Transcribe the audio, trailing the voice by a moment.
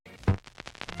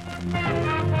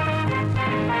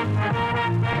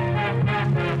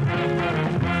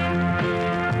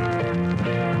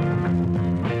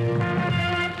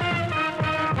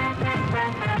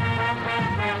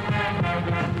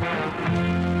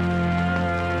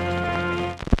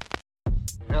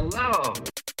Hello.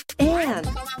 And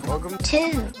welcome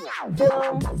to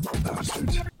Film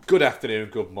Bastards. Good afternoon,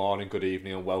 good morning, good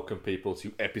evening, and welcome people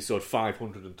to episode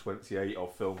 528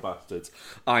 of Film Bastards.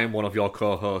 I am one of your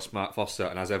co-hosts, Mark Foster,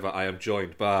 and as ever I am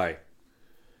joined by...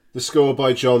 The score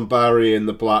by John Barry and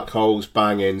the Black Holes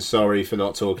banging. Sorry for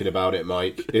not talking about it,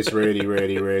 Mike. It's really,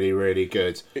 really, really, really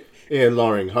good. Ian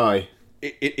Loring, hi.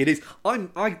 It is. I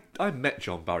met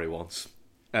John Barry once.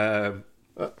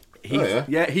 He was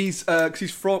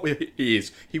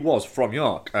from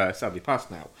York, sadly passed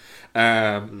now.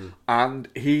 And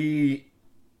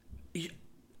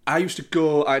I used to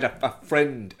go. I had a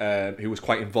friend who was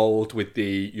quite involved with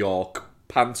the York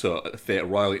Panto at the Theatre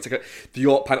Royal. The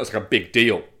York Panto's like a big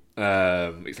deal.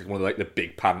 It's like one of the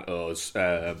big pantos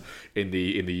in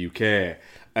the UK,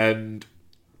 and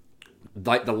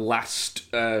like the last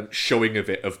showing of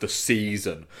it of the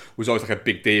season was always like a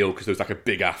big deal because there was like a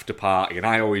big after party, and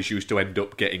I always used to end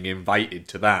up getting invited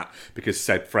to that because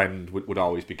said friend would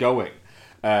always be going,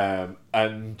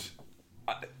 and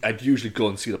I'd usually go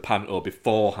and see the panto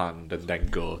beforehand and then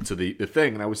go to the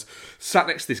thing. And I was sat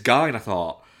next to this guy and I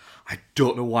thought, I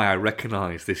don't know why I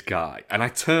recognise this guy. And I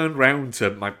turned round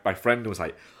to my friend and was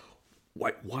like,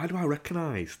 why do I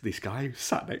recognise this guy who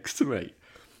sat next to me?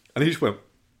 And he just went,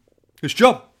 it's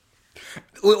John.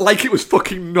 Like it was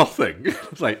fucking nothing. I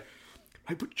was like,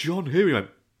 but John who? He went,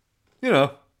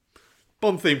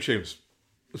 Bond theme tunes.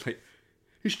 I was like,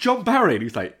 it's John Barry. And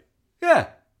he's like, yeah,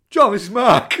 John, this is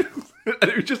Mark.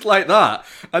 And it was just like that.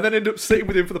 And then ended up sitting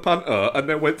with him for the panto, and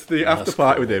then went to the after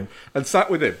party with him and sat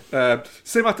with him.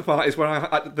 Same after parties where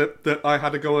I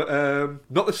had to go at,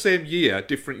 not the same year,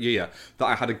 different year, that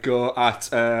I had to go at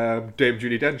Dame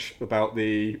Judi Dench about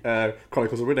the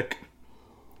Chronicles of Riddick.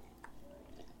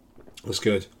 That's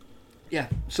good. Yeah.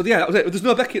 So yeah, that was it. There's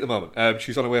no Becky at the moment.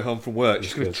 She's on her way home from work.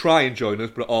 She's going to try and join us,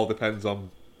 but it all depends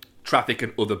on traffic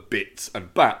and other bits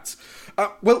and bats.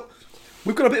 Well,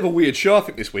 we've got a bit of a weird show, I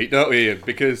think, this week, don't we, Ian?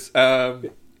 Because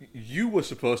you were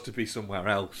supposed to be somewhere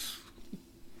else.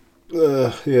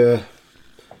 Yeah.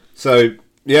 So,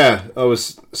 yeah, I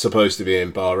was supposed to be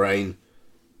in Bahrain.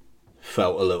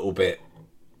 Felt a little bit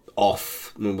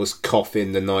off and was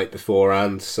coughing the night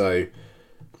beforehand, so...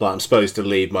 But I'm supposed to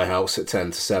leave my house at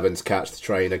 10 to 7 to catch the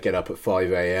train. I get up at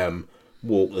 5 a.m,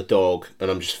 walk the dog, and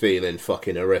I'm just feeling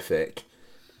fucking horrific.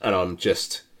 And I'm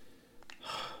just...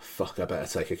 Fuck, I better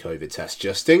take a COVID test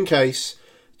just in case.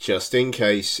 Just in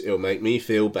case. It'll make me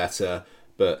feel better.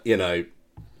 But,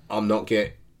 I'm not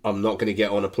going to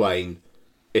get on a plane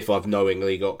if I've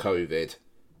knowingly got COVID.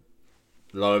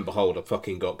 Lo and behold, I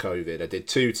fucking got COVID. I did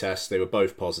 2 tests. They were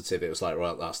both positive. It was like,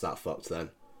 right, that's that fucked then.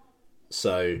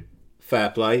 So...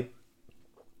 Fair play.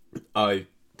 I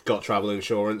got travel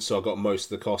insurance, so I got most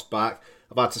of the cost back.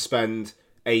 I've had to spend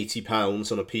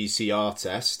 £80 on a PCR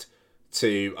test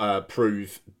to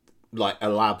prove, like a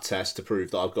lab test to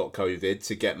prove that I've got COVID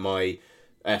to get my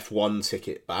F1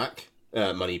 ticket back,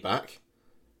 money back.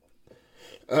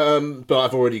 But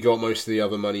I've already got most of the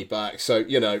other money back, so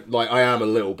I am a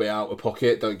little bit out of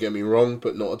pocket. Don't get me wrong,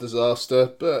 but not a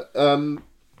disaster. But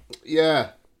yeah.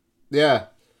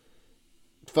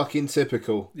 Fucking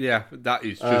typical. Yeah, that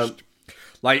is just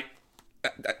I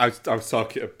was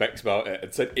talking to Bex about it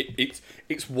and said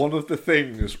it's one of the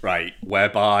things, right,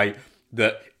 whereby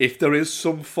that if there is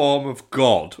some form of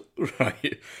God,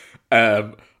 right,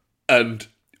 and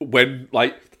when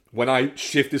I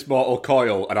shift this mortal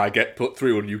coil and I get put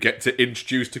through and you get to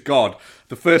introduce to God,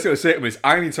 the first thing I say to him is,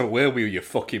 I need to whale with you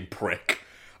fucking prick.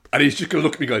 And he's just going to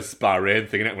look at me and go, it's a Bahrain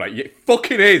thing. And I'm like, yeah, it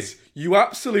fucking is. You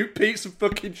absolute piece of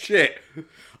fucking shit.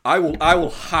 I will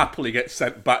happily get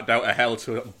sent back down to hell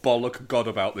to bollock God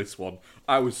about this one.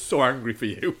 I was so angry for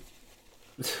you.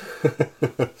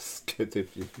 It's good of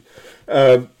you.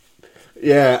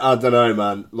 Yeah, I don't know,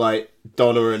 man. Like,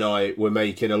 Donna and I were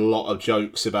making a lot of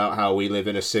jokes about how we live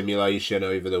in a simulation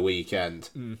over the weekend.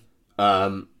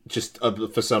 Just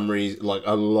for some reason, like,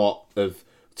 a lot of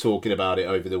talking about it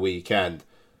over the weekend.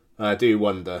 I do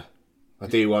wonder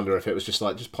if it was just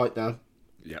like, just pipe down.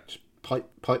 Yeah. Just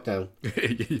pipe down.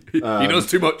 He knows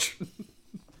too much.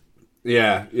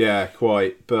 Yeah,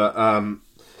 quite. But,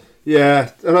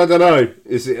 yeah, and I don't know.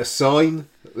 Is it a sign?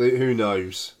 Who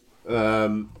knows?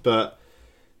 But,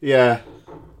 yeah.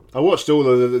 I watched all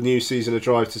of the new season of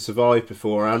Drive to Survive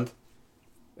beforehand.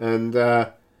 And,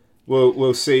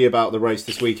 we'll see about the race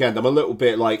this weekend. I'm a little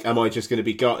bit like, am I just going to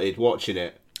be gutted watching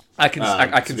it? I can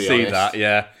see honest. That,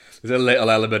 yeah. There's a little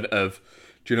element of,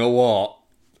 do you know what?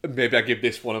 Maybe I give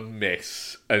this one a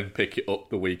miss and pick it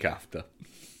up the week after.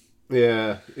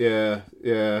 Yeah. Even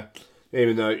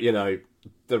though,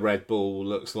 the Red Bull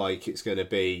looks like it's going to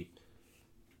be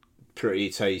pretty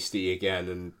tasty again,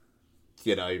 and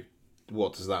you know,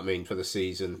 what does that mean for the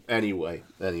season? Anyway.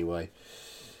 So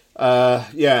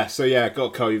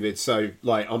got COVID, so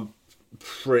like I'm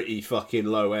pretty fucking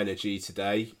low energy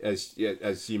today, as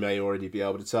you may already be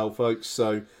able to tell, folks.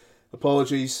 So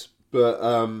apologies, but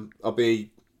I'll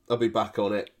be back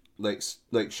on it next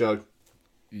show.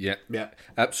 Yeah.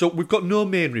 So we've got no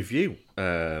main review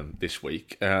this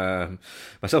week.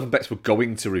 Myself and Bex were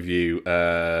going to review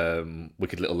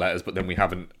Wicked Little Letters, but then we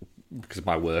haven't, because of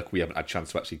my work, we haven't had a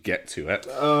chance to actually get to it.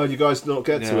 Oh, you guys not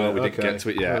get to it? No, we didn't get to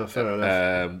it yet. Fair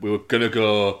enough. We were gonna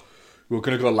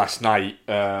go last night,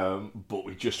 but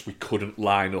we couldn't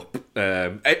line up.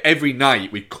 Every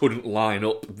night we couldn't line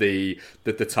up the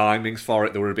timings for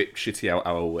it. They were a bit shitty out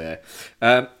our way.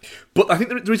 But I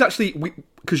think there is actually,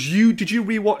 because did you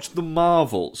rewatch the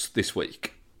Marvels this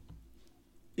week?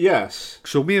 Yes.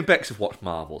 So me and Bex have watched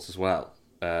Marvels as well.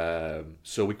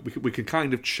 So we can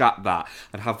kind of chat that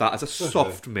and have that as a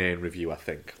soft main review. I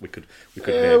think we could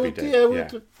maybe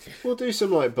do. We'll do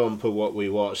some like bumper what we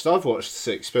watched. I've watched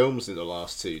 6 films in the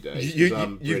last 2 days. I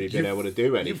haven't really been able to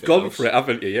do anything. You've gone else. for it,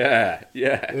 haven't you? Yeah.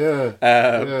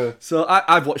 So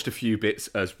I've watched a few bits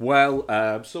as well.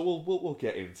 So we'll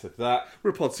get into that. We're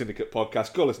a Pod Syndicate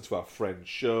podcast. Go listen to our friends'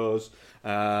 shows.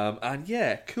 And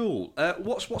yeah, cool.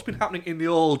 What's been happening in the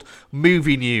old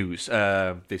movie news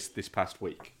this past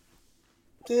week?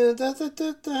 Yeah, there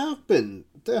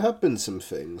have been some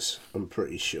things. I'm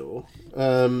pretty sure.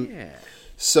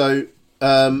 So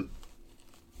what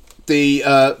was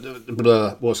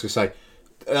I going to say?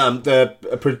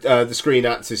 The Screen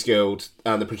Actors Guild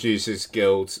and the Producers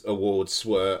Guild awards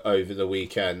were over the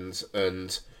weekend,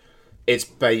 and it's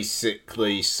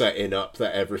basically setting up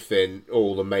that everything,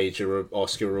 all the major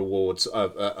Oscar awards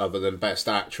other than Best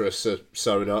Actress, are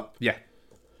sewn up. Yeah.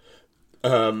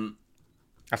 I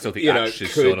still think Actress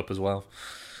is sewn up as well.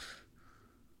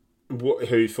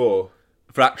 Who for?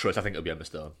 For Actress, I think it'll be Emma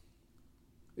Stone.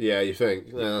 Yeah, you think?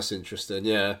 Yeah, that's interesting.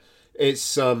 Yeah,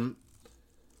 it's we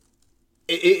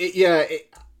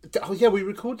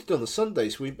recorded on the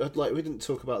Sundays. We didn't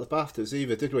talk about the BAFTAs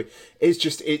either, did we? It's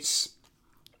just it's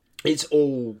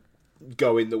all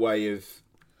going the way of,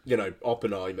 you know,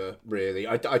 Oppenheimer, really.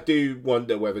 I do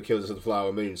wonder whether Killers of the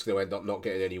Flower Moon is going to end up not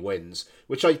getting any wins,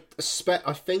 which I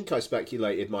think I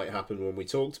speculated might happen when we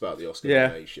talked about the Oscar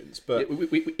nominations. But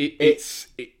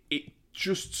it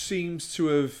just seems to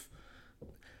have.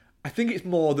 I think it's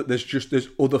more that there's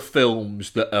other films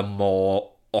that are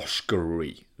more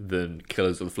Oscar-y than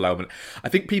Killers of the Flower Moon. I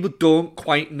think people don't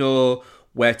quite know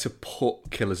where to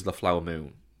put Killers of the Flower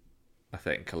Moon. I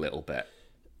think a little bit.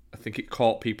 I think it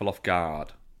caught people off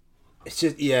guard. It's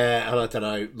just, and I don't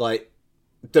know, like,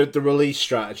 the release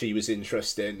strategy was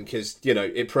interesting because, you know,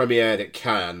 it premiered at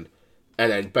Cannes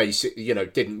and then basically, you know,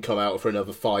 didn't come out for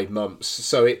another 5 months.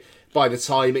 So by the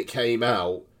time it came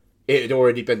out, it had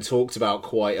already been talked about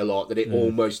quite a lot, that it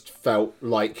almost felt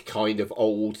like kind of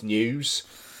old news.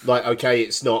 Like, okay,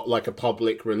 it's not like a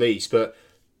public release, but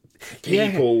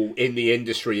people in the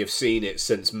industry have seen it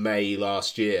since May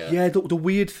last year. Yeah, the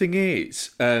weird thing is,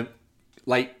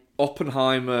 like,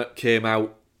 Oppenheimer came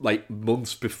out like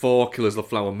months before Killers of the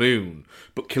Flower Moon,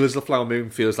 but Killers of the Flower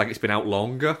Moon feels like it's been out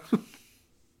longer.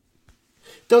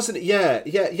 Doesn't it? Yeah.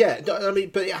 I mean,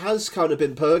 but it has kind of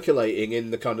been percolating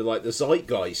in the kind of like the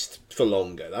zeitgeist for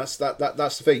longer. That's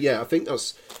the thing. Yeah, I think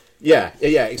that's yeah,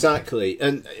 exactly.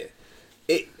 And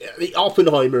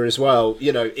Oppenheimer as well.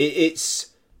 You know, it's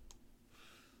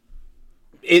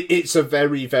a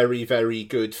very, very, very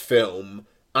good film.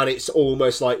 And it's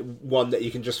almost like one that you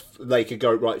can they could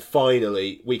go, right,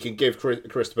 finally, we can give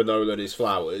Christopher Nolan his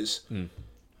flowers.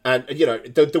 And, you know,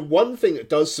 the one thing that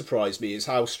does surprise me is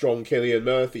how strong Cillian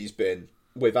Murphy's been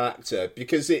with actor,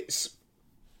 because it's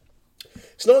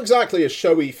not exactly a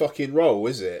showy fucking role,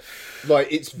 is it? Like,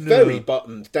 it's very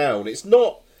buttoned down. It's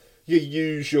not your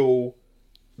usual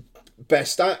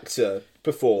best actor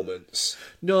performance.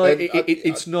 No,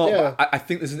 it's not. Yeah. I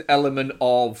think there's an element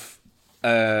of...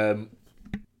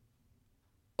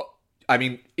 I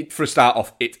mean, for a start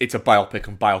off, it's a biopic,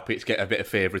 and biopics get a bit of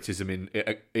favouritism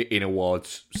in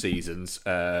awards seasons.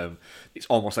 It's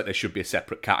almost like there should be a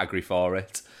separate category for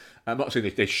it. I'm not saying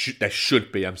there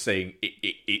should be. I'm saying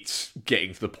it's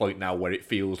getting to the point now where it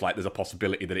feels like there's a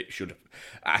possibility that it should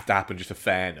have to happen just for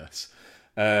fairness.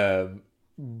 But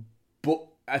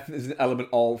I think there's an element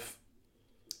of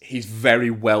he's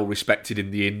very well respected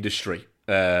in the industry.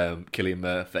 Cillian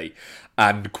Murphy,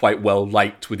 and quite well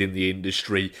liked within the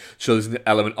industry. So there's an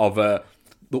element of that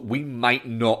we might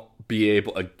not be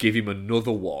able to give him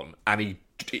another one, and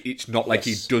it's not like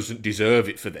he doesn't deserve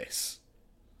it for this.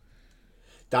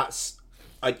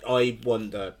 I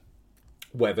wonder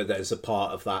whether there's a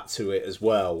part of that to it as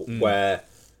well, where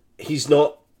he's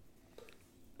not.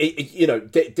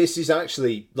 This is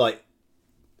actually like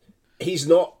he's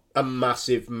not a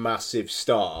massive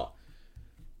star,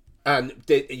 and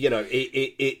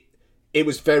it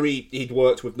was very. He'd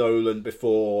worked with Nolan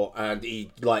before, and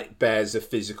he like bears a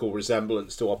physical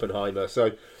resemblance to Oppenheimer.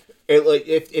 So,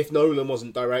 if Nolan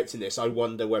wasn't directing this, I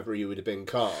wonder whether he would have been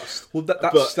cast. Well,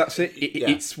 that's it.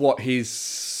 It's what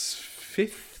his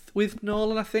fifth with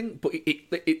Nolan, I think, but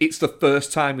it's the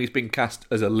first time he's been cast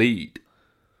as a lead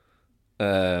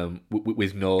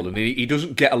with Nolan. He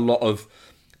doesn't get a lot of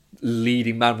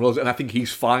leading man roles, and I think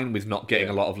he's fine with not getting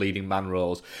a lot of leading man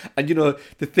roles. And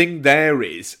the thing there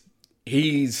is,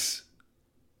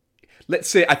 let's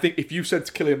say, I think if you said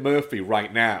to Cillian Murphy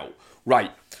right now,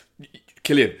 right,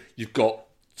 Cillian, you've got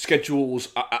schedules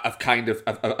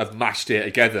have mashed it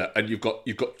together, and you've got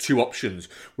two options.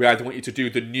 We either want you to do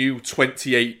the new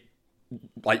 28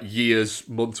 years,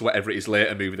 months, whatever it is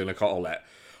later movie than a Cottlet.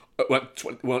 You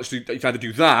can either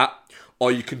do that,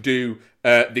 or you can do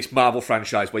this Marvel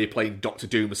franchise where you're playing Doctor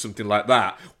Doom or something like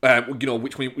that. Which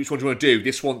one do you want to do?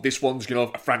 This one's a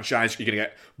franchise, you're going to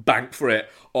get banked for it,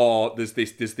 or there's the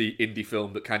indie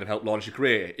film that kind of helped launch your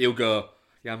career. He'll go,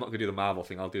 yeah, I'm not going to do the Marvel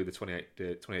thing. I'll do the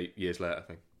 28 years later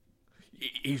thing.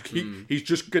 He's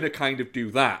just going to kind of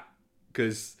do that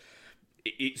because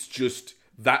it's just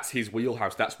that's his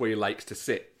wheelhouse. That's where he likes to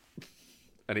sit,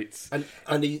 and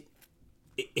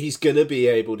he's going to be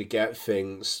able to get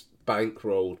things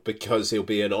bankrolled because he'll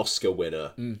be an Oscar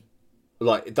winner.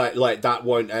 Like that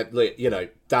won't,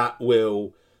 that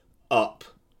will up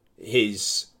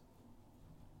his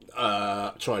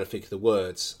trying to think of the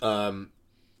words,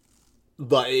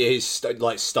 but his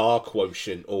star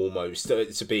quotient almost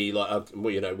to be like,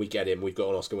 we get him, we've got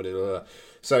an Oscar winner.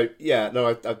 So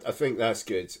I think that's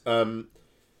good.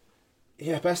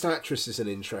 Best Actress is an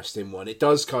interesting one. It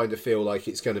does kind of feel like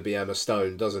it's going to be Emma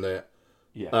Stone, doesn't it?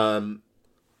 Yeah.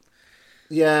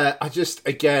 I just,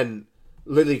 again,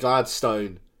 Lily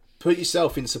Gladstone, put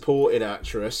yourself in supporting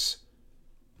actress.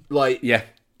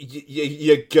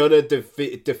 You're gonna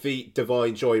defeat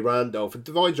Divine Joy Randolph, and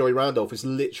Divine Joy Randolph has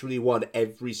literally won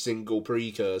every single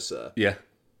precursor. Yeah,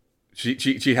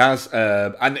 she has,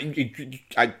 and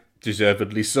I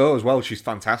deservedly so as well. She's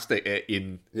fantastic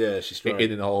she's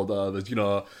great in all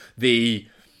the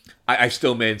I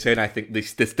still maintain I think the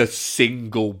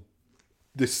single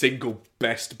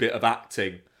best bit of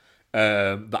acting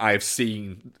that I have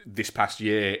seen this past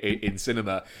year in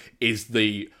cinema is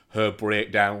her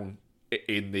breakdown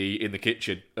in the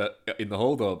kitchen in the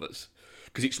holdovers,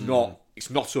 because it's not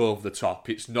over the top.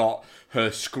 It's not her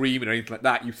screaming or anything like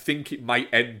that. You think it might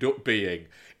end up being.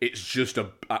 It's just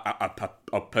a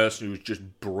person who just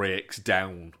breaks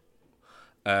down,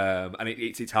 and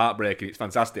it's heartbreaking. It's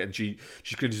fantastic, and she's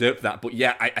going to deserve that. But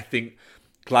yeah, I think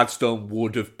Gladstone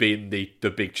would have been the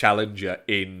big challenger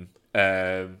in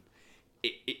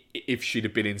if she'd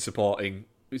have been in supporting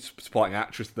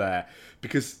actress there,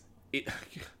 because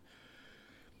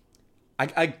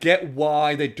I get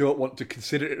why they don't want to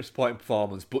consider it a supporting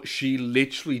performance, but she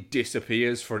literally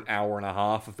disappears for an hour and a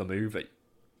half of the movie.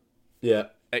 Yeah.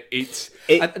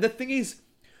 And the thing is,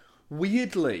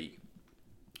 weirdly,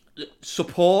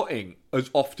 supporting has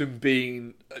often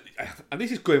been, and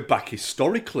this is going back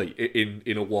historically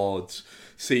in awards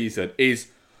season, is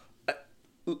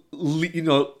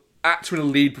actor in a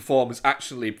lead performance,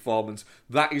 action lead performance.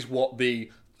 That is what the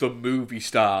movie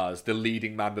stars, the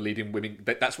leading man, the leading women,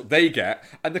 that's what they get,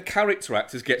 and the character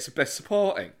actors gets the best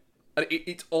supporting. And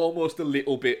it's almost a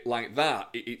little bit like that.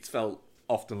 It's felt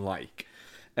often like.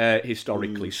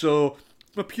 Historically. So,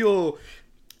 from a pure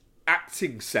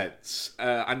acting sense,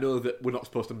 I know that we're not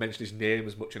supposed to mention his name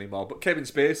as much anymore, but Kevin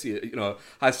Spacey,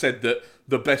 has said that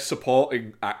the best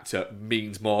supporting actor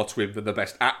means more to him than the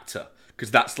best actor, because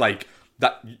that's like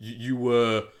that you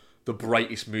were the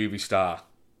brightest movie star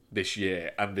this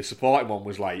year, and the supporting one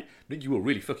was like, you were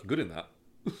really fucking good in that.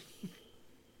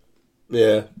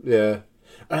 Yeah.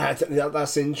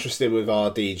 That's interesting with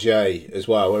RDJ as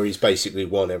well, where he's basically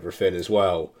won everything as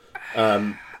well.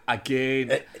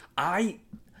 Again,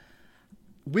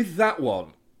 with that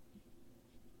one,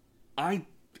 I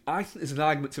think there's an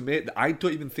argument to make that I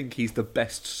don't even think he's the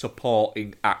best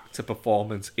supporting actor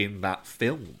performance in that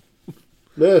film.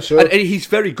 Yeah, sure. And he's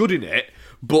very good in it,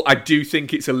 but I do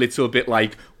think it's a little bit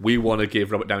like, we want to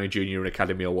give Robert Downey Jr. an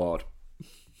Academy Award.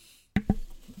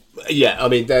 Yeah, I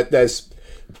mean, there's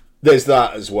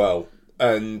that as well,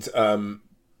 and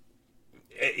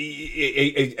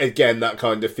again, that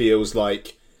kind of feels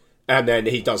like, and then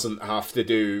he doesn't have to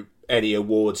do any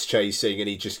awards chasing, and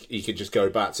he can just go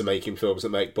back to making films that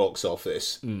make box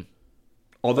office.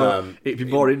 Although it'd be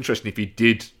more interesting if he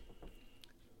did,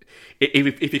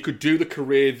 if he could do the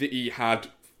career that he had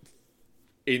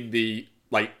in the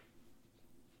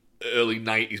early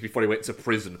 90s before he went to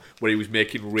prison, where he was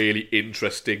making really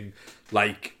interesting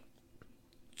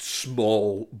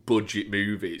small budget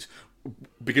movies.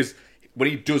 Because when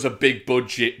he does a big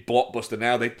budget blockbuster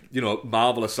now, they,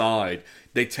 Marvel aside,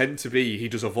 they tend to be, he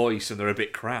does a voice and they're a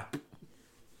bit crap.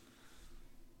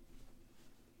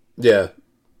 Yeah.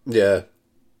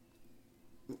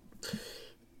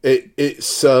 It's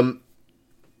sorry,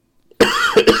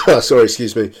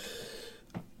 excuse me.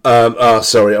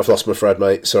 Sorry, I've lost my thread,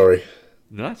 mate. Sorry.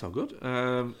 No, that's all good.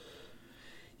 I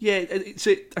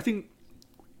think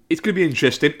it's going to be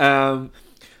interesting.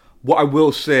 What I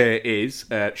will say is,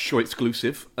 show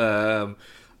exclusive.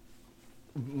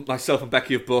 Myself and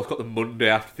Becky have both got the Monday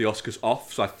after the Oscars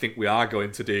off, so I think we are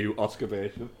going to do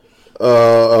Oscarvation.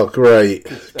 Oh, great!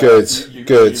 Good. You've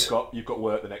got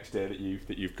work the next day that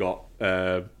you've got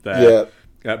there. Yeah.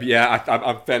 But yeah,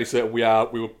 I'm fairly certain we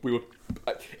were.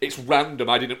 It's random.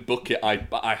 I didn't book it. I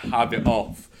have it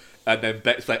off, and then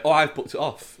Beck's like, "Oh, I've booked it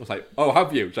off." I was like, "Oh,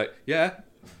 have you?" She's like, "Yeah."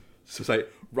 So it's like,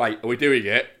 "Right, are we doing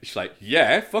it?" She's like,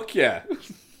 "Yeah, fuck yeah."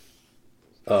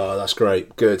 Oh, that's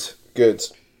great. Good.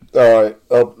 All right,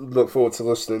 I'll look forward to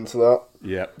listening to that.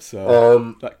 Yeah.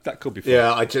 So that could be fun.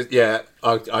 Yeah,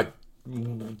 I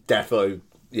definitely.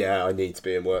 Yeah, I need to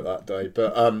be in work that day.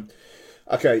 But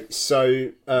okay,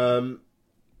 so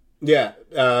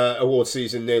award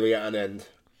season nearly at an end,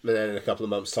 and then in a couple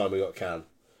of months' time we got Cannes.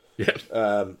 Yeah.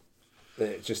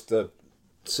 Just the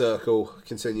circle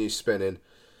continues spinning.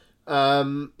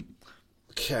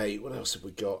 Okay, what else have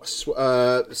we got?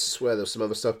 I swear there's some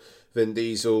other stuff. Vin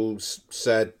Diesel's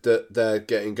said that they're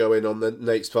getting going on the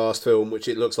next Fast film, which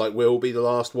it looks like will be the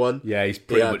last one. Yeah, he's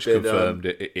pretty much confirmed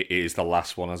it is the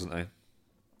last one, hasn't he?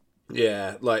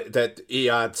 Yeah, like that. He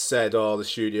had said, the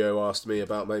studio asked me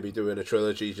about maybe doing a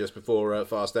trilogy just before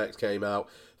Fast X came out.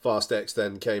 Fast X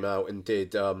then came out and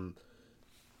did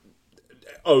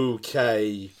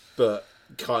okay, but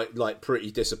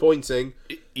pretty disappointing.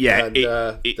 Yeah, and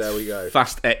there we go.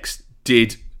 Fast X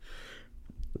did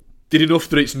enough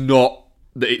that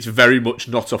it's very much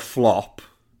not a flop,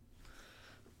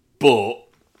 but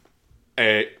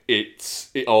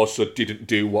it also didn't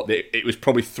do what it was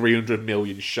probably 300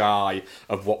 million shy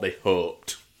of what they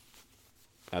hoped,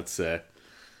 I'd say.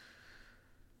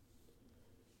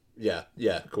 Yeah,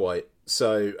 quite.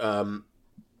 So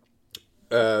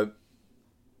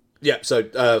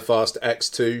Fast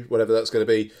X2, whatever that's going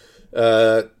to be,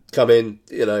 come in,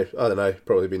 I don't know,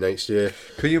 probably be next year.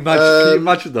 Can you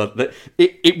imagine that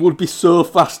it would be so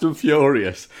Fast and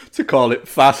Furious to call it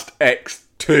Fast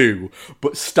X2,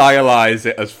 but stylise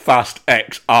it as Fast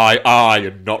XII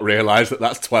and not realise that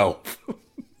that's 12?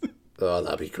 Oh,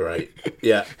 that'd be great.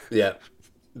 Yeah,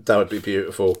 that would be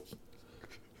beautiful.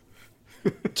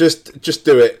 Just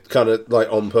do it kind of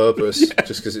on purpose,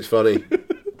 just because it's funny.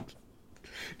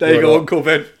 There you go, Uncle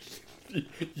Ben.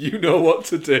 You know what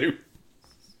to do.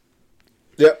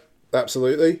 Yep,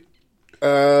 absolutely.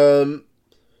 There's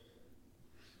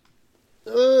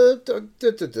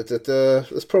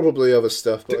probably other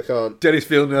stuff, but I can't. Dennis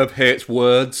Villeneuve hates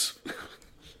words.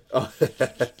 Oh.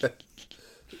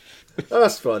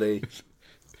 That's funny.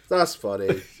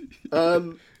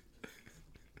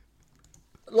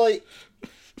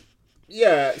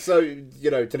 Yeah, so,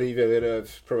 Denis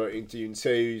Villeneuve promoting Dune 2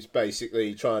 is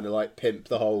basically trying to, pimp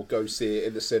the whole go see it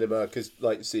in the cinema, because,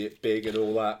 see it big and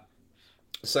all that.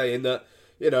 Saying that,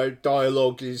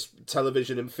 dialogue is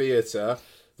television and theatre,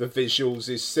 the visuals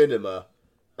is cinema.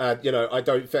 And, I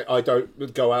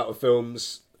don't go out of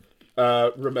films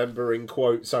remembering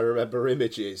quotes, I remember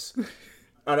images.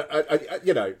 And,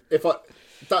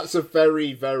 that's a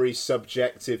very, very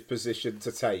subjective position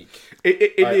to take.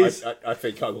 It is. I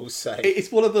think I will say.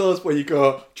 It's one of those where you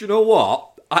go, do you know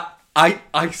what?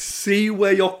 I see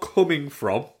where you're coming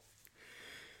from.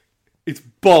 It's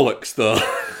bollocks, though.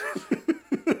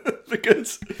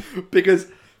 because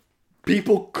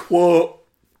people quote,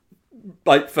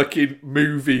 fucking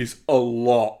movies a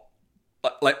lot.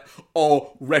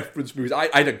 Or reference movies. I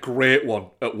had a great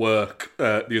one at work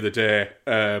the other day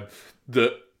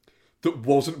that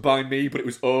wasn't by me, but it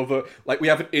was over. We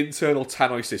have an internal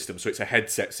tannoy system, so it's a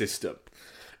headset system.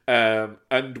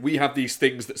 And we have these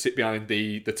things that sit behind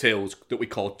the tills that we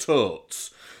call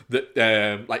totes.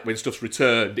 That, when stuff's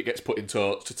returned, it gets put in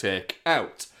totes to take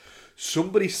out.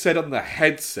 Somebody said on the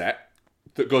headset,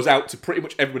 that goes out to pretty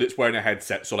much everybody that's wearing a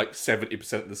headset, so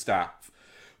 70% of the staff,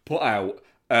 put out,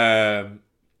 has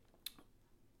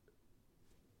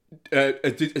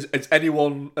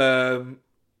anyone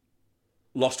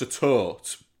lost a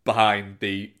tote behind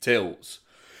the tills.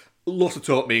 Lots of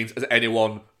talk means has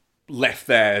anyone left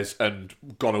theirs and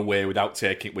gone away without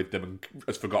taking it with them and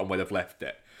has forgotten where they've left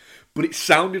it. But it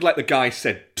sounded like the guy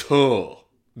said toe,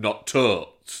 not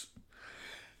totes.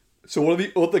 So one of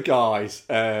the other guys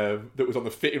that was on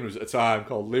the fitting rooms at the time,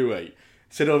 called Louis,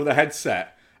 said over the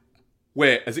headset,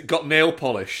 "Wait, has it got nail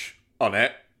polish on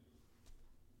it?"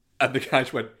 And the guy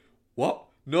just went, "What?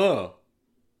 No.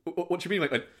 What do you mean?"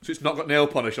 Like, so it's not got nail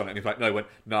polish on it? And he's like, "No." He went,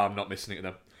 "No, I'm not missing it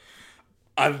then."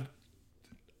 And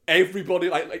everybody,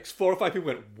 like 4 or 5 people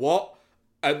went, "What?"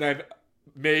 And then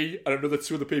me and another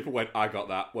 2 other people went, "I got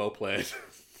that. Well played."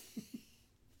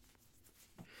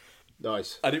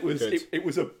 Nice. And it was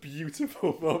a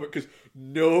beautiful moment because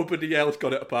nobody else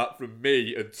got it apart from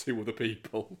me and 2 other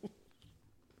people.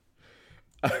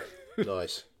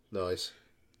 Nice.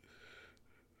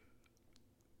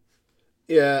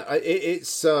 Yeah,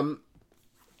 it's you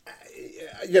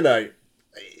know,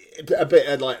 a bit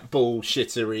of like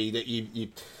bullshittery that you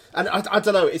and I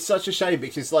don't know. It's such a shame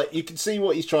because like you can see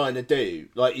what he's trying to do.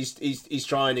 Like he's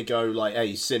trying to go like,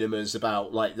 hey, cinema's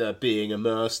about like the being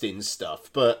immersed in stuff,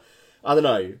 but I don't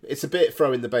know. It's a bit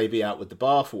throwing the baby out with the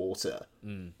bathwater.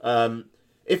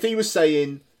 If he was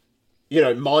saying, you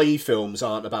know, my films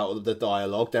aren't about the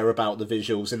dialogue, they're about the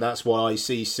visuals, and that's what I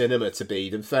see cinema to be,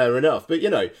 then fair enough. But,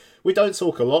 you know, we don't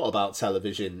talk a lot about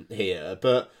television here,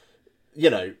 but,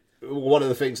 you know, one of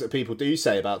the things that people do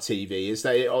say about TV is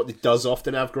that it does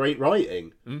often have great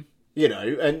writing. You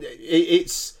know, and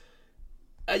it's...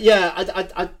 yeah, I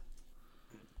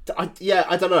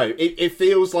don't know. It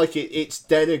feels like it's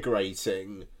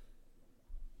denigrating,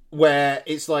 where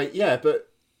it's like, yeah, but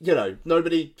you know,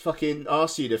 nobody fucking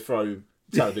asked you to throw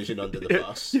television under the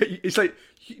bus. Yeah, it's like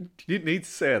you didn't need to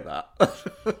say that.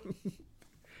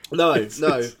 No,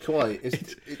 quite.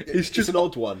 It's just an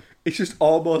odd one. It's just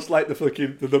almost like the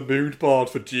fucking the mood board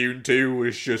for Dune 2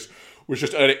 was just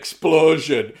an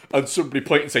explosion and somebody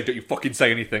pointing and saying, "Don't you fucking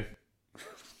say anything."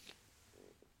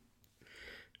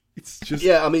 It's just...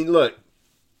 Yeah, I mean, look,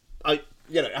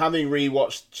 having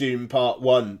rewatched Dune Part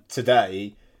 1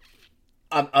 today,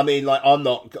 I mean, like,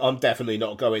 I'm definitely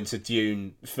not going to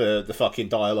Dune for the fucking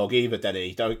dialogue either,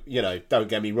 Denny. Don't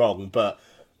get me wrong, but,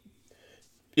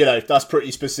 you know, that's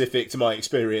pretty specific to my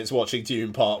experience watching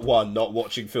Dune Part 1, not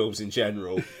watching films in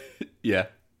general. Yeah,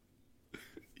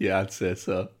 I'd say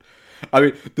so. I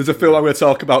mean, there's a film I'm going to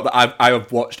talk about that I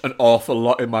have watched an awful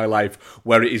lot in my life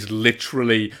where it is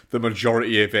literally, the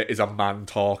majority of it is a man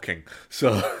talking.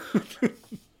 So,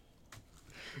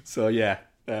 yeah.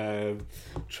 Trying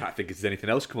to think if there's anything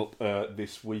else come up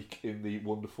this week in the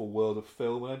wonderful world of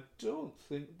film, and I don't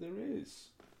think there is.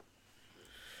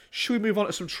 Should we move on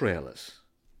to some trailers?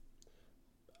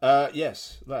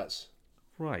 Yes, let's.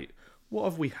 Right. What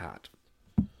have we had?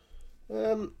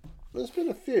 There's been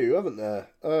a few, haven't there?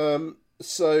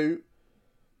 So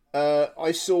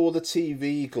I saw the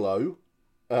TV Glow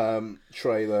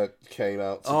trailer came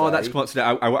out today. Oh, that's come out today.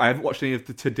 I haven't watched any of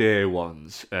the today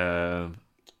ones,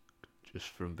 just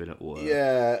from being at work.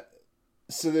 Yeah.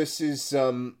 So this is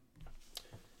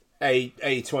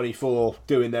A24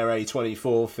 doing their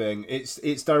A24 thing.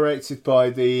 It's directed by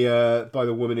the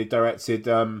woman who directed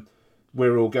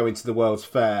We're All Going to the World's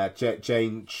Fair,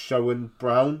 Jane Showen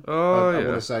Brown. I want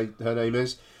to say her name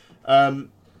is. And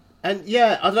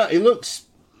yeah, I don't know, it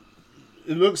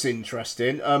looks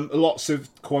interesting. Lots of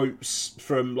quotes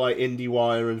from like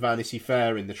IndieWire and Vanity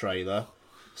Fair in the trailer.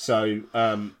 So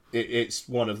it's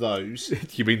one of those.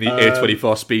 You mean the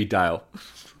A24 speed dial?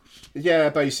 Yeah,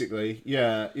 basically.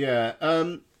 Yeah. Yeah,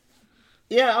 I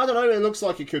don't know. It looks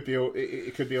like it could be all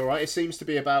right. It seems to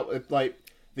be about like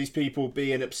these people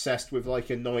being obsessed with like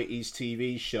a 90s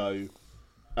TV show,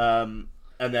 and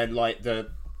then like the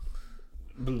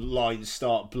lines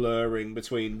start blurring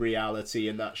between reality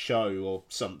and that show or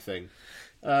something.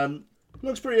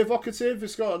 Looks pretty evocative.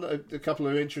 It's got a couple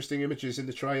of interesting images in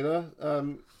the trailer.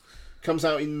 Comes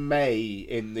out in May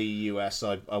in the US,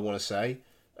 I want to say.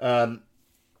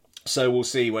 So we'll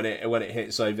see when it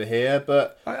hits over here.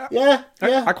 But I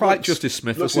quite like Justice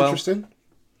Smith as well. Interesting.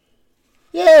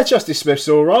 Yeah, Justice Smith's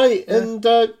all right, and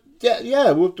we'll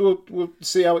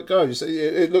see how it goes.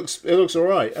 It looks all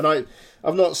right, and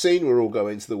I've not seen We're All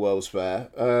Going to the World's Fair.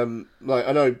 Like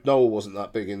I know Noel wasn't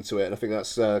that big into it, and I think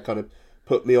that's kind of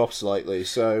put me off slightly.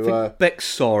 So I think Beck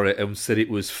saw it and said it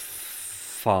was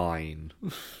fine.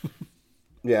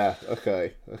 Yeah.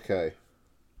 Okay.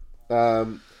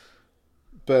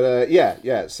 But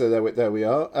yeah. So there we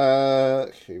are.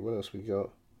 Okay, what else we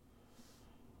got?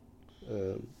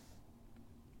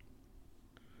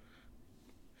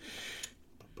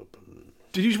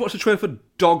 Did you watch the trailer for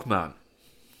Dogman?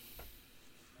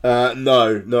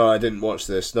 No, I didn't watch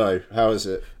this. No, how is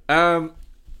it? I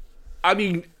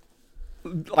mean,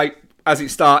 like, as it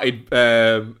started,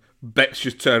 Bex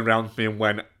just turned around to me and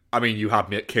went, I mean, you had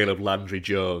me at Caleb Landry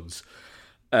Jones.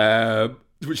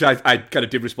 Which I kind of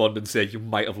did respond and say, you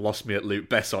might have lost me at Luke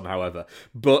Besson, however.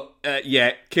 But,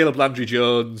 yeah, Caleb Landry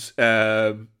Jones,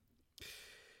 it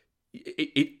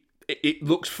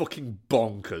looks fucking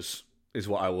bonkers, is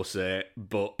what I will say.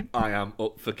 But I am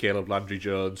up for Caleb Landry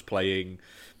Jones playing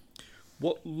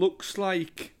what looks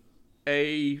like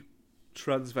a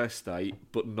transvestite,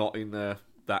 but not in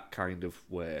that kind of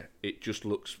way. It just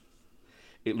looks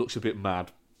a bit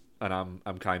mad, and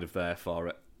I'm kind of there for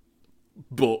it.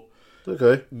 But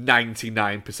okay,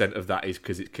 99% of that is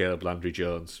because it's Caleb Landry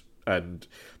Jones, and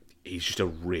he's just a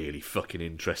really fucking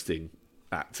interesting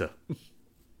actor.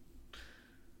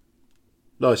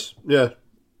 Nice, yeah.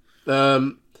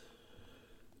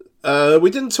 We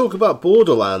didn't talk about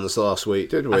Borderlands last week,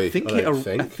 did we? I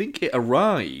think it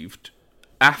arrived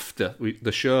after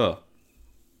the show.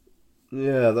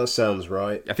 Yeah, that sounds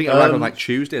right. I think it arrived on like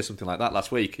Tuesday or something like that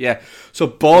last week. Yeah. So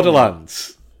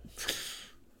Borderlands.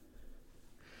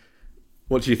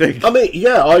 What do you think? I mean,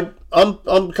 yeah,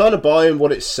 I'm kind of buying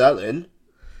what it's selling.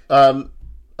 It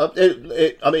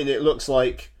looks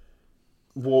like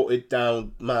watered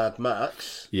down Mad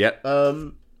Max. Yeah.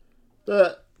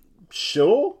 But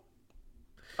sure.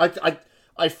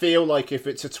 I feel like if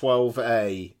it's a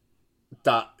 12A,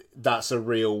 that's a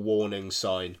real warning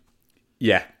sign.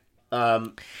 Yeah.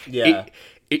 Yeah.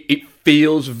 It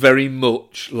feels very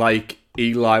much like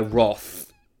Eli Roth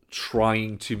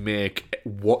trying to make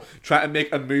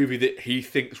a movie that he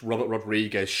thinks Robert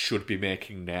Rodriguez should be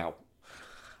making now.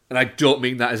 And I don't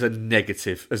mean that as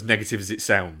negative as it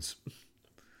sounds.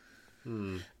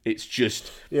 It's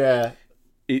just... Yeah.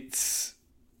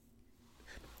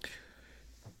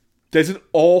 There's an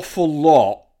awful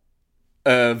lot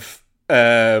of...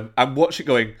 I'm watching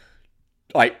going...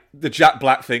 Like, the Jack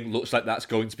Black thing looks like that's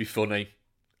going to be funny.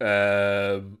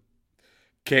 Kate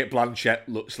Blanchett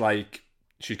looks like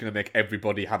she's going to make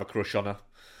everybody have a crush on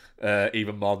her,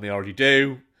 even more than they already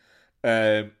do.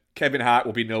 Kevin Hart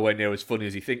will be nowhere near as funny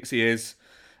as he thinks he is.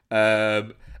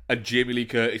 And Jamie Lee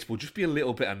Curtis will just be a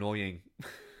little bit annoying.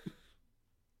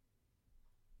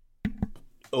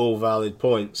 All valid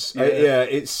points. Yeah,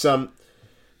 it's the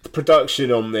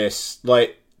production on this.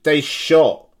 Like, they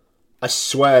shot. I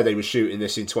swear they were shooting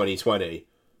this in 2020,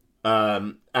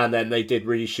 and then they did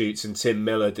reshoots, and Tim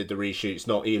Miller did the reshoots,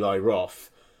 not Eli Roth.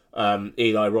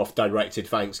 Eli Roth directed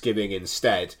Thanksgiving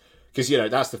instead, because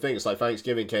that's the thing. It's like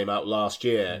Thanksgiving came out last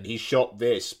year. He shot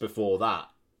this before that,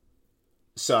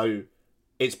 so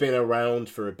it's been around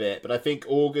for a bit. But I think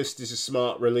August is a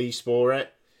smart release for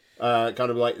it. Kind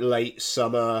of like late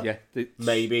summer,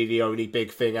 maybe the only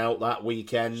big thing out that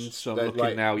weekend. So I'm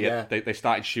looking now, they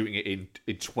started shooting it in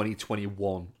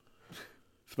 2021.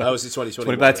 That was in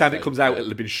 2021. By the time it comes out, it'll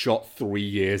have been shot 3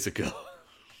 years ago.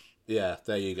 Yeah,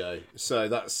 there you go. So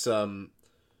that's... I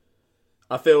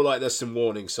feel like there's some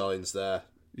warning signs there.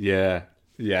 Yeah.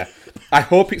 I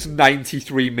hope it's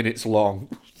 93 minutes long.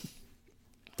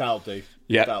 That'll do.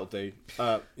 Yeah. That'll do.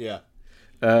 Yeah.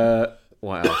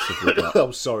 What else have we got?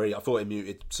 Oh, sorry. I thought it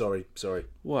muted. Sorry.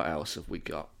 What else have we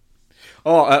got?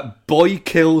 Oh, Boy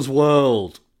Kills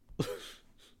World.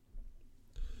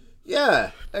 Yeah.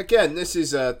 Again, this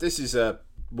is a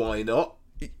why not?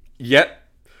 Yep.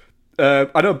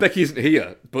 I know Becky isn't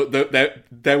here, but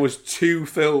there was 2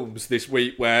 films this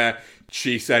week where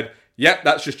she said, "Yep,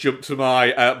 that's just jumped to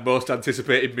my most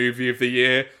anticipated movie of the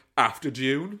year after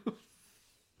Dune,"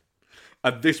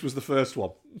 and this was the first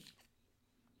one.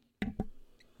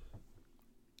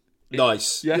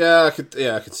 Nice. Yeah, I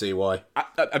could see why.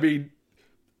 I mean,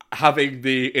 having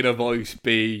the inner voice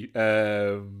be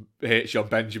H. John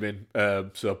Benjamin,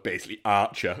 so basically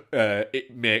Archer,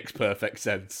 it makes perfect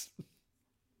sense.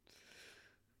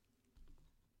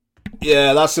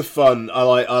 Yeah, that's a fun. I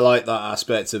like that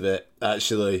aspect of it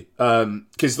actually,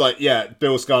 because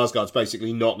Bill Skarsgård's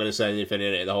basically not going to say anything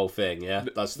in it the whole thing. Yeah,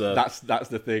 that's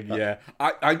the thing. Yeah,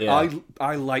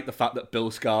 I like the fact that Bill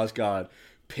Skarsgård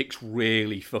picks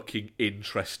really fucking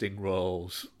interesting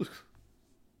roles.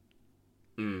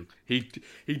 He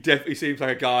definitely seems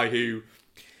like a guy who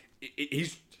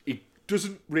he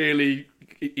doesn't really.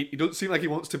 He doesn't seem like he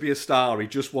wants to be a star. He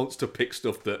just wants to pick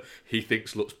stuff that he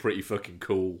thinks looks pretty fucking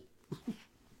cool.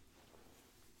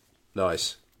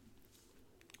 Nice.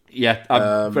 Yeah,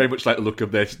 I very much like the look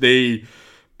of this. There's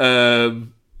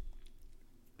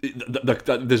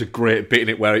a great bit in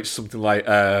it where it's something like,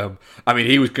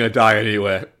 he was going to die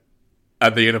anyway.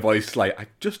 And the inner voice is like, I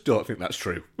just don't think that's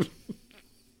true.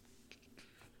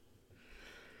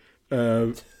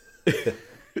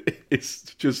 It's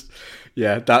just,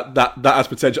 yeah, that has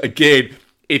potential. Again,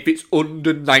 if it's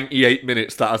under 98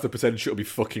 minutes, that has the potential to be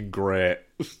fucking great.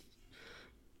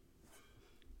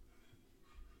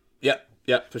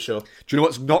 Yep, for sure. Do you know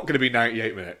what's not going to be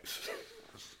 98 minutes?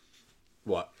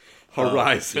 What?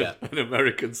 Horizon, an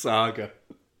American Saga.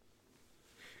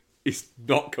 It's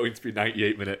not going to be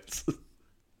 98 minutes.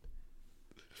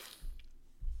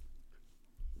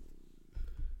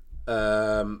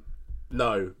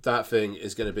 No, that thing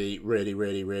is going to be really,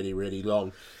 really, really, really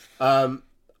long. Look,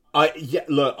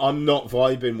 I'm not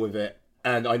vibing with it,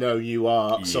 and I know you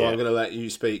are, so I'm going to let you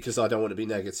speak because I don't want to be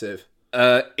negative.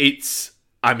 It's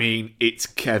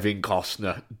Kevin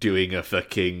Costner doing a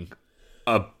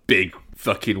big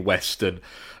fucking western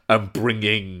and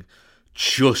bringing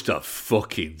just a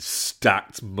fucking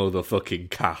stacked motherfucking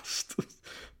cast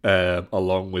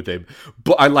along with him.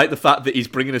 But I like the fact that he's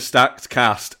bringing a stacked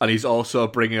cast and he's also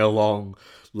bringing along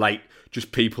like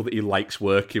just people that he likes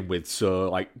working with. So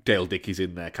like Dale Dickey's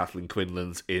in there, Kathleen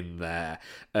Quinlan's in there,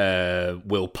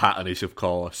 Will Patton is of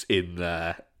course in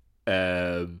there.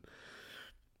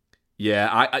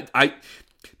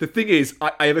 The thing is,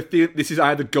 I have a feeling this is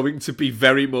either going to be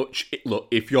very much... Look,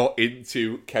 if you're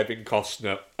into Kevin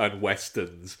Costner and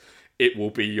westerns, it will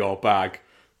be your bag.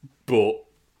 But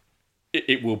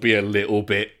it will be a little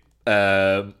bit...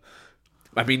 not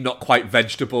quite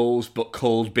vegetables, but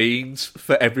cold beans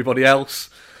for everybody else.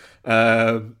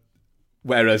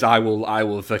 Whereas I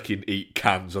will fucking eat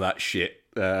cans of that shit.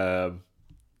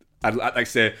 And like I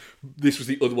say, this was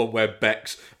the other one where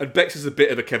Bex is a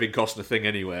bit of a Kevin Costner thing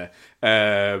anyway,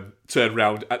 turned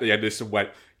around at the end of this and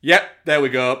went, yep, there we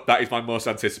go, that is my most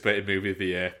anticipated movie of the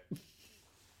year.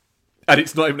 And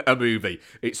it's not even a movie,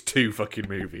 it's 2 fucking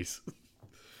movies.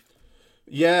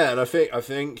 Yeah, and I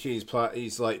think he's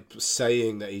like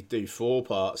saying that he'd do 4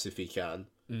 parts if he can.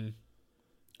 And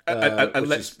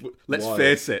let's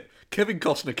face it, Kevin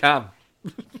Costner can.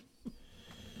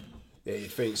 Yeah,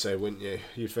 you'd think so, wouldn't you?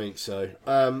 You'd think so.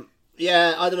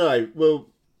 Yeah, I don't know.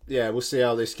 We'll see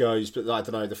how this goes. But I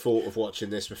don't know. The thought of watching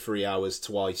this for 3 hours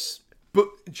twice. But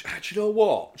do you know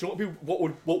what? Do you know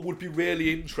what would be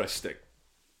really interesting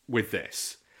with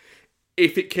this?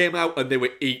 If it came out and they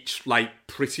were each like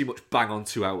pretty much bang on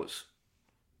 2 hours.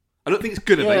 I don't think it's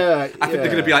gonna be. I think they're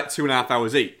gonna be like 2.5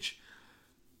 hours each.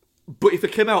 But if they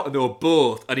came out and they were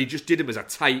both, and he just did them as a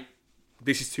tight,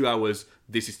 this is 2 hours,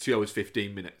 this is 2 hours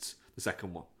 15 minutes. The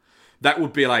second one, that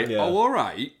would be like, oh, all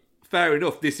right, fair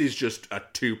enough. This is just a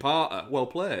 2-parter. Well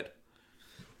played.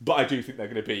 But I do think they're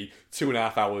going to be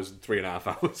 2.5 hours and 3.5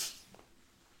 hours.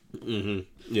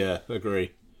 Mm-hmm. Yeah,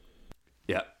 agree.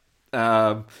 Yeah.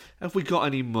 Have we got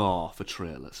any more for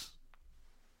trailers?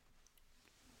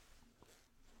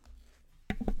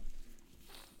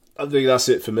 I think that's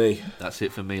it for me. That's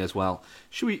it for me as well.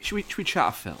 Should we chat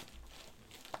a film?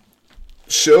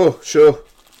 Sure.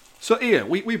 So, Ian,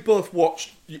 we both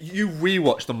watched... You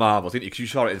rewatched The Marvels, didn't you? Because you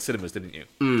saw it in cinemas, didn't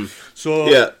you? So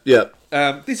yeah.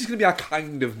 This is going to be our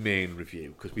kind of main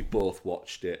review, because we both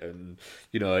watched it, and,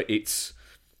 you know, it's...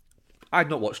 I'd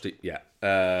not watched it yet.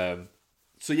 So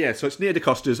it's Nia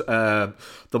DaCosta's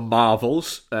The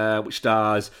Marvels, which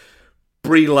stars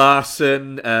Brie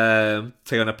Larson,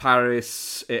 Teyonah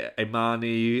Parris,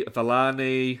 Imani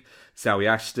Vellani... Zoe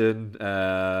Ashton,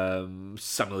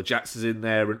 Samuel Jackson's in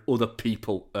there, and other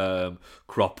people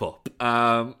crop up.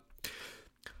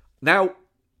 Now,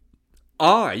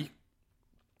 I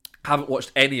haven't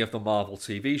watched any of the Marvel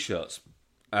TV shows.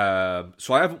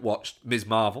 So I haven't watched Ms.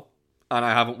 Marvel, and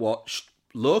I haven't watched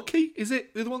Loki, is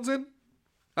it? The other one's in?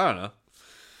 I don't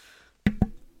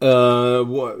know.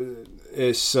 What?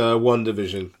 It's One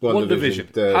Division. One Division.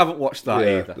 Haven't watched that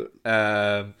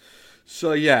either.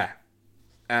 So, yeah.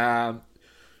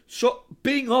 So,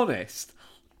 being honest,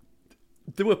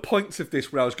 there were points of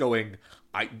this where I was going,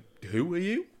 who are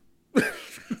you?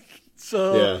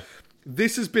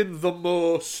 This has been the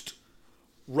most,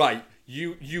 right,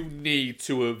 you need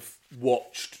to have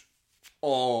watched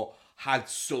or had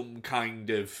some kind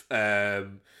of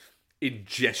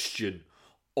ingestion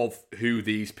of who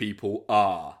these people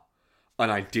are, and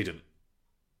I didn't.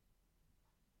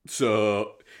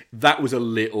 So, that was a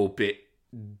little bit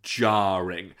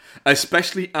jarring,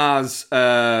 especially as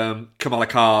Kamala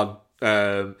Khan.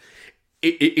 There's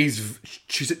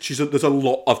a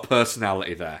lot of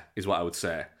personality there, is what I would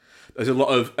say. There's a lot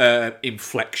of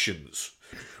inflections,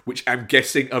 which I'm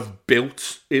guessing have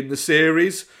built in the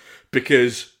series,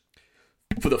 because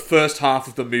for the first half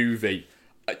of the movie,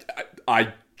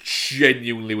 I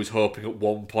genuinely was hoping at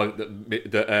one point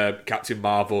that Captain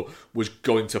Marvel was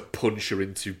going to punch her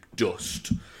into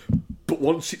dust. But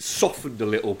once it softened a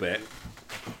little bit,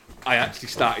 I actually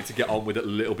started to get on with it a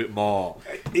little bit more.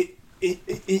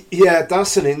 Yeah,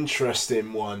 that's an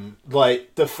interesting one.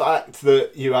 Like, the fact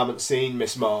that you haven't seen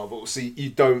Miss Marvel, so you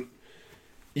don't...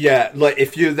 Yeah, like,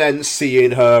 if you're then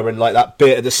seeing her and, like, that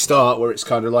bit at the start where it's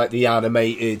kind of like the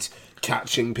animated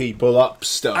catching people up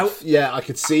stuff, I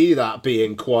could see that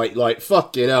being quite, like,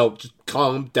 fucking hell, just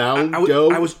calm down,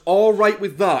 girl. I was all right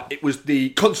with that. It was the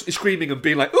constantly screaming and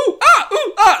being like, ooh, ah,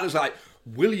 ooh, ah. And it was like,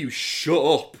 will you shut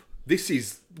up? This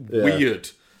is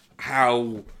weird.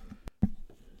 How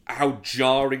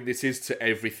jarring this is to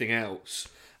everything else.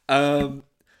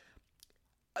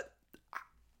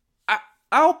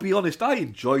 I'll be honest, I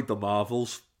enjoyed the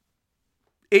Marvels.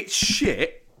 It's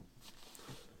shit,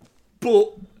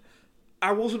 but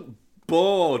I wasn't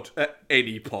bored at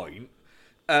any point.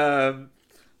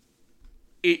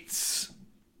 It's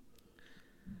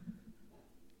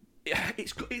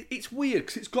weird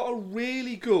because it's got a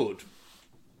really good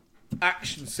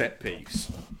action set piece.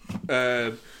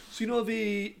 So you know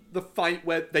the fight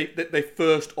where they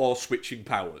first are switching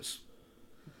powers.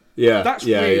 Yeah, that's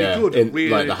really good. In, really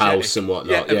like the energetic. house and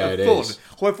whatnot. Yeah, and it fun. is.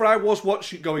 However, I was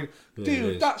watching, going,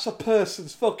 dude, that's a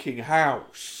person's fucking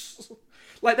house.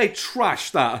 Like they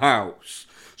trashed that house.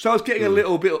 So I was getting a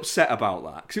little bit upset about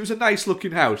that because it was a nice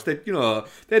looking house. They had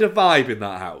a vibe in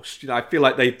that house. I feel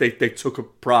like they took a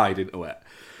pride into it.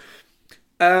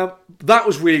 That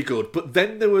was really good. But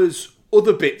then there was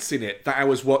other bits in it that I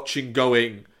was watching,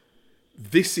 going,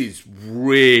 this is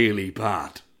really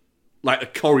bad. Like the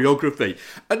choreography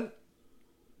and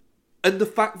the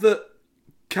fact that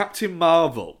Captain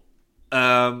Marvel,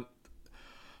 her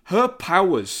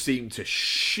powers seem to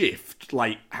shift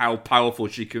like how powerful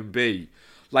she can be,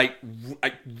 like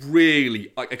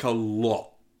really like a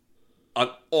lot,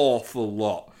 an awful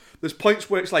lot. There's points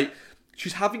where it's like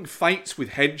she's having fights with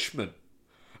henchmen,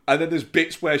 and then there's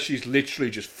bits where she's literally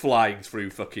just flying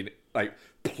through fucking like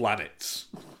planets.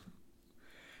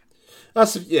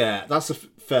 That's a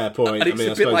fair point. And it's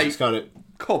I suppose it's kind of...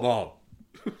 Come on.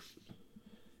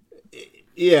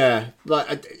 Yeah,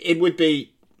 like, it would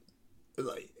be...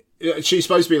 Like, she's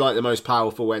supposed to be, like, the most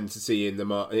powerful entity in the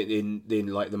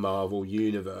like, the Marvel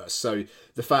universe. So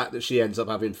the fact that she ends up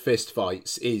having fist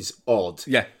fights is odd.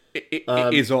 Yeah, it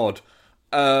is odd.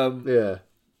 Yeah.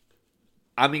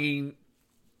 I mean...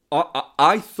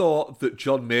 I thought that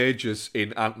John Majors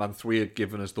in Ant-Man 3 had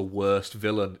given us the worst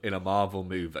villain in a Marvel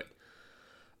movie.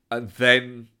 And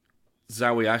then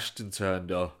Zoe Ashton turned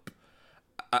up.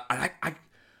 I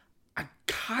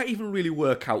can't even really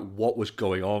work out what was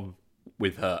going on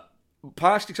with her.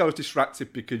 Partially because I was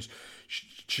distracted because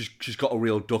she's got a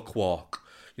real duck walk.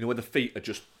 You know, when the feet are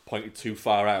just pointed too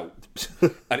far out.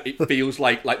 And it feels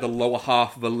like the lower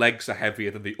half of her legs are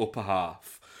heavier than the upper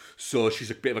half. So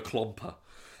she's a bit of a clomper.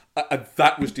 And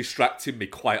that was distracting me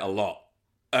quite a lot.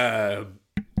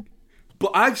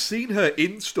 But I've seen her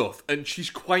in stuff, and she's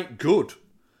quite good.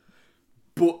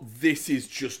 But this is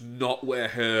just not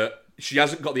where she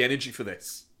hasn't got the energy for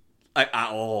this at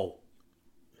all.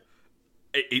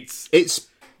 It's this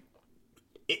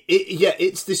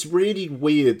really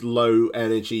weird low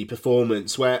energy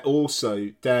performance where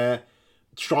also they're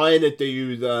trying to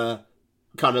do the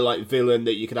kind of like villain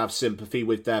that you could have sympathy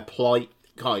with their plight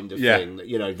kind of thing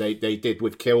that they did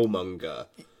with Killmonger.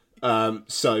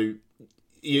 So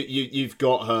you've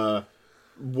got her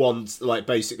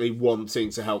basically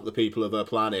wanting to help the people of her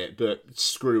planet, but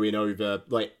screwing over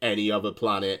like any other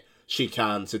planet she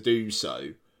can to do so.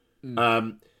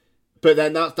 But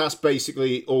then that's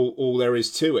basically all there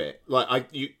is to it. Like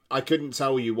I couldn't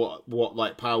tell you what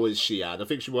like powers she had. I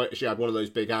think she had one of those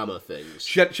big hammer things.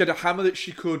 She had a hammer that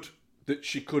she could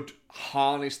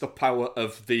harness the power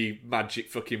of the magic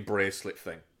fucking bracelet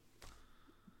thing.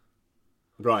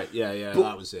 Right, yeah, but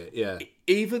that was it, yeah.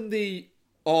 Even the,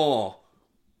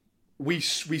 we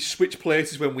switch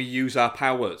places when we use our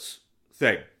powers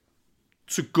thing.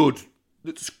 It's a good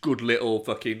little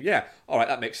fucking, alright,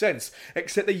 that makes sense.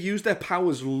 Except they use their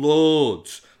powers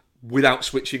loads without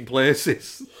switching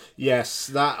places. Yes,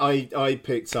 that I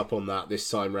picked up on that this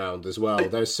time round as well.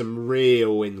 There's some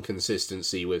real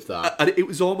inconsistency with that. And it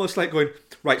was almost like going,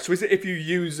 right, so is it if you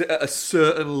use it at a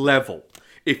certain level?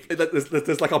 If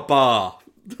there's like a bar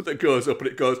that goes up and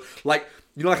it goes, like,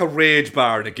 you know, like a rage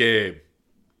bar in a game.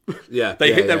 Yeah.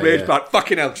 They hit their rage bar,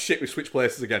 fucking hell, shit, we switch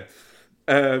places again.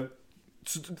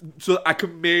 So I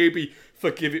can maybe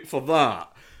forgive it for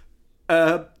that.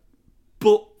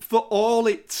 But for all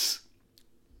its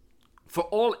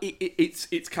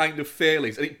kind of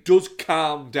failings, and it does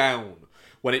calm down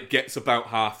when it gets about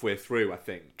halfway through, I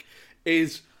think,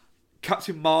 is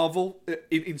Captain Marvel,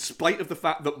 in spite of the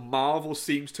fact that Marvel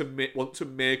seems to want to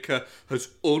make her as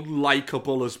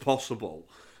unlikable as possible,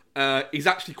 is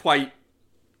actually quite.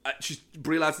 She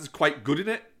realizes quite good in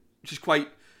it. She's quite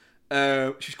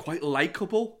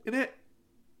likable in it.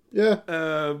 Yeah.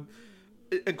 And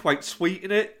quite sweet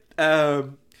in it. I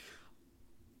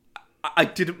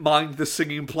didn't mind the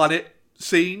singing planet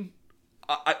scene.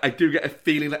 I do get a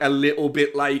feeling that a little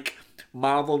bit like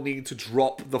Marvel need to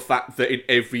drop the fact that in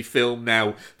every film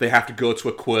now they have to go to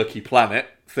a quirky planet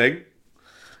thing.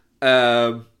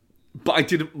 But I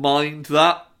didn't mind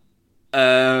that.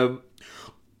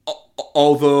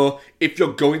 Although, if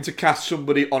you're going to cast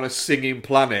somebody on a singing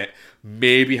planet,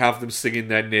 maybe have them sing in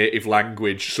their native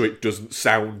language so it doesn't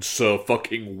sound so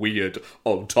fucking weird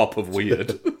on top of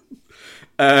weird.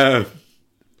 And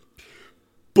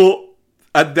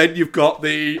then you've got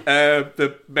the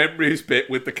memories bit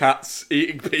with the cats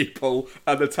eating people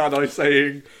and the Tannoy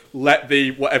saying, let the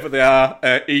whatever they are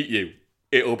eat you.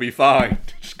 It'll be fine.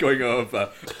 Just going over.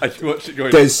 And you watch it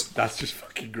going, that's just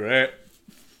fucking great.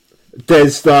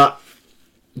 There's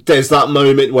that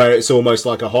moment where it's almost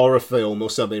like a horror film or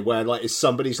something, where like if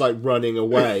somebody's like running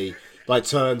away, like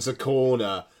turns a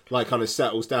corner, like kind of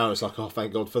settles down. It's like, oh,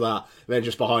 thank God for that. And then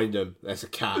just behind them, there's a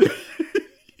cat.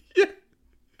 Yeah.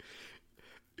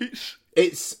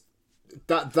 It's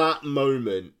that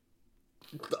moment.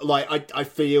 Like I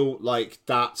feel like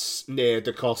that's Nia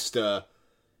DaCosta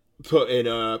putting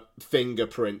her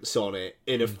fingerprints on it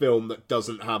in a film that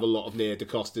doesn't have a lot of Nia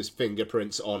DaCosta's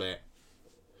fingerprints on it.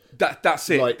 That's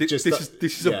it. Like,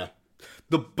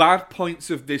 the bad points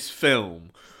of this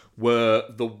film were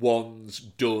the ones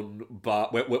done by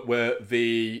where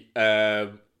the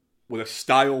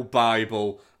style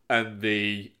Bible and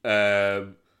the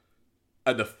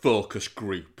focus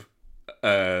group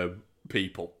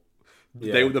people.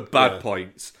 Yeah, they were the bad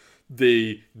points.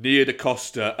 The Nia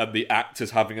DaCosta and the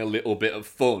actors having a little bit of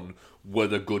fun were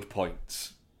the good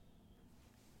points.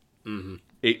 Mm-hmm.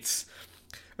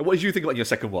 What did you think about your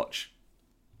second watch?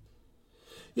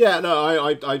 Yeah, no,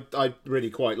 I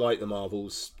really quite like the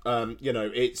Marvels.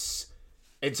 It's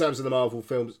in terms of the Marvel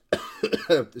films.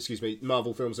 Excuse me,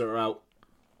 Marvel films that are out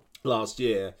last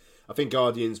year. I think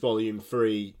Guardians Volume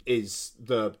 3 is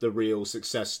the real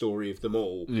success story of them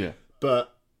all. Yeah,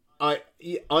 but I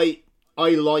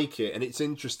like it, and it's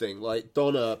interesting. Like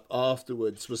Donna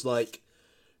afterwards was like,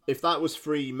 if that was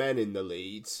 3 men in the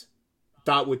leads,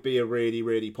 that would be a really,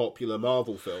 really popular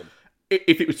Marvel film.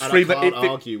 If it was and 3 men, men, I can't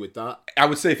argue with that. I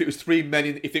would say if it was 3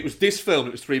 men, if it was this film,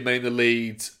 it was 3 men in the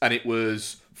leads, and it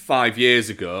was 5 years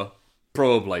ago.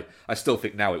 Probably, I still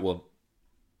think now it won't.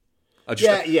 I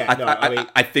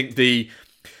think the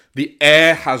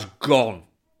air has gone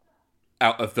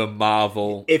out of the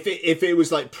Marvel. If it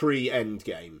was like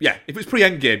pre-Endgame. Yeah, if it was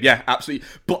pre-Endgame, yeah, absolutely.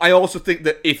 But I also think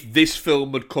that if this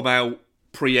film had come out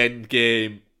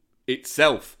pre-Endgame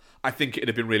itself, I think it'd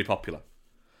have been really popular.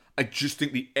 I just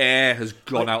think the air has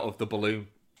gone out of the balloon.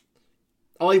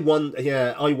 I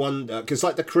wonder, because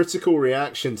like the critical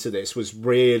reaction to this was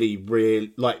really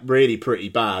pretty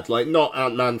bad. Like not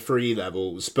Ant-Man 3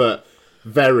 levels, but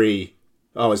very.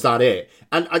 Oh, is that it?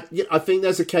 And I think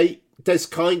there's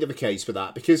kind of a case for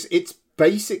that, because it's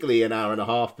basically an hour and a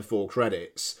half before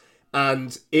credits,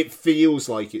 and it feels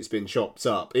like it's been chopped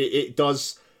up. It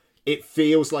does. It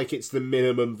feels like it's the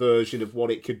minimum version of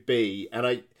what it could be,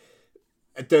 and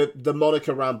the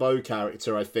Monica Rambeau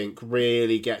character, I think,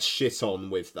 really gets shit on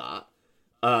with that.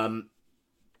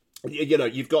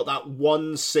 You've got that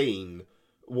one scene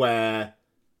where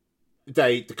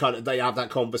they have that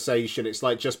conversation. It's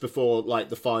like just before like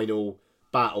the final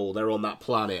battle, they're on that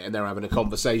planet and they're having a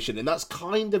conversation, and that's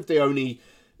kind of the only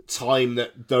time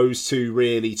that those two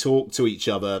really talk to each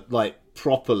other like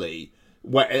properly,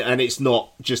 and it's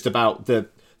not just about the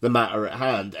matter at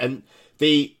hand. And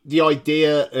the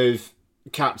idea of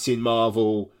Captain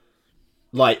Marvel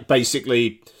like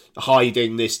basically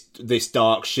hiding this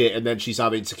dark shit, and then she's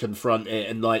having to confront it,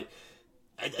 and like,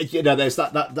 there's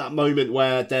that moment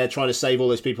where they're trying to save all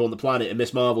those people on the planet, and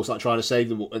Miss Marvel's like trying to save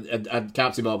them all, and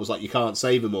Captain Marvel's like, you can't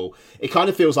save them all. It kind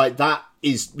of feels like that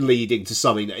is leading to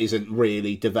something that isn't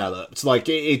really developed. Like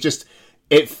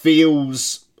it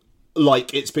feels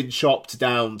like it's been chopped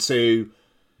down to,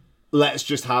 let's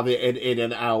just have it in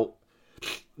and out,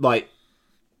 like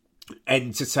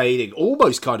entertaining,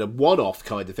 almost kind of one-off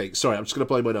kind of thing. Sorry, I'm just going to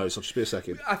blow my nose. I'll just be a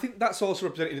second. I think that's also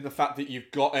represented in the fact that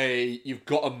you've got a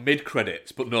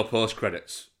mid-credits but no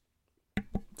post-credits.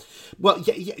 Well,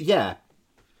 yeah.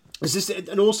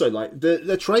 And also, like,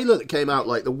 the trailer that came out,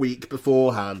 like, the week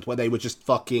beforehand, where they were just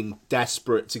fucking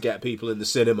desperate to get people in the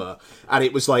cinema, and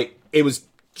it was, like, it was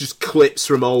just clips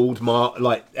from old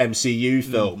MCU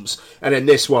films, and then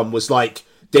this one was like,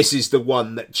 this is the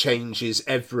one that changes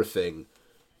everything.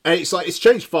 And it's like, it's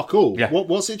changed fuck all. Yeah.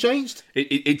 What's it changed?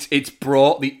 It's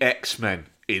brought the X-Men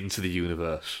into the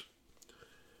universe.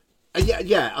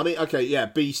 Yeah. I mean, okay, yeah,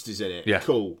 Beast is in it. Yeah.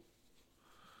 Cool.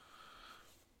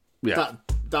 Yeah.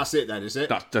 That's it then, is it?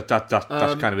 That's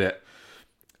kind of it.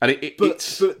 And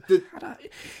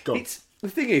the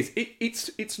thing is,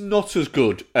 it's not as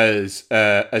good as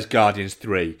Guardians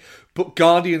 3, but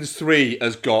Guardians 3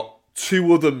 has got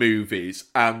 2 other movies,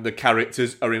 and the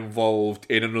characters are involved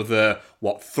in another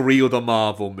 3 other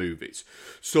Marvel movies.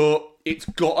 So it's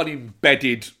got an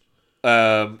embedded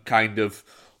kind of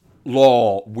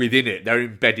lore within it. They're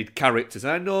embedded characters.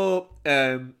 And I know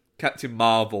Captain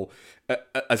Marvel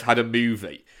has had a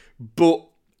movie, but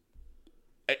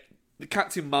the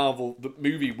Captain Marvel, the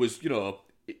movie was,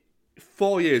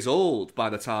 4 years old by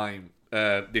the time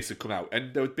this had come out,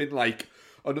 and there had been like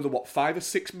another 5 or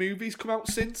 6 movies come out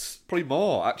since, probably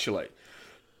more actually.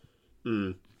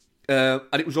 And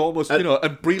it was almost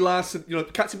and Brie Larson,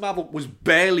 Captain Marvel was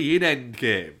barely in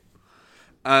Endgame,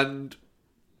 and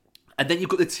then you've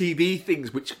got the TV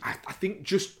things, which I think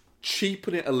just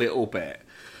cheapen it a little bit,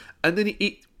 and then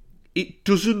it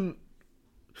doesn't.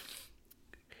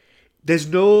 There's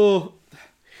no.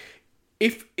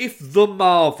 If the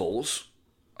Marvels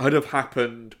had have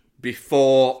happened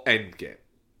before Endgame,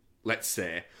 let's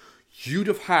say, you'd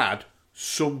have had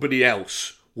somebody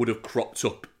else would have cropped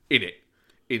up in it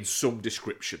in some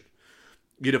description.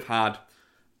 You'd have had,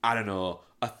 I don't know,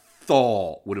 a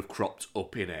Thor would have cropped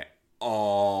up in it,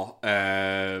 or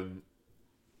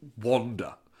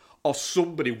Wanda, or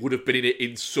somebody would have been in it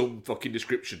in some fucking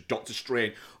description, Doctor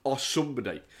Strange, or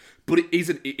somebody. But it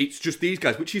isn't. It's just these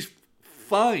guys, which is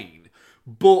fine.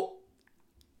 But,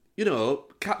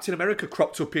 Captain America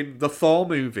cropped up in the Thor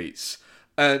movies.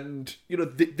 And,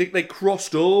 they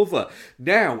crossed over.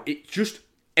 Now, it just,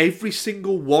 every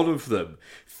single one of them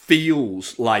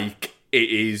feels like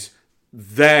it is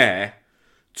there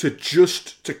to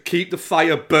keep the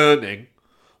fire burning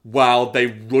while they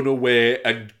run away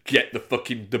and get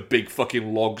the big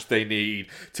fucking logs they need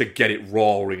to get it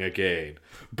roaring again.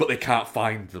 But they can't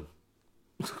find them.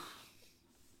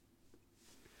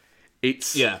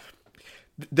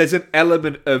 There's an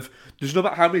element of, there's no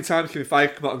matter how many times can Fire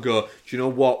come out and go, do you know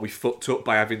what, we fucked up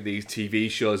by having these TV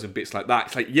shows and bits like that.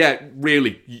 It's like, yeah,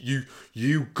 really,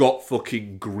 you got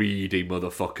fucking greedy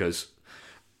motherfuckers.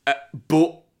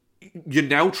 But you're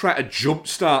now trying to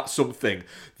jumpstart something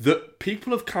that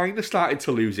people have kind of started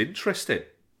to lose interest in.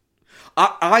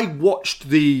 I've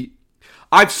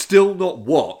still not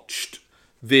watched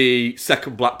the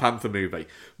second Black Panther movie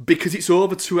because it's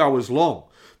over 2 hours long.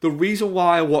 The reason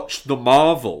why I watched the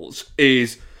Marvels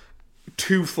is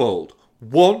twofold.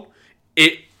 One,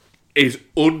 it is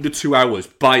under 2 hours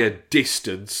by a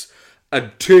distance.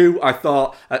 And 2, I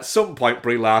thought at some point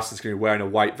Brie Larson's going to be wearing a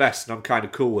white vest, and I'm kind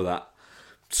of cool with that.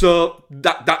 So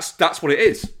that's what it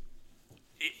is.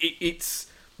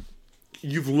 It's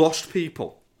you've lost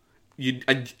people,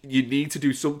 and you need to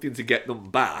do something to get them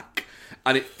back.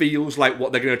 And it feels like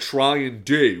what they're going to try and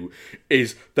do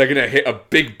is they're going to hit a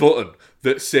big button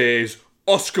that says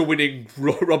Oscar-winning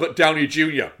Robert Downey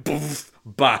Jr.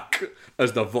 back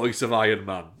as the voice of Iron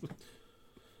Man.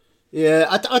 Yeah,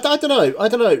 I don't know. I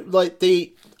don't know.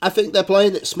 I think they're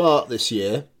playing it smart this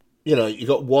year. You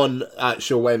got one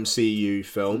actual MCU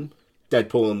film,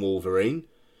 Deadpool and Wolverine.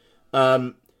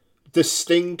 The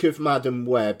stink of Madam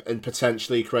Web and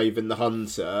potentially Kraven the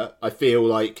Hunter, I feel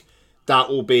like that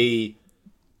will be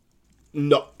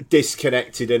not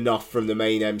disconnected enough from the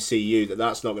main MCU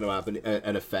that's not going to have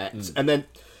an effect. And then,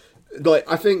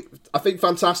 I think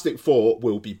Fantastic Four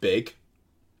will be big.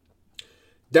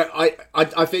 I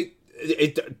think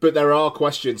but there are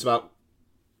questions about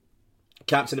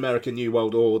Captain America: New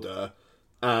World Order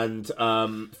and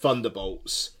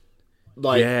Thunderbolts.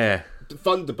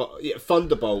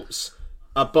 Thunderbolts,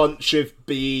 a bunch of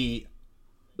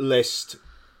B-list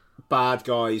bad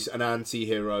guys and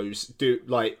anti-heroes do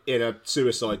in a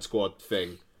Suicide Squad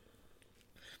thing.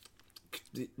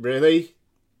 Really?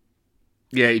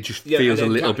 Yeah, it just feels a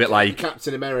little bit like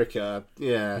Captain America.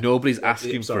 Yeah, nobody's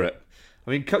asking for it.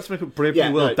 I mean, Captain America: Brave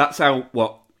New World. That's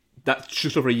that's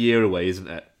just over a year away, isn't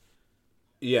it?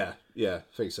 Yeah, I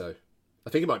think so. I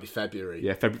think it might be February.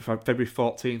 Yeah, February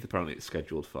 14th. Apparently, it's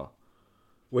scheduled for.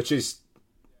 Which is,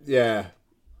 I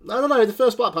don't know. The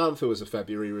first Black Panther was a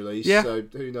February release, so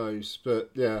who knows?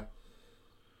 But yeah,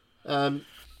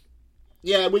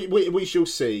 we shall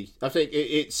see. I think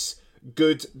it's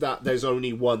good that there's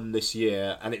only one this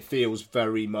year, and it feels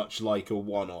very much like a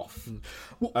one-off.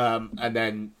 And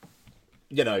then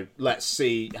let's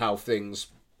see how things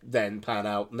then pan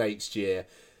out next year.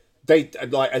 They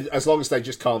as long as they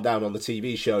just calm down on the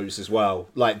TV shows as well,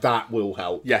 like that will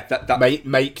help. Yeah, that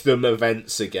make them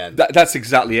events again. That's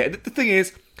exactly it. The thing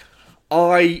is,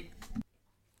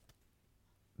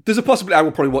 there's a possibility I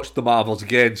will probably watch the Marvels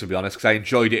again, to be honest, because I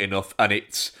enjoyed it enough, and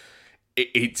it's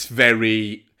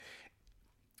very,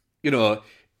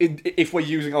 if we're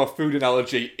using our food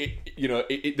analogy,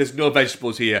 there's no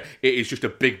vegetables here. It is just a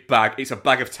big bag. It's a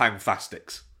bag of Tang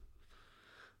Fastics.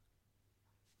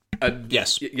 And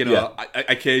yes, I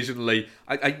occasionally,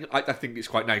 I think it's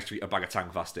quite nice to eat a bag of Tang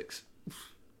Fastics.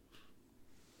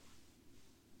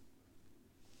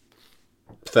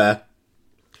 Fair.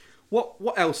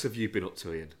 What else have you been up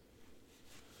to, Ian?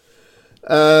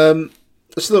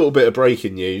 Just a little bit of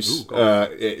breaking news.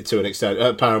 Ooh, to an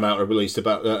extent. Paramount have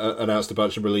announced a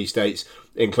bunch of release dates,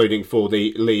 including for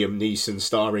the Liam Neeson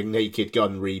starring Naked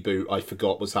Gun reboot. I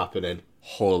forgot was happening.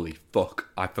 Holy fuck!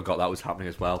 I forgot that was happening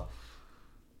as well.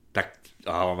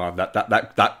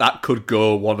 That could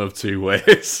go one of two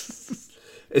ways.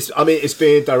 It's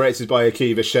being directed by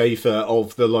Akiva Schaffer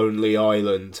of The Lonely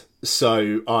Island,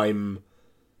 so I'm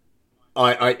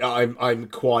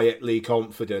quietly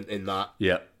confident in that.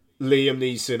 Yeah. Liam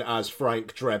Neeson as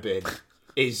Frank Drebin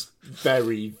is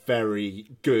very, very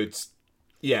good.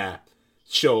 Yeah,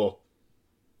 sure.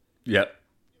 Yeah.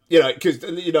 Because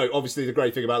obviously the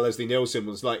great thing about Leslie Nielsen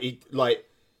was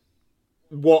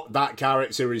what that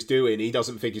character is doing, he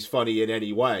doesn't think is funny in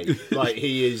any way. Like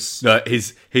he is. No,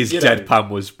 his deadpan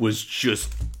was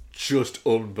just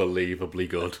unbelievably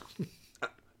good.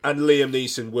 And Liam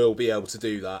Neeson will be able to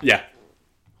do that. Yeah.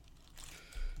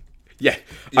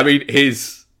 I mean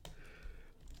his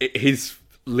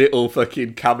little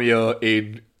fucking cameo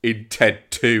in Ted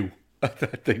 2, I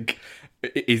think,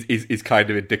 is kind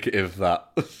of indicative of that.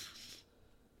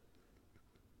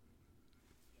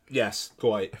 Yes,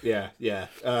 quite. Yeah. No,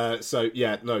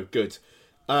 good.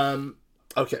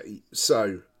 Okay,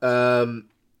 so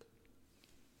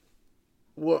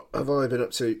what have I been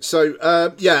up to? So,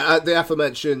 the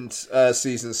aforementioned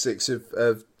season 6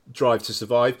 of Drive to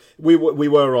Survive. We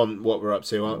were on what we're up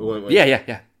to, weren't we?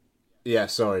 Yeah. Yeah,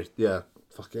 sorry. Yeah,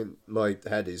 fucking my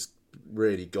head is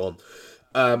really gone.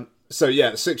 The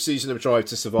 6th season of Drive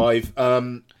to Survive.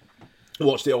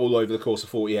 Watched it all over the course of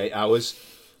 48 hours.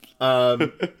 I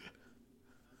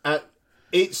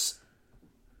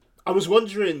was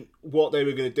wondering what they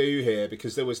were going to do here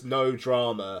because there was no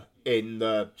drama in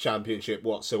the championship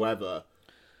whatsoever,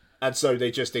 and so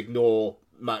they just ignore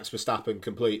Max Verstappen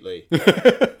completely.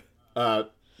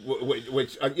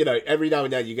 Which every now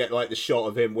and then you get like the shot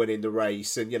of him winning the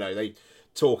race, and they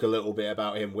talk a little bit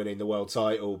about him winning the world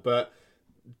title, but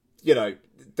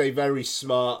they very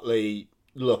smartly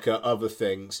look at other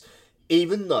things,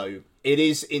 even though it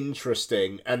is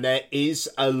interesting, and there is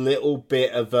a little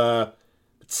bit of a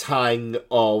tang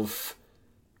of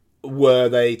were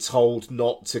they told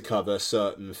not to cover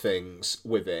certain things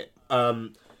with it.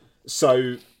 Red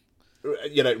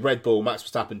Bull, Max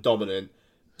Verstappen dominant,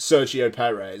 Sergio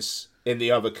Perez in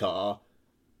the other car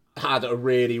had a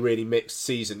really, really mixed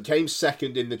season. Came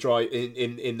second in the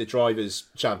in the Drivers'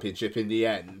 Championship in the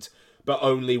end, but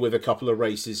only with a couple of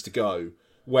races to go.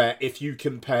 Where if you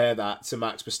compare that to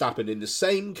Max Verstappen in the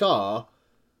same car,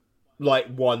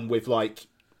 one with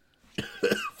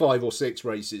 5 or 6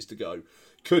 races to go,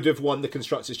 could have won the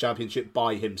Constructors' Championship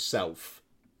by himself.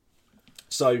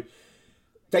 So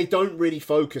they don't really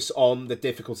focus on the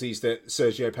difficulties that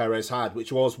Sergio Perez had,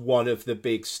 which was one of the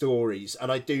big stories.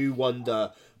 And I do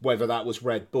wonder whether that was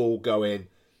Red Bull going,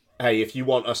 hey, if you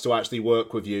want us to actually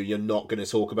work with you, you're not going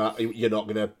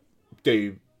to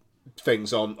do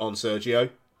things on Sergio.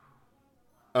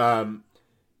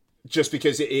 Just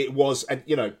because it was, and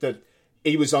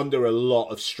he was under a lot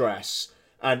of stress.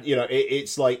 And,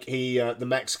 it's like the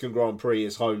Mexican Grand Prix,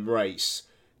 his home race,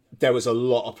 there was a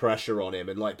lot of pressure on him.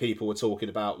 And, people were talking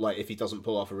about, if he doesn't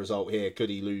pull off a result here, could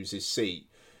he lose his seat?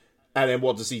 And then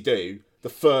what does he do? The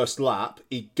first lap,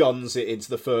 he guns it into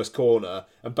the first corner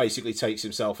and basically takes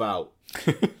himself out.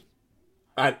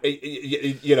 And,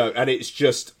 and it's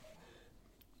just,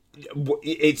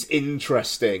 it's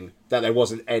interesting that there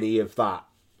wasn't any of that.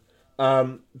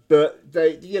 But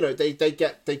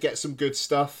they get some good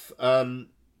stuff in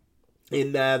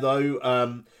there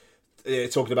though.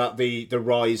 Talking about the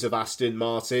rise of Aston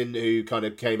Martin, who kind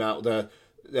of came out of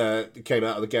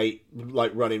the gate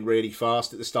running really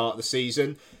fast at the start of the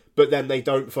season, but then they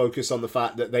don't focus on the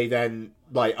fact that they then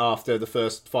after the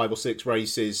first 5 or 6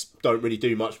 races don't really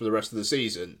do much for the rest of the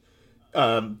season.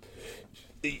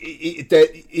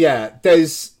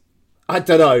 There's I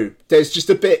don't know. There's just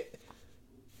a bit.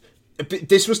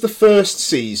 this was the first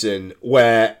season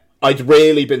where I'd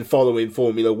really been following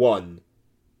Formula One,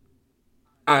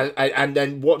 and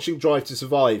then watching Drive to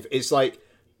Survive. It's like,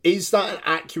 is that an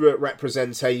accurate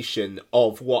representation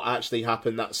of what actually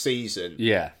happened that season?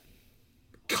 Yeah.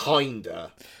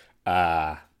 Kinda.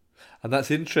 And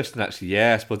that's interesting, actually.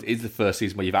 Yeah, I suppose it is the first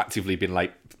season where you've actively been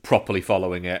like properly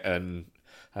following it and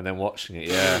then watching it.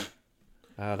 Yeah,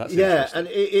 that's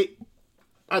interesting.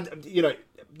 And you know,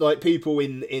 like people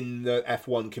in the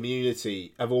F1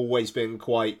 community have always been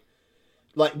quite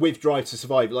like with Drive to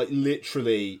Survive. Like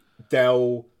literally,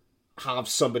 they'll have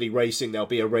somebody racing. There'll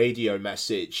be a radio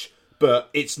message, but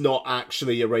it's not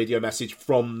actually a radio message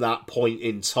from that point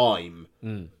in time.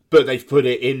 But they've put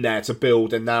it in there to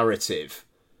build a narrative.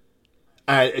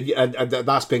 And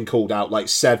that's been called out like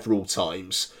several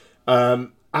times.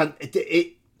 And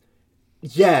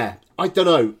yeah, I don't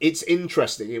know. It's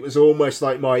interesting. It was almost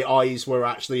like my eyes were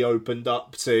actually opened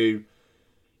up to,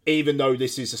 even though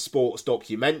this is a sports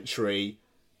documentary,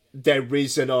 there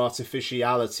is an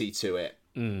artificiality to it.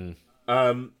 And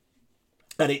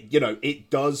it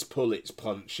does pull its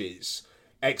punches,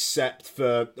 except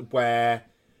for where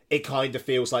it kind of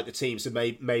feels like the teams have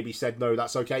maybe said, no,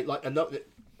 that's okay. Like an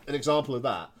example of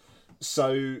that.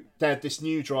 So they had this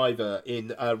new driver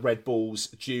in Red Bull's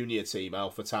junior team,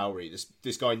 AlphaTauri,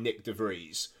 this guy Nick De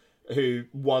Vries, who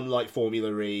won like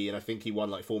Formula E, and I think he won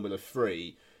like Formula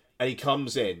 3. And he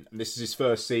comes in, and this is his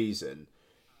first season,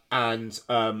 and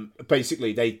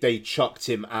basically they chucked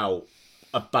him out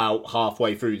about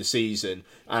halfway through the season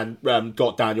and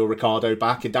got Daniel Ricciardo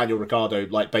back, and Daniel Ricciardo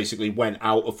like basically went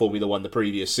out of Formula 1 the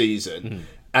previous season,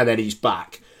 and then he's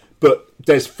back. But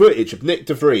there's footage of Nick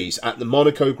De Vries at the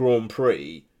Monaco Grand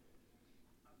Prix,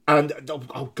 and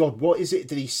oh god, what is it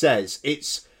that he says?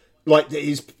 It's like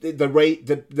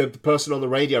the person on the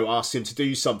radio asks him to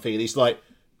do something, and he's like,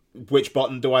 "Which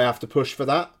button do I have to push for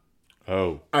that?"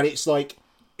 Oh, and it's like,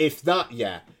 if that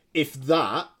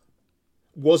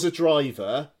was a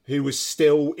driver who was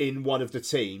still in one of the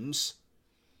teams,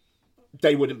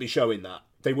 they wouldn't be showing that.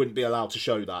 They wouldn't be allowed to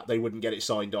show that. They wouldn't get it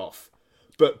signed off.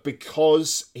 But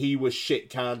because he was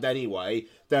shit-canned anyway,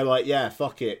 they're like, yeah,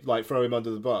 fuck it, like, throw him under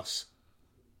the bus.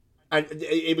 And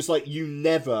it was like,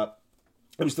 it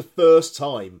was the first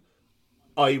time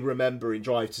I remember in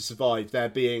Drive to Survive there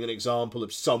being an example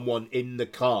of someone in the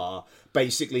car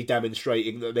basically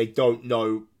demonstrating that they don't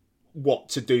know what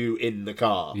to do in the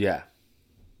car. Yeah.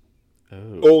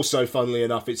 Oh. Also, funnily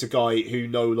enough, it's a guy who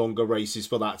no longer races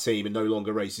for that team and no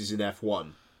longer races in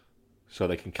F1. So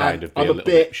they can kind of be a little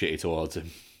bit shitty towards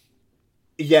him.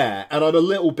 Yeah, and I'm a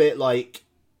little bit like,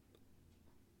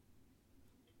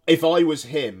 if I was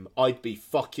him, I'd be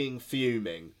fucking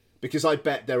fuming. Because I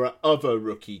bet there are other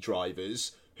rookie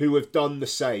drivers who have done the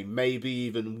same, maybe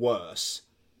even worse.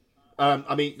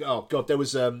 I mean, oh god, there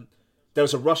was a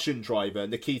Russian driver,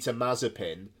 Nikita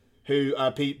Mazepin, who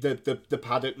the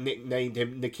paddock nicknamed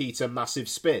him Nikita Massive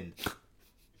Spin.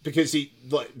 Because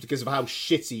of how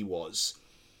shit he was.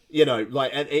 You know,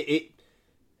 like, and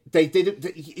they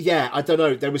didn't, yeah, I don't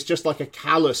know, there was just like a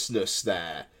callousness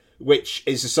there, which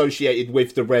is associated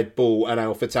with the Red Bull and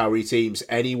AlphaTauri teams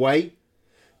anyway.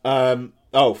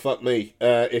 Oh, fuck me.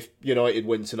 If United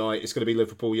win tonight, it's going to be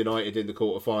Liverpool United in the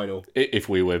quarter-final. If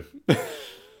we win.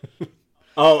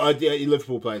 Yeah,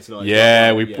 Liverpool playing tonight.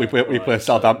 Yeah, we play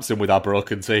Southampton with our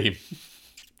broken team.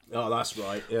 Oh, that's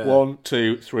right, yeah. 1,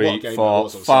 2, 3, 4,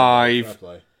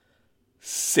 5...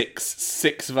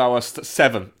 Six of our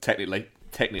seven, technically,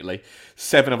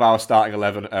 7 of our starting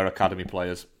 11 are academy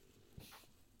players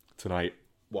tonight.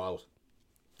 Wild.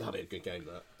 That'd be a good game,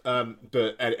 that.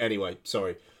 But anyway,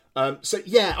 sorry. So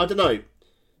yeah, I don't know.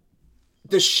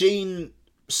 The sheen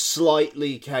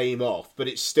slightly came off, but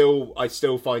I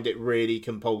still find it really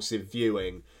compulsive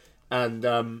viewing, and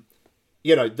there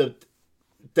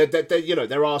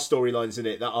are storylines in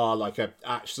it that are like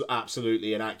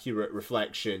absolutely an accurate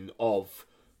reflection of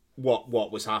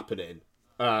what was happening.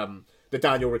 The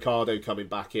Daniel Ricciardo coming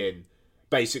back in,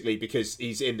 basically because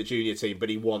he's in the junior team, but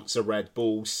he wants a Red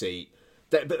Bull seat.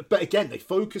 But again, they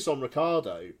focus on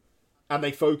Ricciardo, and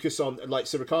they focus on, like,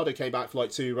 so Ricciardo came back for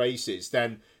like 2 races,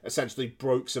 then essentially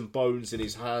broke some bones in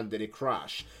his hand in a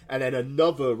crash, and then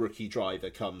another rookie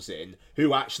driver comes in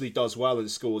who actually does well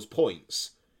and scores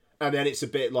points. And then it's a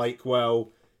bit like,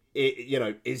 well,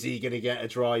 is he going to get a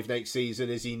drive next season?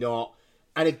 Is he not?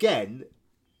 And again,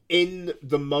 in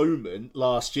the moment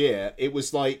last year, it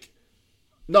was like,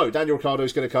 no, Daniel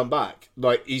Ricciardo's going to come back.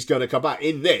 Like, he's going to come back.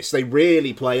 In this, they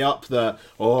really play up the,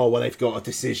 oh, well, they've got a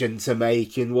decision to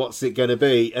make, and what's it going to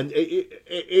be? And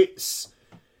it's,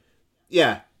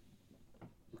 yeah.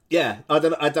 Yeah, I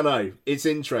don't know. It's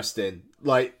interesting.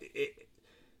 Like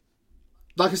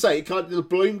I say, the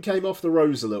bloom came off the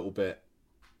rose a little bit.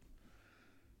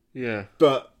 Yeah.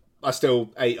 But I still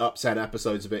ate up 10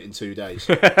 episodes of it in 2 days.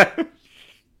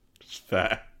 It's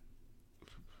fair.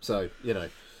 So,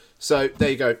 So, there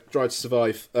you go. Drive to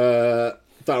Survive.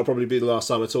 That'll probably be the last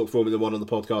time I talk Formula 1 on the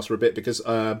podcast for a bit because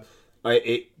I'm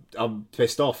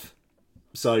pissed off.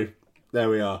 So, there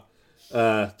we are.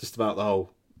 Just about the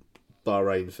whole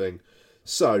Bahrain thing.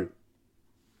 So,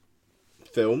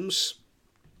 films.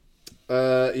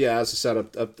 As I said,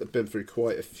 I've been through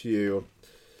quite a few.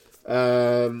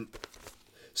 Rewatch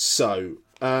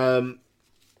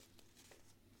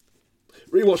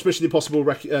Mission Impossible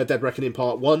Dead Reckoning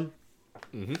Part 1.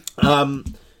 Mm-hmm.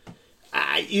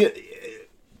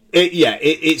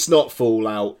 It's not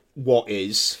Fallout. What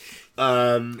is?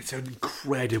 It's an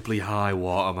incredibly high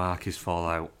watermark is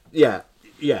Fallout. Yeah,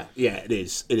 it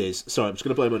is. Sorry, I'm just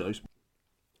going to blow my nose.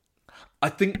 I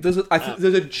think there's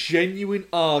a genuine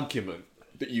argument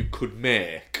that you could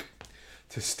make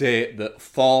to state that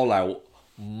Fallout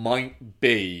might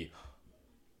be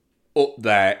up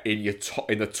there in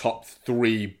the top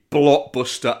 3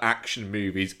 blockbuster action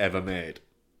movies ever made.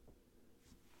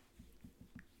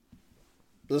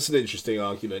 That's an interesting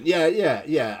argument. Yeah.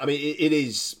 I mean, it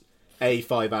is a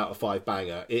 5 out of 5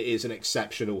 banger. It is an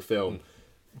exceptional film.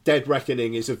 Dead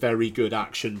Reckoning is a very good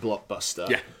action blockbuster.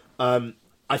 Yeah.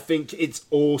 I think it's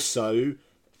also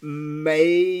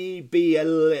maybe a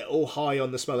little high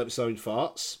on the smell of its own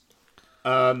farts.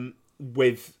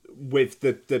 With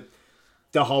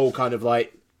the whole kind of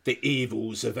like the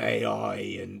evils of AI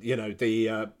and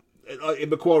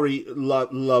Macquarie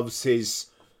loves his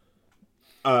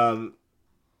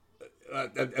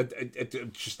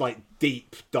just like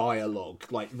deep dialogue,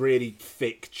 like really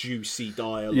thick, juicy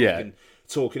dialogue, and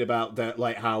talking about that,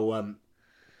 like how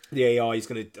the AI is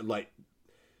going to like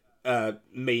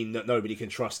mean that nobody can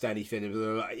trust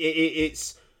anything.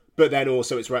 But then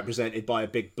also it's represented by a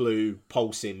big blue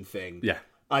pulsing thing. Yeah,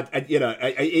 I don't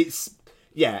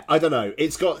know.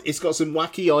 It's got some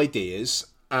wacky ideas,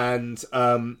 and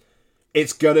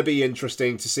it's gonna be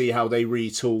interesting to see how they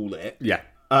retool it. Yeah.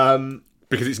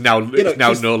 Because it's now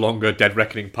no longer Dead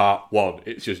Reckoning Part 1.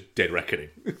 It's just Dead Reckoning.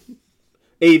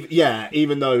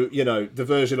 Even though, the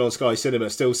version on Sky Cinema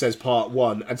still says Part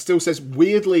 1 and still says,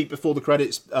 weirdly, before the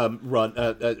credits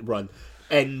run,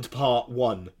 end Part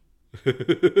 1.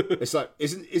 It's like,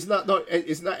 isn't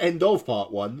that end of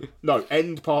Part 1? No,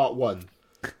 end Part 1.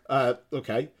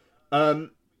 Okay. But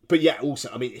yeah, also,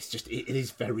 I mean, it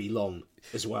is very long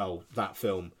as well, that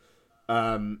film.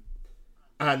 And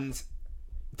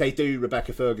they do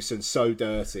Rebecca Ferguson so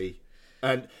dirty.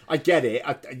 And I get it.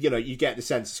 You get the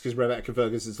sense because Rebecca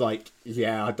Ferguson's like,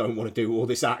 yeah, I don't want to do all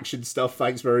this action stuff.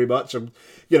 Thanks very much.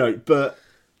 But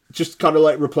just kind of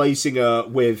like replacing her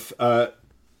with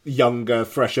younger,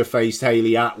 fresher faced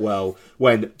Hayley Atwell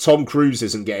when Tom Cruise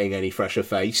isn't getting any fresher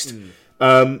faced.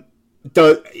 I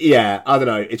don't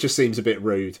know. It just seems a bit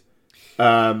rude.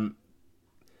 But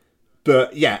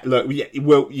yeah, look,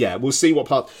 we'll see what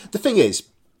part. The thing is,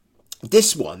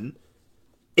 this one,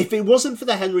 if it wasn't for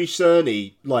the Henry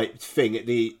Czerny like thing at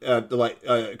the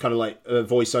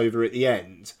voiceover at the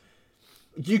end,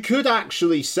 you could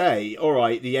actually say, all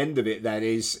right, the end of it then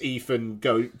is Ethan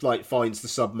finds the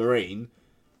submarine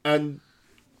and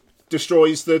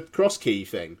destroys the cross key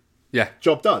thing. Yeah,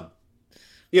 job done.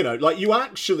 You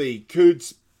actually could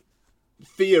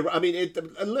I mean,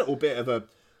 a little bit of a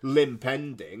limp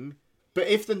ending, but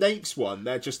if the next one,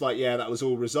 they're just like, yeah, that was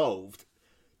all resolved,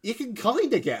 you can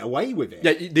kind of get away with it.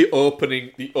 Yeah, the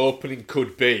opening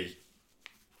could be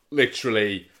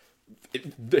literally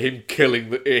him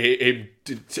killing him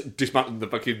dismantling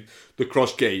the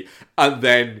cross key, and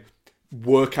then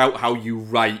work out how you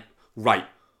write right.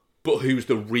 But who's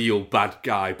the real bad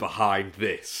guy behind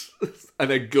this?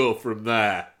 And then go from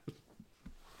there.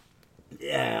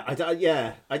 Yeah, I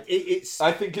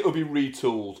think it'll be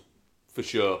retooled for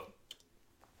sure.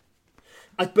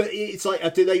 But it's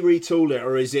like, do they retool it,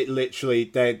 or is it literally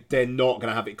they're not going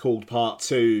to have it called Part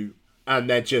 2, and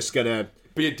they're just going to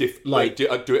be a do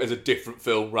it as a different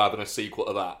film rather than a sequel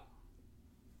to that?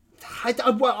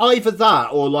 Either that,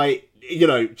 or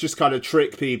just kind of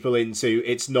trick people into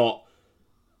it's not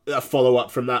a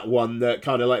follow-up from that one that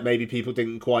kind of like maybe people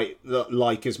didn't quite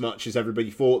like as much as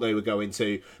everybody thought they were going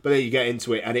to, but then you get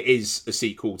into it and it is a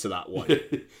sequel to that one.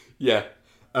 Yeah.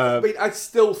 I mean, I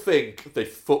still think they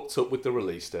fucked up with the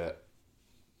release date.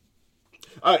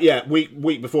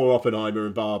 Week before Oppenheimer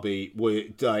and Barbie,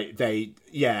 you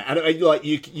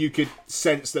could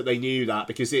sense that they knew that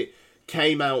because it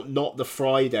came out not the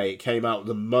Friday, it came out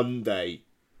the Monday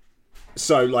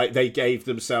So, like, they gave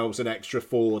themselves an extra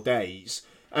 4 days.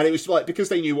 And it was, like, because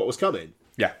they knew what was coming.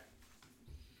 Yeah.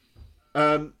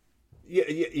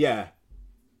 Yeah.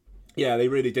 Yeah, they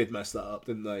really did mess that up,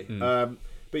 didn't they?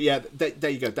 But yeah, there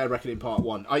you go. Dead Reckoning Part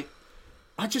 1. I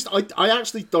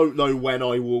actually don't know when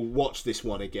I will watch this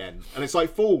one again. And it's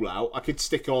like Fallout, I could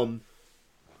stick on,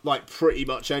 like, pretty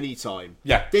much any time.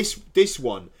 Yeah. This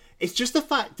one, it's just the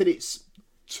fact that it's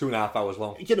 2.5 hours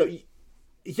long. You know,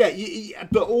 yeah,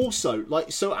 but also,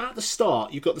 like, so at the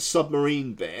start, you've got the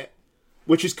submarine bit,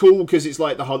 which is cool because it's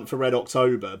like the hunt for Red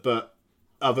October, but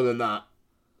other than that,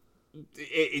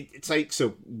 it takes a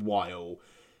while.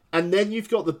 And then you've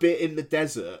got the bit in the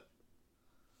desert,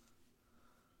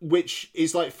 which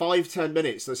is like 5-10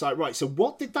 minutes. That's like, right, so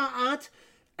what did that add?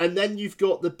 And then you've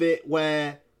got the bit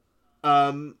where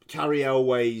Carrie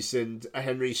Elways and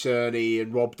Henry Czerny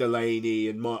and Rob Delaney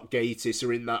and Mark Gatiss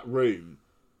are in that room.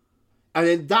 And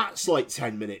then that's like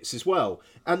 10 minutes as well.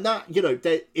 And that, you know,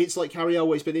 it's like Carrie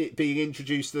Elways being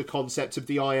introduced to the concept of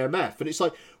the IMF. And it's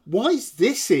like, why is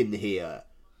this in here?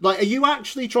 Like, are you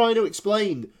actually trying to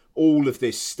explain all of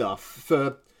this stuff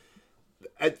for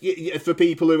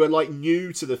people who are, like,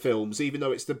 new to the films, even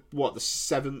though it's the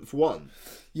 7th one?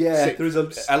 Yeah, there is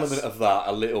an element of that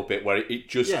a little bit where it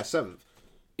just... Yeah, 7th.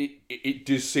 It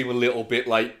does seem a little bit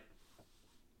like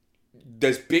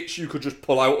there's bits you could just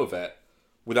pull out of it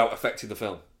without affecting the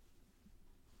film.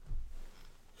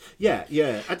 Yeah.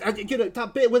 And you know,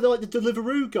 that bit with, like, the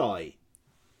Deliveroo guy.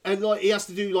 And, like, he has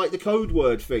to do, like, the code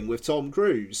word thing with Tom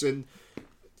Cruise. And,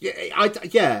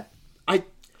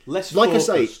 Less like focused.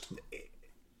 I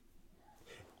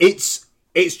say,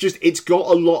 it's got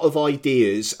a lot of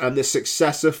ideas, and the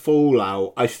success of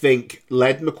Fallout, I think,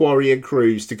 led Macquarie and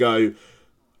Cruise to go,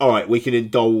 all right, we can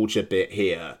indulge a bit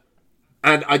here.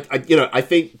 And I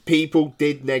think people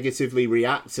did negatively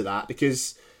react to that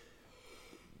because,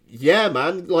 yeah,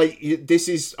 man, like, this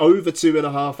is over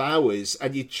 2.5 hours,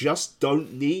 and you just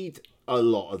don't need a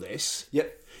lot of this. Yeah.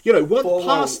 You know, once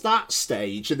past that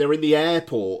stage and they're in the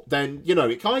airport, then, you know,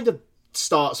 it kind of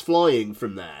starts flying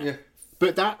from there. Yeah.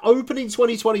 But that opening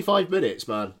 20-25 minutes,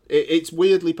 man, it's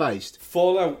weirdly paced.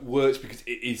 Fallout works because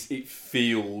it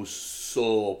feels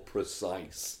so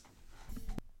precise.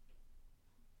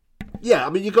 Yeah, I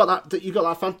mean, you got that.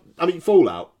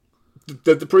 Fallout.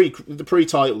 The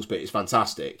pre-titles bit is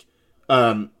fantastic.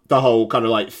 The whole kind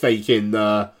of like faking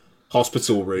the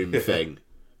hospital room thing,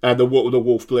 and the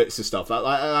Wolf Blitzer stuff.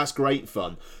 That's great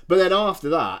fun. But then after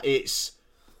that, it's,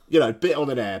 you know, bit on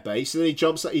an airbase, and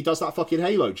then he does that fucking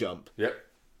Halo jump. Yep.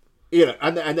 You know,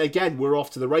 and again, we're off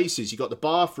to the races. You got the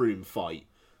bathroom fight.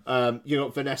 You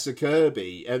got Vanessa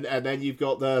Kirby, and then you've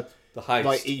got the heist.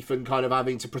 Like, Ethan kind of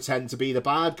having to pretend to be the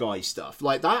bad guy stuff.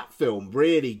 Like, that film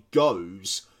really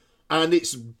goes, and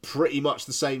it's pretty much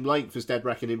the same length as Dead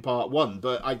Reckoning Part 1,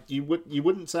 but you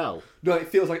wouldn't tell. No, it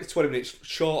feels like it's 20 minutes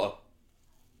shorter.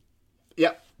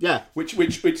 Yeah.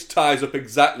 Which ties up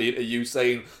exactly into you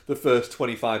saying the first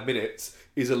 25 minutes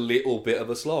is a little bit of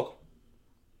a slog.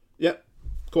 Yep,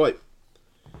 quite.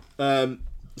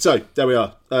 So, there we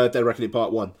are. Dead Reckoning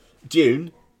Part 1.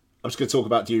 Dune. I'm just going to talk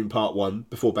about Dune Part 1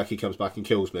 before Becky comes back and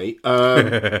kills me.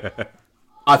 I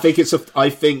think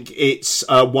it's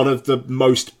one of the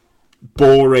most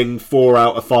boring 4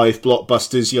 out of 5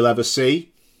 blockbusters you'll ever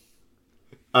see.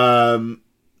 But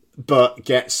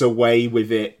gets away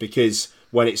with it because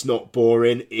when it's not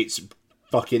boring, it's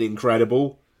fucking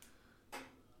incredible.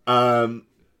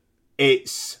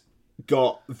 It's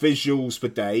got visuals for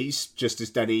days, just as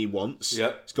Denis wants.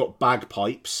 Yep. It's got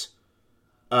bagpipes.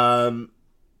 And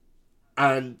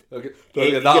okay.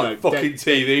 Fucking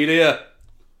TV, do you?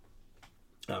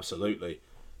 Absolutely.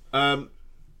 And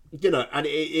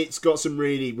it's got some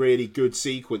really, really good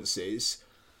sequences.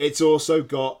 It's also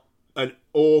got an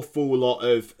awful lot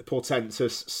of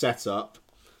portentous setup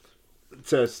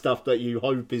to stuff that you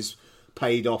hope is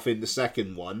paid off in the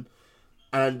second one.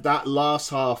 And that last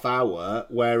half hour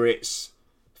where it's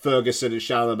Ferguson and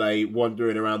Chalamet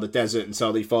wandering around the desert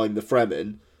until they find the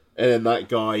Fremen, and then that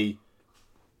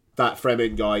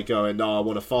Fremen guy going, no, I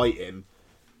want to fight him.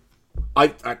 I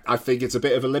think it's a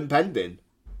bit of a limp ending.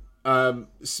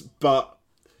 But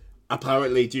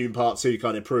apparently Dune Part 2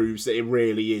 kind of proves that it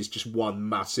really is just one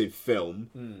massive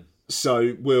film.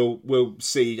 So we'll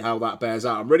see how that bears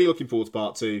out. I'm really looking forward to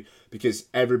Part 2 because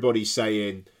everybody's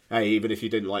saying, hey, even if you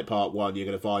didn't like Part 1, you're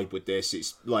going to vibe with this.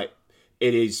 It's like,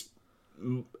 it is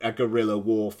a guerrilla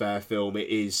warfare film. It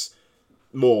is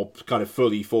more kind of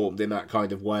fully formed in that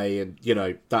kind of way, and, you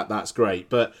know, that's great.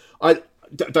 But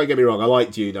don't get me wrong, I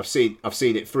like Dune. I've seen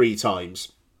it 3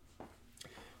 times.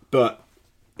 But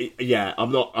yeah,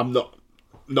 I'm not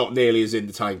nearly as in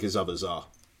the tank as others are.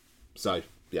 So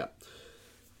yeah.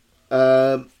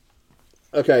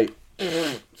 Okay.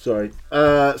 Sorry.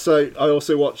 So I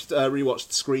also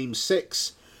rewatched Scream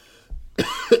 6.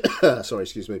 Sorry,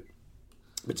 excuse me.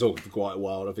 Been talking for quite a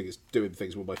while. I think it's doing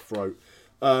things with my throat.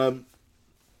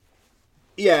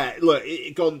 Yeah, look,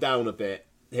 it gone down a bit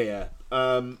here.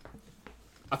 I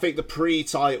think the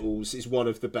pre-titles is one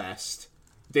of the best.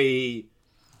 The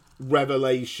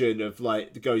revelation of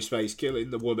like the Ghostface killing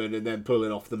the woman and then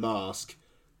pulling off the mask,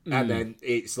 and then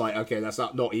it's like, okay, that's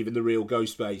not even the real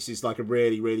Ghostface. It's like a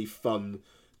really, really fun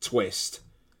twist.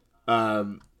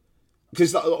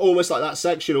 Because almost like that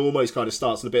section almost kind of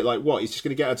starts a bit like, what? He's just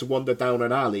going to get her to wander down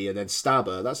an alley and then stab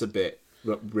her. That's a bit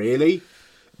really.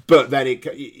 But then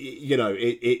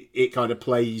it kind of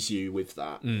plays you with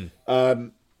that.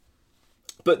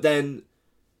 But then,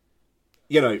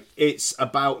 it's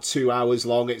about 2 hours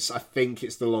long. I think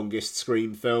it's the longest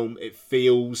Scream film. It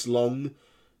feels long.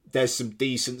 There's some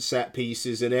decent set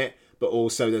pieces in it, but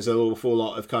also there's an awful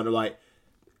lot of kind of like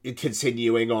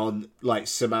continuing on, like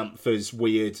Samantha's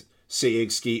weird seeing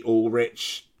Skeet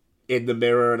Ulrich in the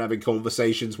mirror and having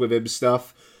conversations with him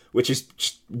stuff, which is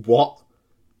just what?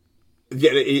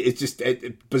 Yeah, it's just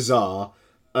bizarre.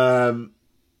 And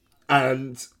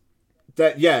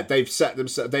that, yeah,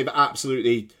 they've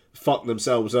absolutely fucked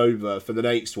themselves over for the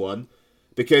next one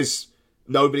because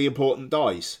nobody important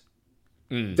dies.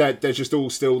 They're just all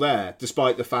still there,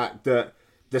 despite the fact that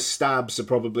the stabs are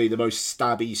probably the most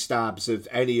stabby stabs of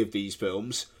any of these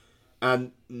films,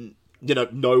 and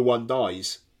no one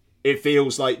dies. It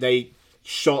feels like they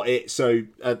shot it so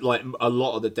like a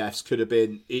lot of the deaths could have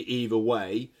been either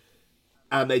way,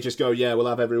 and they just go, yeah, we'll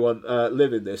have everyone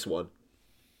live in this one.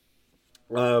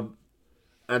 And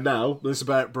now Melissa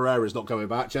Barrera's not coming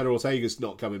back, Jenna Ortega's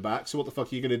not coming back, so what the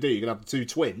fuck are you going to do? You're going to have the two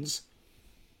twins?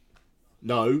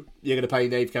 No, you're going to pay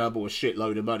Neve Campbell a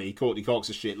shitload of money, Courtney Cox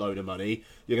a shitload of money.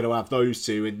 You're going to have those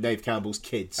two and Neve Campbell's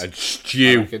kids. And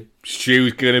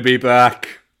Stu's going to be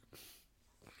back.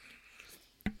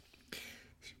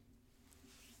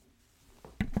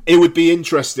 It would be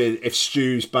interesting if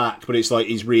Stu's back, but it's like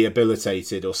he's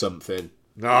rehabilitated or something.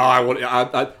 No, I want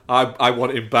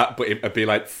him back, but it'd be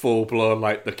like full blown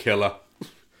like the killer.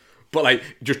 But like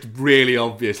just really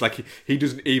obvious, like he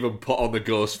doesn't even put on the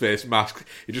Ghostface mask.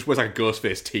 He just wears like a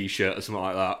Ghostface t-shirt or something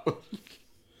like that.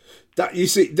 That you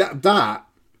see that,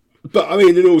 but I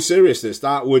mean, in all seriousness,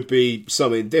 that would be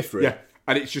something different. Yeah,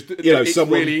 and it's just it's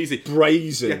really easy,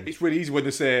 brazen. Yeah, it's really easy when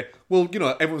they say, "Well,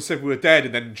 everyone said we were dead,"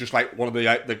 and then just like one of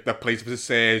the police officers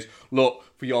says, "Look,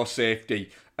 for your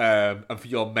safety and for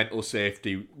your mental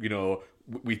safety, we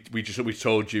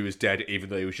told you he was dead, even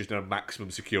though he was just in a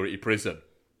maximum security prison."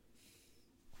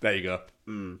 There you go.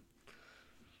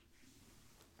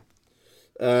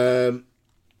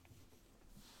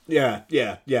 Yeah.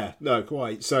 No,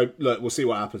 quite. So, look, we'll see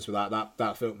what happens with that.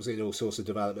 That film's in all sorts of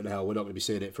development hell. We're not going to be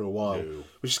seeing it for a while. No.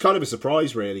 Which is kind of a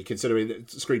surprise, really, considering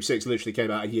that Scream 6 literally came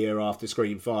out a year after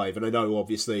Scream 5. And I know,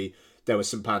 obviously, there was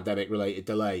some pandemic-related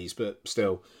delays, but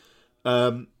still.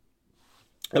 Okay,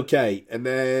 and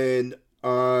then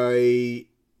I...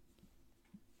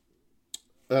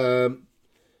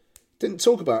 Did I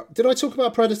talk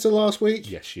about Predator last week?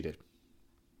 Yes, you did.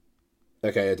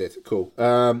 Okay, I did. Cool.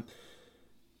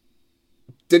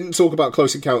 Didn't talk about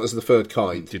Close Encounters of the Third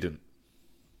Kind. Didn't.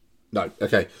 No,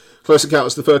 okay. Close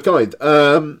Encounters of the Third Kind.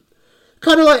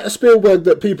 Kind of like a Spielberg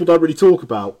that people don't really talk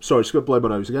about. Sorry, just going to blow my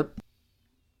nose again.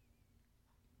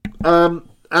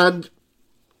 And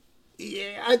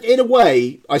yeah, in a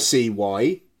way, I see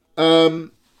why.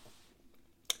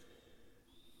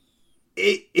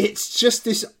 It's just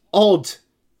this odd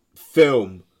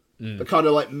film that kind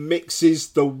of like mixes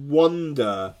the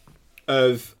wonder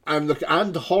of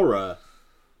and horror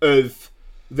of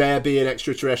there being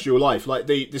extraterrestrial life, like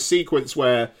the sequence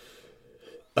where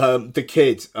the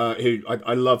kid who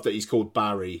I love that he's called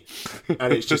Barry,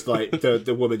 and it's just like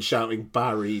the woman shouting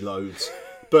Barry loads.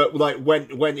 But like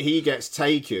when he gets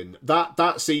taken,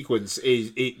 that sequence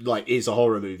is a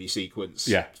horror movie sequence.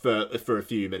 Yeah. For a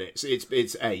few minutes,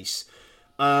 it's ace.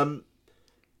 But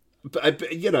and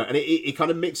it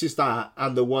kind of mixes that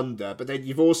and the wonder. But then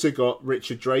you've also got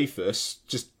Richard Dreyfuss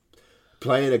just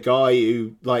playing a guy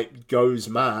who like goes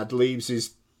mad, leaves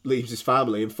his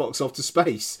family and fucks off to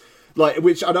space. Like,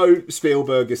 which I know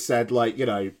Spielberg has said, like,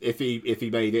 if he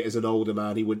made it as an older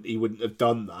man, he wouldn't have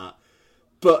done that.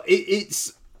 But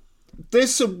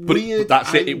there's some weird.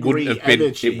 That's it. It wouldn't have been.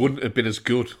 Energy. It wouldn't have been as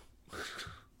good.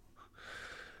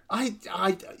 I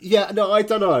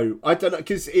don't know.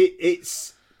 Because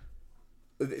it's.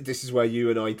 This is where you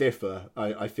and I differ.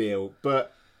 I feel,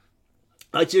 but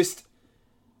I just.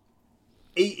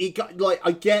 He got, like,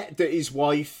 I get that his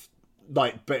wife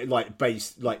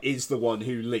is the one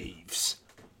who leaves,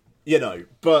 you know.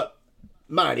 But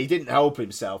man, he didn't help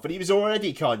himself, and he was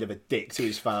already kind of a dick to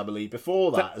his family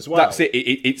before that as well. That's it.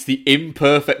 It's the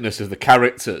imperfectness of the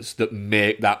characters that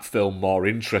make that film more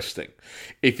interesting.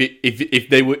 If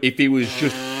he was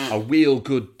just a real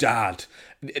good dad,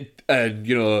 and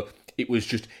you know, it was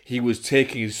just he was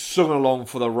taking his son along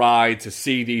for the ride to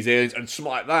see these aliens and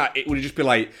something like that, it would just be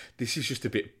like, this is just a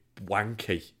bit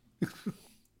wanky.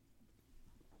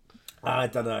 I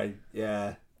don't know.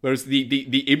 Yeah. Whereas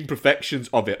the imperfections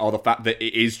of it are the fact that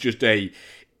it is just the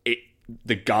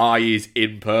guy is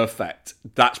imperfect.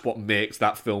 That's what makes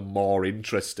that film more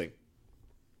interesting.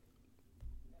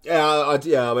 Yeah, I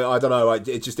mean, I don't know. It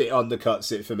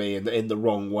undercuts it for me in the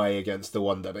wrong way against the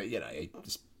Wonder, but you know,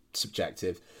 it's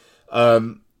subjective.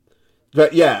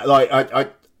 But yeah, like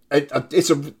it's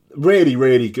a really,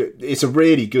 really good. It's a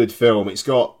really good film. It's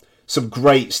got some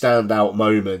great standout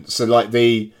moments, and like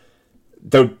the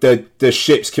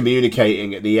ships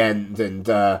communicating at the end, and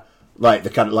like the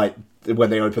kind of like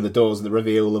when they open the doors and the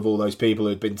reveal of all those people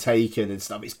who'd been taken and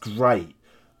stuff. It's great.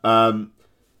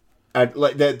 And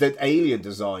like the alien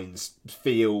designs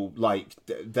feel like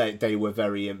they were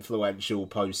very influential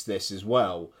post this as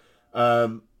well.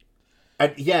 And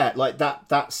yeah, like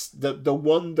that's the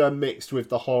wonder mixed with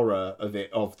the horror of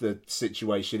the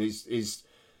situation is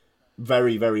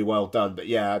very, very well done. But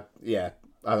yeah,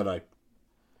 I don't know.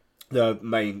 The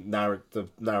main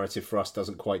narrative for us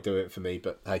doesn't quite do it for me,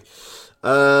 but hey.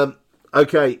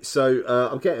 Okay, so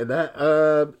I'm getting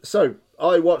there. So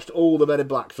I watched all the Men in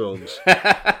Black films.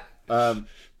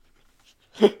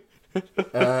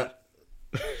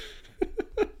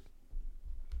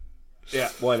 Yeah,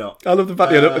 why not? I love the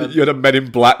fact you had a Men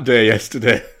in Black day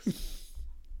yesterday.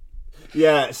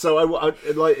 Yeah, so I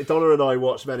like Donna and I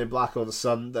watched Men in Black on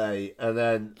Sunday, and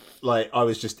then like I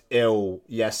was just ill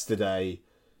yesterday,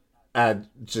 and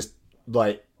just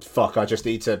like fuck, I just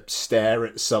need to stare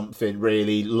at something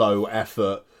really low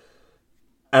effort,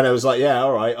 and I was like, yeah,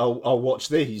 all right, I'll watch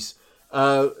these.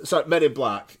 So Men in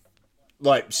Black,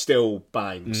 like, still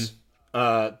bangs.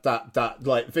 That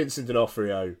like Vincent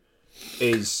D'Onofrio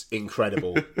is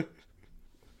incredible.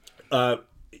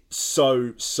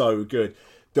 So good.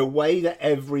 The way that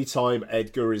every time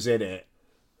Edgar is in it,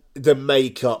 the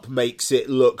makeup makes it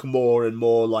look more and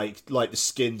more like the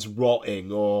skin's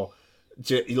rotting or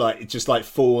just like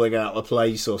falling out of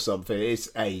place or something. It's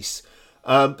ace.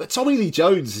 But Tommy Lee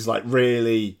Jones is like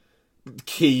really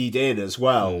keyed in as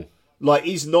well. Like,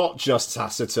 he's not just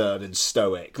taciturn and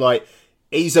stoic. Like,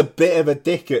 he's a bit of a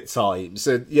dick at times,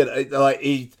 and you know, like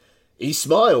he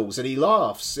smiles and he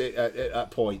laughs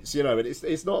at points. You know, and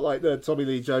it's not like the Tommy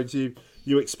Lee Jones you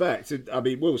expect. And, I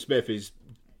mean, Will Smith is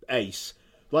ace.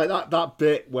 Like that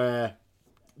bit where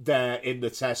they're in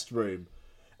the test room,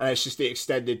 and it's just the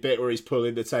extended bit where he's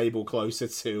pulling the table closer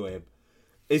to him.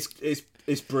 It's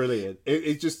brilliant.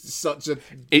 It's just such a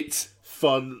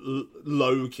fun,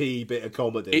 low-key bit of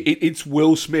comedy. It's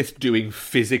Will Smith doing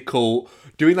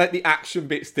like the action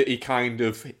bits that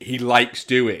he likes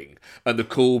doing, and the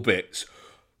cool bits,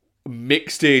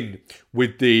 mixed in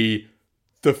with the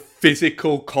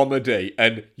physical comedy.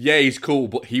 And yeah, he's cool,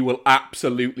 but he will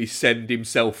absolutely send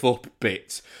himself up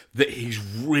bits that he's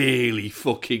really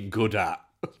fucking good at.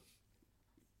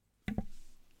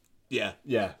 Yeah,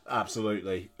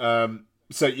 absolutely.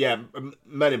 So yeah,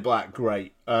 Men in Black,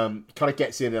 great. Kind of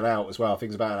gets in and out as well. I think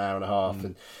it's about an hour and a half.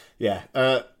 And yeah,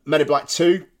 Men in Black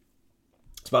 2.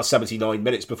 It's about 79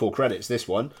 minutes before credits. This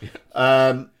one,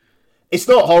 it's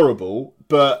not horrible,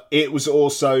 but it was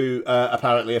also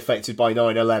apparently affected by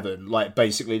 9/11. Like,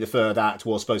 basically, the third act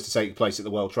was supposed to take place at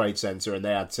the World Trade Center, and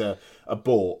they had to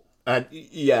abort. And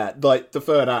yeah, like the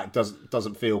third act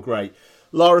doesn't feel great.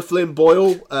 Lara Flynn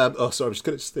Boyle. Sorry, I'm just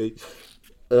going to sneeze.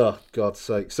 Oh, God's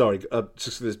sake. Sorry, I'm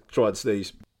just going to try and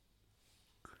sneeze.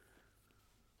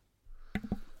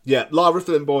 Yeah, Lara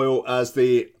Flynn Boyle as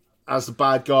the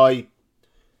bad guy.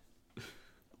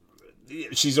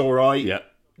 She's all right. Yeah.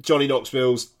 Johnny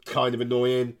Knoxville's kind of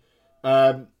annoying.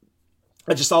 And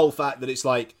just the whole fact that it's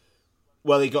like,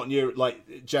 well, he got Kay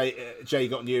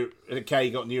got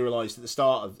neuralized at the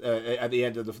start of at the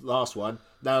end of the last one.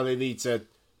 Now they need to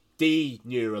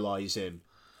de-neuralize him.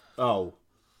 Oh.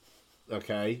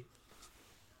 Okay.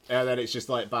 And then it's just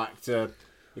like back to,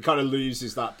 it kind of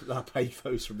loses that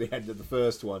pathos from the end of the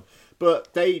first one.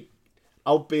 But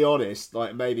I'll be honest,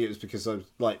 like maybe it was because I was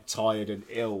like tired and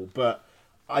ill, but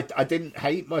I didn't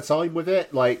hate my time with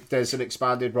it. Like, there's an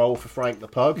expanded role for Frank the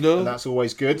Pug, and that's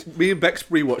always good. Me and Bex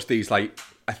rewatched these, like,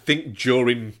 I think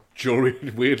during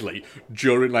weirdly,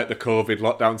 during like the COVID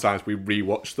lockdown times, we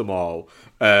rewatched them all.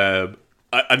 And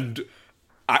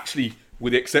actually,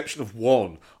 with the exception of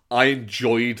one, I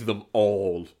enjoyed them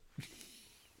all.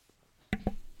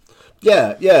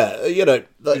 Yeah, you know,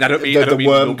 the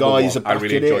worm guys are back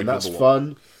in it, and that's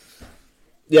fun.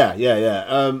 Yeah.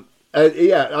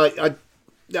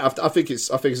 I think it's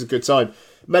a good time.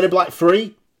 Men in Black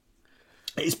 3,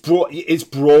 it's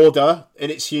broader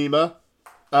in its humour,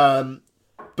 but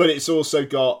it's also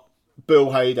got Bill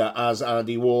Hader as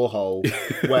Andy Warhol,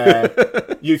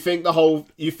 where you think the whole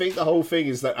thing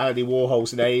is that Andy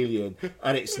Warhol's an alien,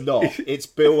 and it's not. It's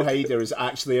Bill Hader is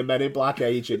actually a Men in Black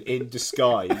agent in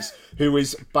disguise who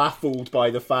is baffled by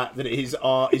the fact that his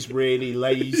art is really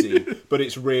lazy, but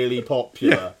it's really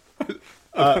popular.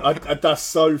 That's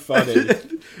so funny.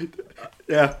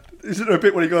 Yeah, isn't there a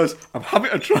bit when he goes, "I'm having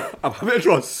to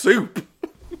try soup."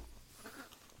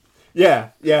 Yeah,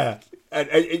 and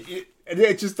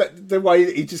it's just the way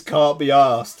that he just can't be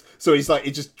asked. So he's like,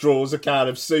 he just draws a can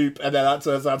of soup, and then that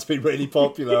turns out to be really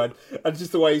popular, and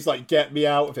just the way he's like, "Get me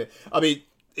out of it." I mean,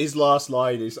 his last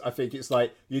line is, I think it's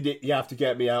like, "You have to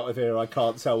get me out of here. I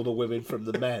can't tell the women from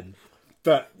the men."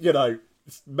 That, you know,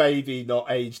 maybe not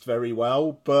aged very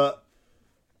well, but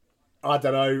I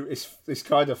don't know. It's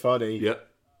kind of funny. Yeah.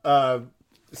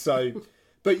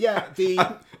 But yeah,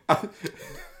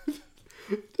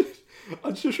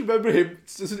 I just remember him.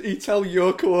 Doesn't he tell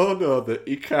Yoko Ono that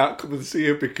he can't come and see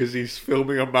her because he's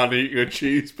filming a man eating a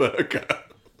cheeseburger?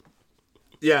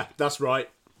 Yeah, that's right.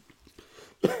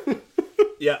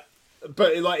 Yeah,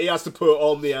 but like he has to put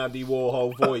on the Andy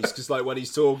Warhol voice because like when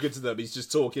he's talking to them, he's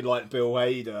just talking like Bill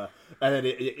Hader, and then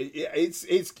it's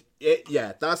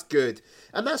that's good.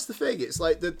 And that's the thing. It's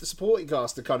like the supporting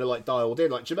cast are kind of like dialed in.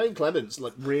 Like Jermaine Clement's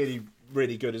like really,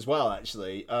 really good as well,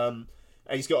 actually. And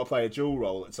he's got to play a dual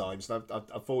role at times. And I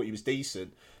thought he was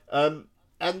decent. And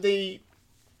I don't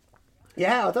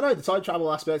know. The time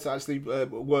travel aspect actually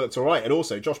worked all right. And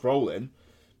also, Josh Brolin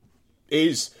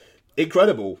is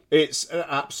incredible. It's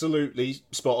absolutely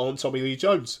spot on Tommy Lee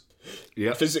Jones.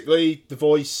 Yeah, physically, the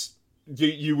voice.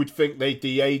 You would think they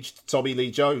de-aged Tommy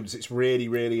Lee Jones. It's really,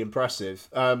 really impressive.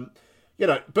 You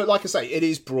know, but like I say, it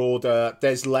is broader.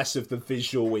 There's less of the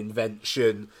visual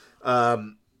invention.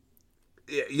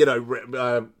 You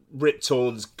know, Rip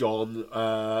Torn's gone,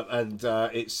 and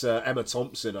it's Emma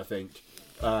Thompson, I think.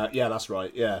 Yeah, that's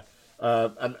right. Yeah,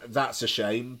 and that's a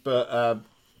shame. But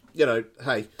you know,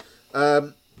 hey,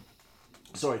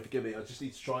 sorry, forgive me. I just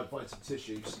need to try and find some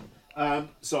tissues.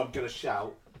 So I'm going to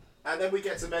shout. And then we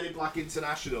get to Men in Black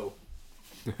International.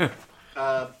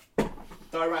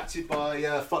 Directed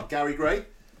by Fuck Gary Gray.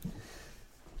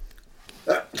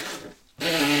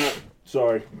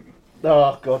 Sorry.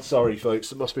 Oh, God, sorry,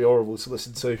 folks. It must be horrible to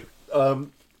listen to.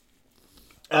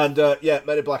 Men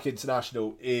in Black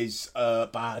International is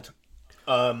bad.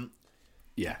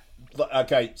 Yeah.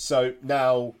 Okay, so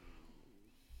now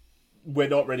we're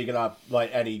not really going to have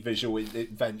like any visual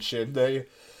invention.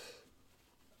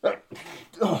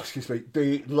 Excuse me.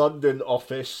 The London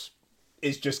office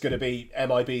is just going to be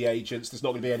MIB agents. There's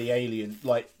not going to be any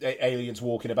aliens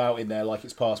walking about in there like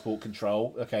it's passport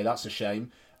control. Okay, that's a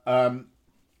shame.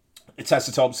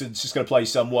 Tessa Thompson's just going to play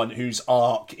someone whose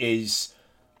arc is,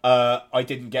 I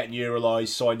didn't get neuralized,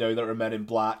 so I know there are men in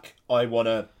black. I want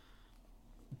to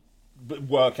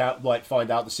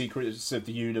find out the secrets of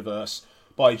the universe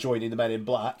by joining the Men in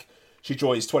Black. She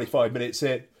joins 25 minutes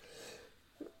in.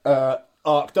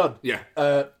 Arc done. Yeah.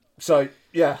 She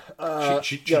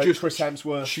just Chris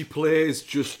Hemsworth. She plays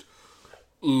just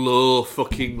low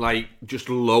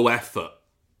effort.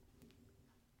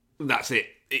 That's it.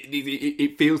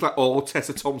 It feels like all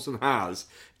Tessa Thompson has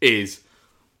is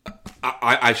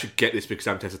I should get this because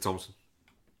I'm Tessa Thompson.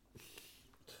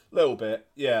 Little bit,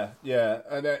 yeah,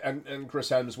 and Chris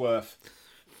Hemsworth.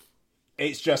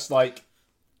 It's just like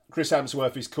Chris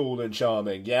Hemsworth is cool and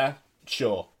charming. Yeah,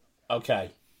 sure,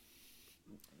 okay.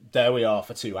 There we are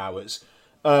for 2 hours.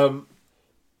 I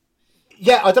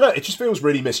don't know. It just feels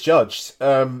really misjudged.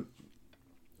 The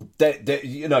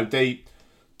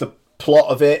plot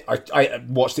of it. I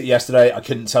watched it yesterday. I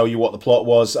couldn't tell you what the plot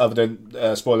was, other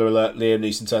than spoiler alert: Liam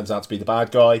Neeson turns out to be the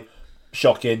bad guy.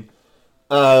 Shocking.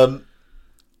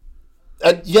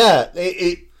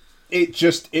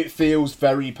 It feels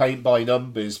very paint by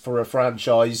numbers for a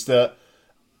franchise that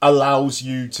allows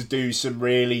you to do some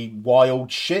really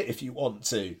wild shit if you want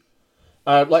to.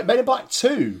 Like Men in Black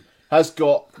 2 has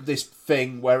got this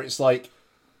thing where it's like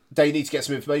they need to get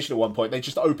some information at one point. They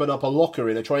just open up a locker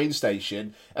in a train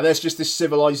station and there's just this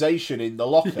civilization in the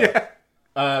locker.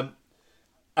 Yeah.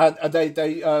 And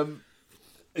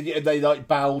they like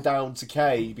bow down to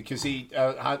Kay because he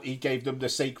gave them the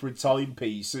sacred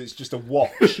timepiece. So it's just a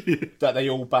watch that they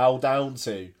all bow down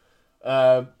to.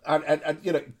 And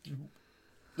you know,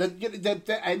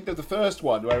 the end of the first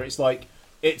one where it's like,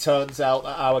 it turns out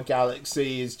that our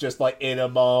galaxy is just like in a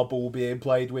marble being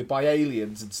played with by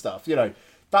aliens and stuff. You know,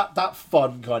 that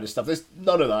fun kind of stuff. There's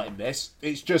none of that in this.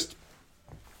 It's just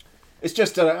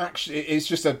an action. It's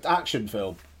just an action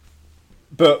film,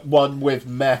 but one with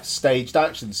meh staged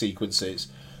action sequences.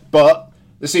 But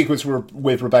the sequence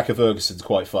with Rebecca Ferguson's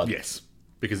quite fun. Yes,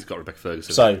 because it's got Rebecca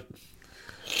Ferguson. So,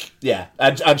 yeah,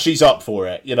 and she's up for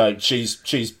it. You know,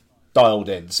 she's dialed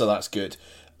in, so that's good.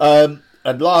 And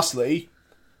lastly,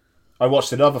 I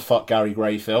watched another Fuck Gary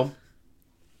Gray film.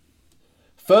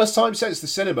 First time since the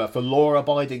cinema for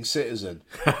Law-Abiding Citizen.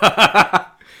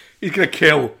 He's gonna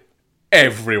kill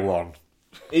everyone.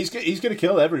 He's gonna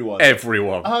kill everyone.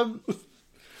 Everyone. And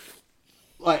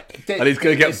he's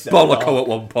gonna get bolloco at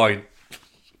one point.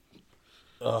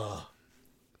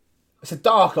 It's a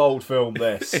dark old film,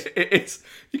 this. It's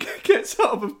he gets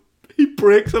out of he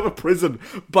breaks out of prison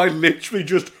by literally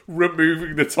just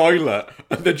removing the toilet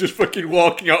and then just fucking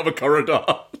walking out of a corridor.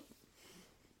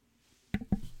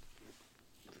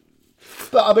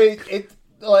 But I mean,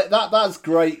 that's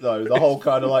great though. The whole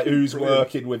kind of like who's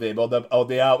working with him on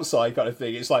the outside kind of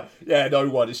thing. It's like, yeah, no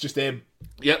one. It's just him.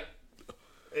 Yep.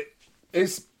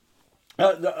 It's.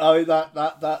 I mean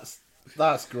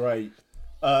that's great.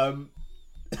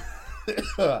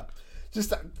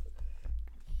 Just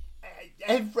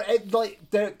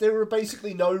there are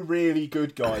basically no really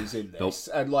good guys in this,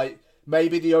 nope. And like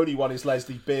maybe the only one is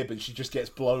Leslie Bibb, and she just gets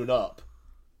blown up.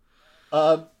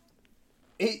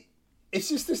 It's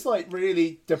just this like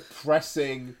really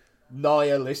depressing,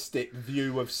 nihilistic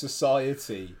view of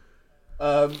society.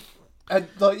 And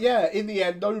like, yeah, in the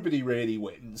end, nobody really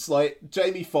wins. Like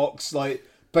Jamie Foxx, like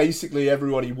basically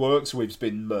everyone he works with's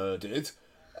been murdered,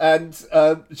 and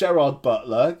Gerard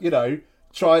Butler, you know,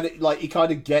 trying to like he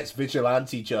kind of gets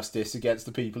vigilante justice against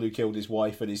the people who killed his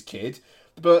wife and his kid,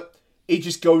 but he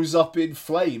just goes up in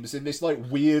flames in this like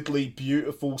weirdly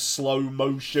beautiful slow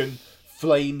motion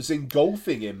flames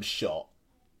engulfing him shot.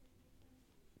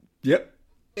 Yep.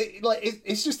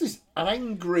 It's just this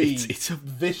angry, it's a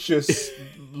vicious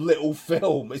little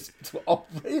film. It's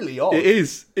really odd. It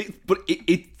is.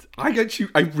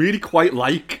 I really quite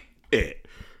like it,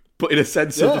 but in a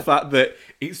sense of the fact that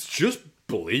it's just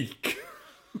bleak.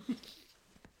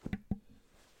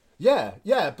 Yeah,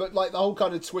 but like the whole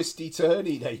kind of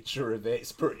twisty-turny nature of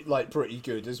it's pretty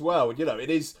good as well. You know,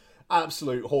 it is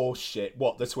absolute horse shit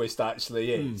what the twist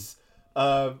actually is.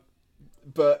 But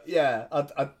yeah,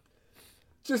 I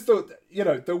just thought, you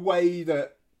know, the way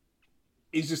that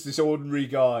he's just this ordinary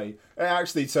guy. It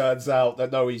actually turns out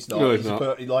that no, he's not. No, he's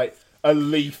not. Like a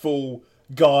lethal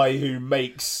guy who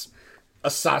makes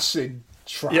assassin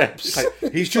traps. Yeah,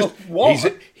 like, he's just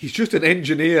he's just an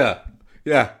engineer.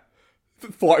 Yeah.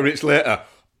 40 minutes later,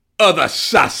 other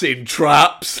assassin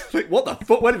traps. Like, what the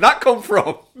fuck? Where did that come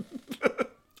from?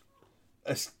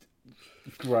 It's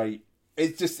great.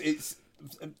 It's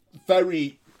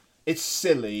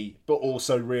silly, but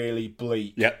also really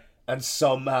bleak. Yep. And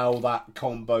somehow that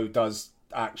combo does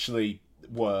actually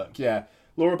work. Yeah.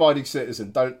 Law-Abiding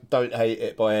Citizen, don't hate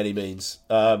it by any means.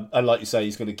 And like you say,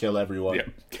 he's going to kill everyone. Yeah.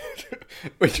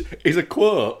 Which is a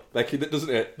quote, Becky,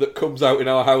 that comes out in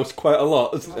our house quite a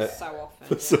lot, doesn't it? So often.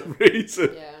 For some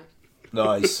reason. Yeah.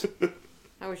 Nice.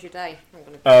 How was your day? I'm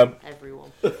going to kill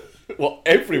everyone. What,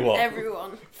 everyone?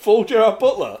 Everyone. Full Gerard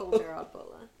Butler? Full Gerard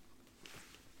Butler.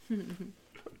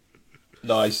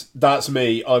 Nice. That's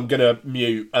me. I'm going to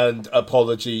mute, and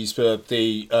apologies for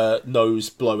the nose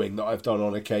blowing that I've done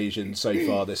on occasion so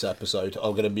far this episode.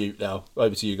 I'm going to mute now.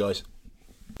 Over to you guys.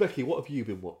 Becky, what have you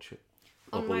been watching?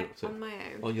 On my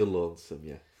own? On your lonesome,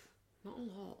 yeah. Not a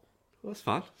lot. Well, that's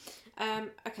fine.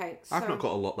 Okay, so... I've not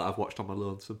got a lot that I've watched on my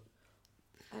lonesome.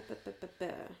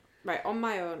 Right, on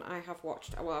my own, I've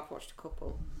watched a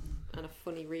couple and a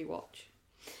funny rewatch.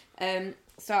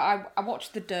 So I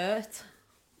watched The Dirt.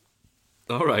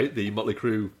 All right, the Motley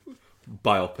Crue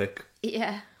biopic.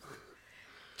 Yeah.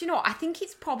 Do you know what? I think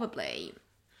it's probably...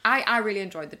 I really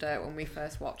enjoyed The Dirt when we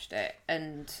first watched it,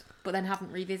 but then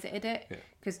haven't revisited it,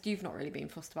 because you've not really been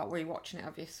fussed about rewatching it,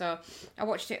 have you? So I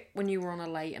watched it when you were on a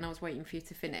late and I was waiting for you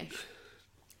to finish.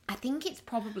 I think it's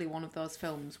probably one of those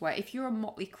films where if you're a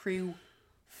Motley Crue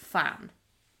fan,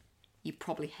 you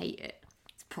probably hate it.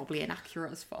 It's probably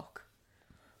inaccurate as fuck.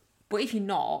 But if you're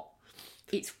not,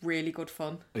 it's really good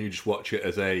fun. And you just watch it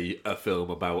as a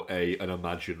film about an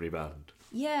imaginary band.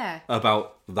 Yeah.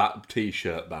 About that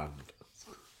T-shirt band.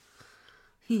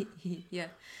 Yeah.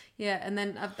 And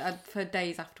then for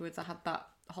days afterwards, I had that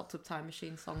Hot Tub Time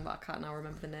Machine song that I can't now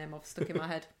remember the name of stuck in my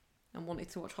head, and wanted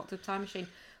to watch Hot Tub Time Machine,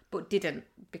 but didn't,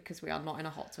 because we are not in a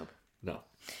hot tub. No.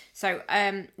 So,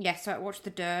 so I watched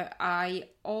The Dirt. I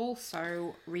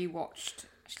also rewatched.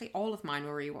 Actually, all of mine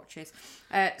were rewatches.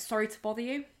 Sorry to Bother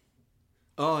You.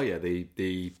 Oh yeah,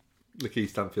 the Lakeith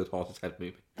Stanfield Horse's Head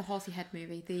movie. The Horsey Head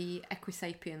movie, the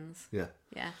Equisapiens. Yeah.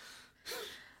 Yeah.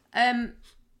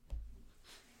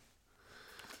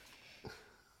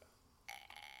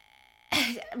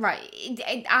 Right.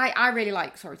 I really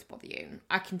like Sorry to Bother You.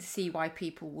 I can see why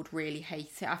people would really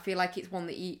hate it. I feel like it's one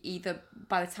that you either,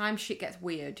 by the time shit gets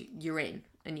weird, you're in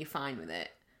and you're fine with it,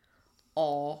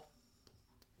 or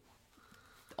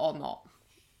not.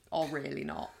 Or really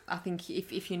not. I think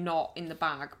if you're not in the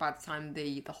bag by the time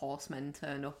the horsemen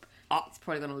turn up, it's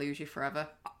probably going to lose you forever.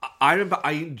 I remember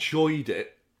I enjoyed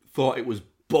it, thought it was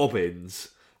bobbins,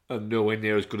 and nowhere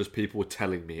near as good as people were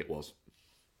telling me it was.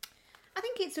 I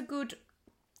think it's a good...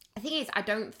 The thing is, I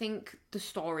don't think the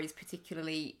story is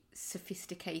particularly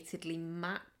sophisticatedly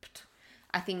mapped.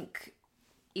 I think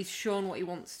he's shown what he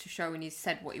wants to show and he's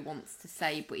said what he wants to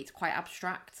say, but it's quite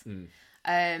abstract.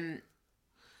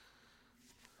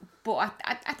 But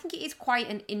I think it is quite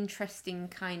an interesting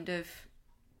kind of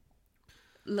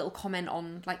little comment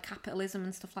on like capitalism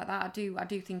and stuff like that. I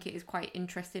do think it is quite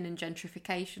interesting, and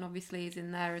gentrification obviously is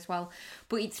in there as well.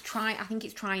 But I think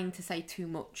it's trying to say too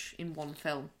much in one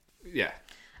film. Yeah.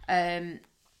 It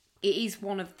is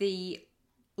one of the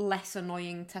less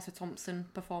annoying Tessa Thompson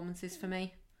performances for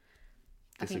me.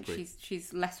 Disagree. I think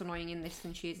she's less annoying in this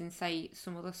than she is in, say,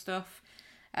 some other stuff.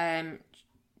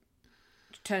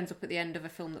 She turns up at the end of a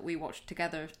film that we watched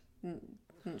together,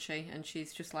 didn't she? And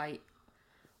she's just like,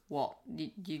 "What?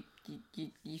 You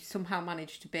somehow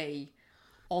managed to be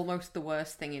almost the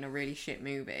worst thing in a really shit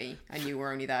movie, and you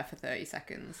were only there for 30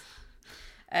 seconds."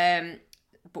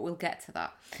 But we'll get to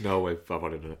that. No, I've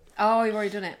already done it. Oh, you've already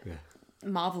done it? Yeah.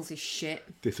 Marvel's is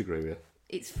shit. Disagree with you.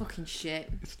 It's fucking shit.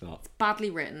 It's not. It's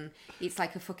badly written. It's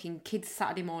like a fucking kids'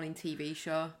 Saturday morning TV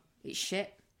show. It's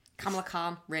shit. Kamala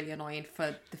Khan, really annoying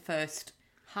for the first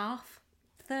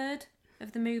third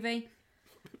of the movie.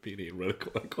 Being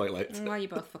ironical, I quite liked it. Well, you're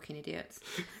both fucking idiots.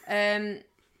 But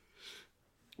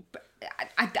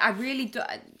I really do,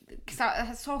 because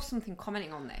I saw something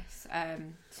commenting on this,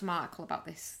 some article about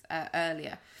this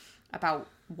earlier, about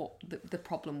what the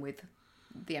problem with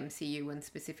the MCU and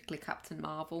specifically Captain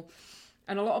Marvel,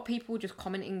 and a lot of people were just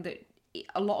commenting that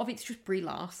a lot of it's just Brie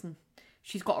Larson.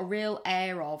 She's got a real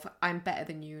air of "I'm better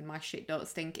than you and my shit don't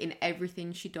stink" in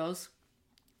everything she does,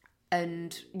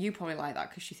 and you probably like that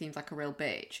because she seems like a real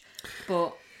bitch.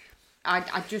 But I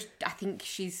think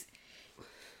she's...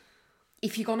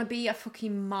 If you're gonna be a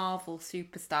fucking Marvel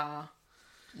superstar,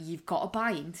 you've got to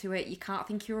buy into it. You can't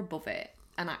think you're above it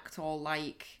and act all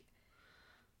like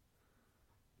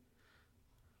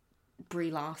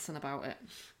Brie Larson about it.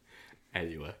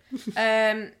 Anyway.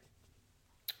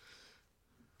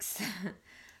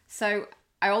 So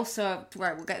I also...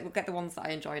 Right, we'll get the ones that I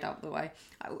enjoyed out of the way.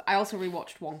 I also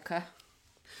rewatched Wonka.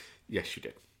 Yes, you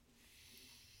did.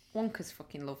 Wonka's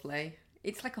fucking lovely.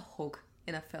 It's like a hug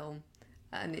in a film,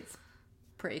 and it's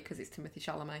pretty because it's Timothy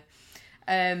Chalamet.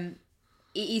 It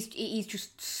is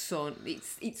just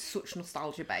it's such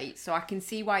nostalgia bait. So I can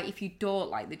see why if you don't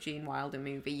like the Gene Wilder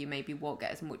movie, you maybe won't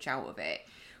get as much out of it.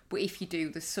 But if you do,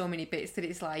 there's so many bits that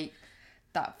it's like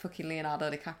that fucking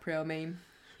Leonardo DiCaprio meme.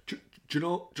 Do you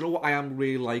know what I am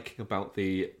really liking about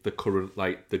the current,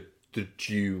 like the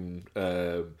Dune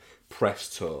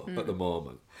press tour at the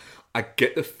moment? I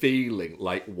get the feeling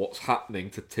like what's happening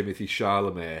to Timothy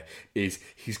Chalamet is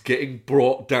he's getting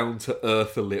brought down to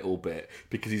earth a little bit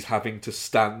because he's having to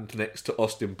stand next to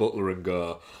Austin Butler and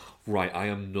go, right, I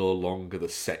am no longer the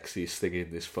sexiest thing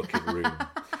in this fucking room.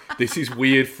 This is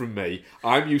weird from me.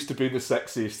 I'm used to being the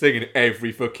sexiest thing in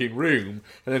every fucking room,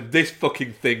 and then this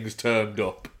fucking thing's turned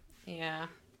up. Yeah.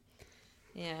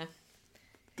 Yeah.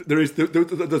 There's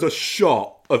a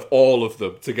shot of all of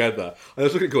them together. And I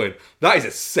was looking at going, that is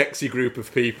a sexy group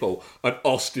of people. And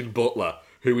Austin Butler,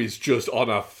 who is just on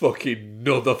a fucking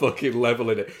another fucking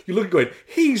level in it. You look at going,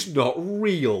 he's not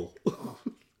real.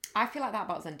 I feel like that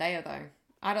about Zendaya though.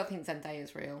 I don't think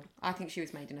Zendaya's real. I think she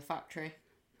was made in a factory.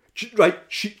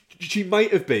 She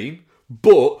might have been,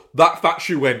 but that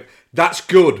factory went, that's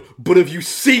good, but have you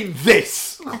seen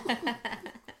this?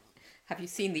 Have you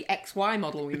seen the XY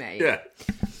model we made? Yeah.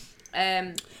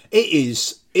 It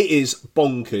is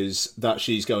bonkers that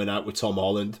she's going out with Tom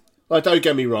Holland. Like, don't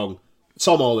get me wrong,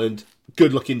 Tom Holland,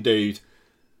 good looking dude.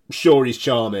 I'm sure he's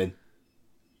charming.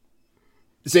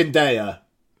 Zendaya,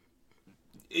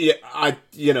 yeah, I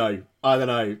don't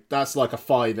know. That's like a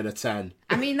 5 and a 10.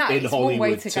 I mean, that is one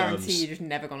way to guarantee you're just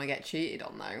never going to get cheated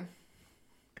on, though.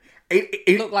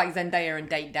 It looked like Zendaya and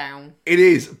Date Down. It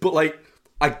is, but like,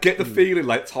 I get the feeling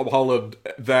like Tom Holland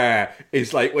there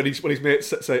is like when his mate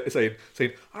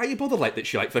saying, "Are you bothered like that?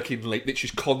 She like fucking like that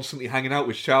she's constantly hanging out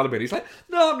with Charlemagne." He's like,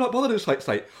 "No, I'm not bothered." It's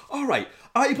like, all right,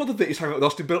 are you bothered that he's hanging out with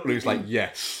Austin Butler? He's like,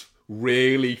 "Yes,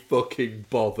 really fucking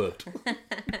bothered." Yeah,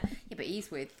 but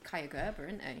he's with Kaya Gerber,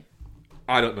 isn't he?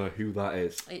 I don't know who that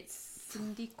is. It's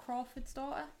Cindy Crawford's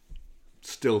daughter.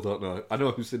 Still don't know. I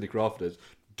know who Cindy Crawford is.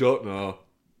 Don't know.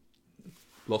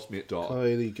 Lost me at daughter.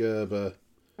 Kylie Gerber.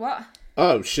 What?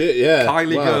 Oh shit! Yeah,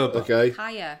 Kylie Gerber. Okay.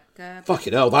 Kaya Gerber.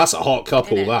 Fucking hell, that's a hot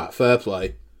couple. Innit? That fair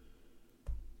play.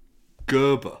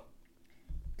 Gerber.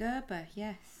 Gerber,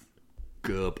 yes.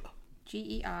 Gerber.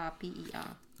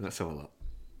 Gerber. Let's have a look.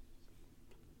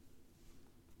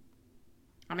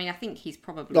 I mean, I think he's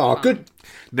probably. Oh, fine. good.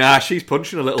 Nah, she's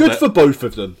punching a little Good bit. for both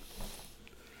of them.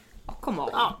 Oh, come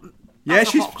on. Yeah, That's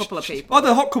a she's hot couple of people. Oh,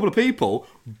 they're a hot couple of people.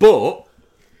 But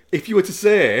if you were to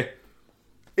say,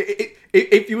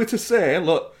 if you were to say,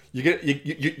 look, you're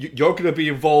going to be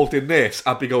involved in this,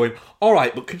 I'd be going, all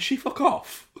right, but can she fuck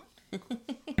off?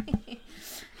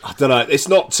 I don't know. It's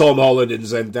not Tom Holland and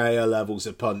Zendaya levels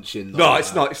of punching. No, like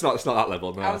it's that. not. It's not that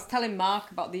level. No. I was telling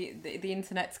Mark about the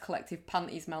internet's collective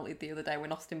panties melted the other day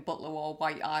when Austin Butler wore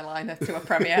white eyeliner to a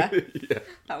premiere. Yeah.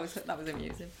 That was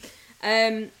amusing.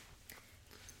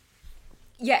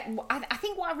 Yeah, I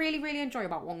think what I really, really enjoy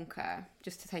about Wonka,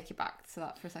 just to take you back to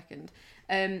that for a second,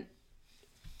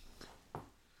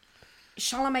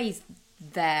 Chalamet's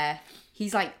there.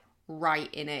 He's like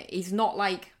right in it. He's not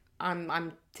like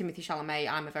I'm Timothy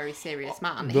Chalamet. I'm a very serious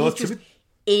man. No, He's just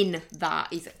in that.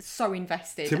 He's so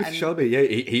invested. Timothy Chalamet, yeah,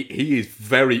 he is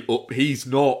very up. He's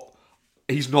not.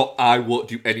 I won't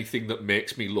do anything that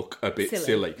makes me look a bit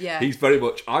silly. Yeah. He's very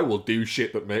much. I will do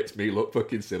shit that makes me look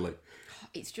fucking silly.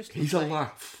 It's just He's a lovely.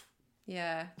 laugh.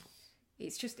 Yeah,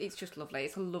 it's just lovely.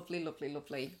 It's a lovely, lovely,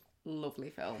 lovely, lovely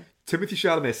film. Timothy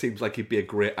Chalamet seems like he'd be a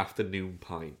great afternoon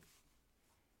pint.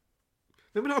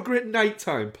 Maybe not a great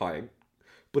nighttime pint,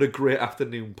 but a great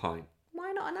afternoon pint.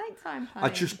 Why not a nighttime pint? I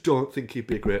just don't think he'd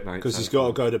be a great nighttime. Because he's got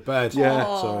to go to bed. Yeah.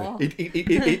 Sorry.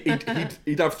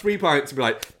 He'd have 3 pints and be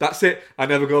like, "That's it. I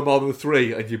never go more than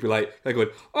 3." And you'd be like, "They're going,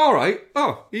 all right.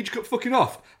 Oh, he just got fucking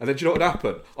off." And then do you know what would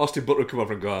happen? Austin Butler would come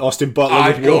over and go, Austin Butler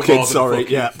 "I'd would go walk in, more than sorry.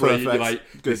 fucking Yeah, 3." You'd be perfect.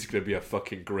 like, "This is going to be a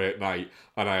fucking great night."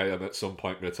 And I am at some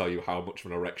point going to tell you how much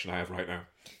of an erection I have right now.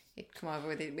 He'd come over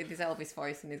with his Elvis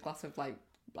voice and his glass of like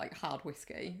hard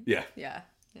whiskey. Yeah. Yeah.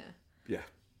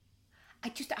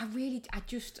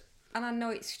 And I know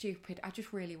it's stupid. I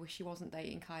just really wish he wasn't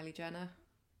dating Kylie Jenner.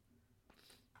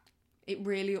 It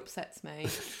really upsets me.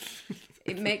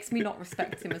 It makes me not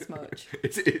respect him as much.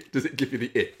 Does it give you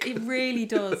the ick? It really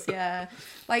does, yeah.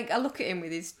 Like I look at him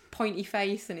with his pointy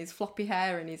face and his floppy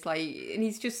hair, and he's a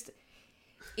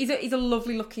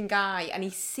lovely looking guy, and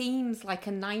he seems like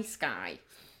a nice guy.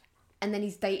 And then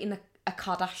he's dating a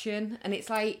Kardashian, and it's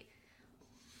like,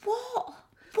 what?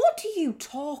 What do you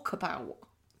talk about?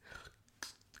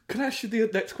 Can I ask you the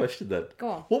next question then? Go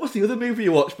on. What was the other movie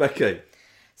you watched, Becky?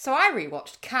 So I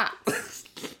rewatched Cats.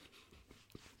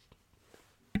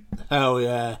 Hell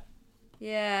yeah.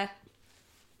 Yeah.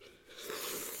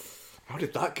 How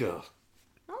did that go?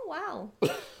 Oh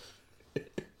wow.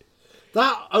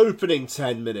 That opening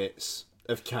 10 minutes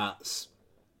of Cats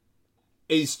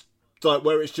is like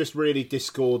where it's just really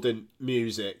discordant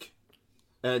music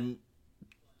and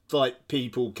like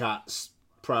cats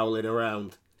prowling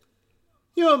around.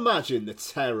 You imagine the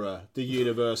terror the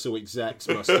Universal execs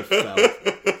must have felt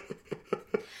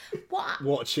What?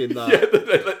 watching that. Yeah,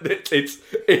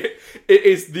 it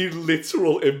is the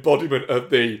literal embodiment of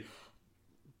the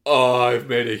I've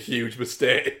made a huge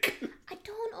mistake. I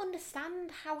don't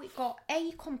understand how it got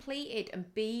A, completed,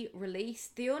 and B,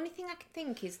 released. The only thing I can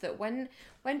think is that when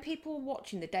people were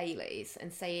watching the dailies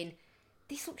and saying,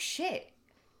 this looks shit,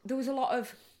 there was a lot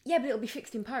of, yeah, but it'll be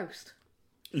fixed in post.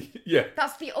 Yeah.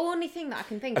 That's the only thing that I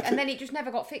can think. And then it just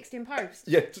never got fixed in post.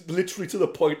 Yeah, literally to the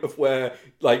point of where,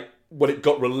 like, when it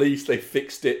got released, they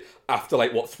fixed it after,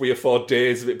 3 or 4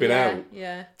 days of it being out.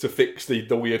 Yeah. To fix the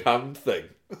weird hand thing.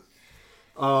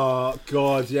 Oh,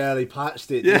 God, yeah, they patched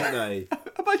it, didn't they?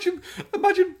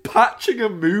 Imagine patching a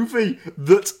movie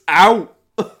that's out.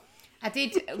 I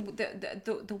did,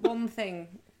 the one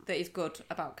thing that is good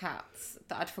about Cats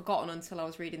that I'd forgotten until I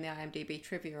was reading the IMDb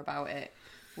trivia about it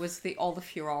was all the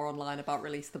furore online about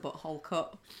release the butthole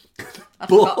cut. I'd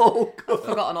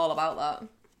forgotten all about that.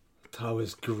 That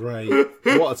was great.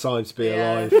 What a time to be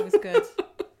alive. It was good.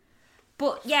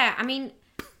 But yeah, I mean,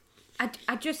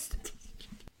 I just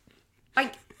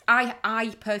like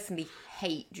I personally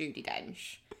hate Judi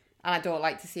Dench, and I don't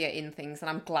like to see her in things, and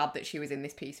I'm glad that she was in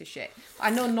this piece of shit. I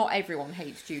know not everyone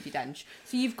hates Judi Dench.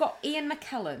 So you've got Ian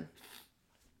McKellen,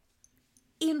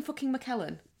 Ian fucking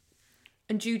McKellen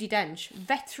and Judi Dench,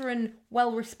 veteran,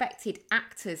 well-respected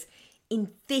actors,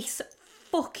 in this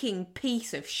fucking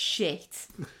piece of shit.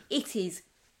 It is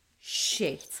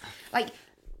shit. Like,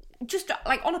 just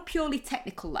like on a purely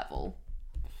technical level,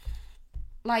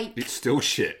 like It's still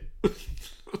shit.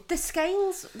 the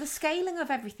scaling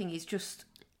of everything is just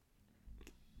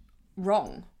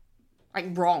wrong.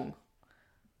 Like, wrong.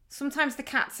 Sometimes the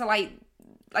cats are like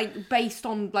based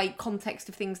on like context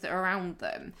of things that are around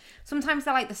them. Sometimes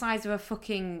they're like the size of a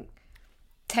fucking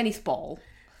tennis ball.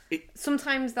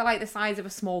 Sometimes they're like the size of a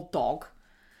small dog.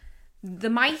 The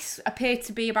mice appear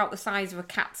to be about the size of a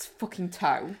cat's fucking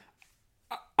toe.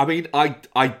 I mean,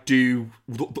 I do.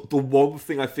 The one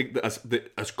thing I think that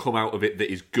has come out of it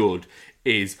that is good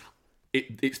is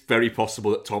it's very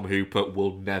possible that Tom Hooper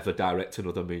will never direct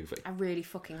another movie. I really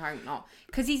fucking hope not.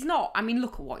 Because he's not. I mean,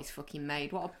 look at what he's fucking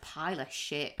made. What a pile of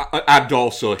shit. And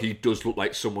also, he does look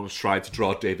like someone's tried to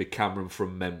draw David Cameron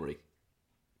from memory.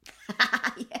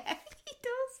 Yeah, he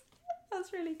does.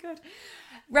 That's really good.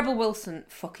 Rebel Wilson,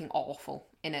 fucking awful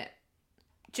in it.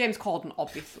 James Corden,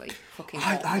 obviously, fucking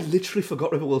awful. I literally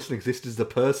forgot Rebel Wilson existed as the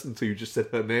person who just said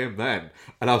her name then.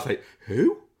 And I was like,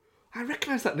 who? I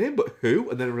recognise that name, but who?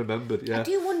 And then I remembered, yeah. I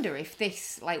do wonder if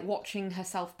this, like, watching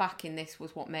herself back in this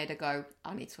was what made her go,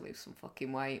 I need to lose some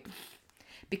fucking weight.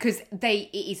 Because it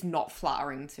is not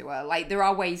flattering to her. Like, there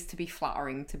are ways to be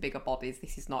flattering to bigger bodies.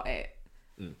 This is not it.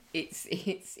 It's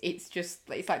just,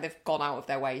 it's like they've gone out of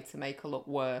their way to make her look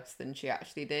worse than she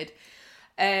actually did.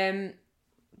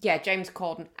 Yeah, James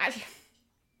Corden. Actually,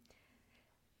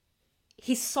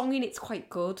 his song in it's quite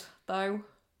good, though.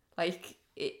 Like,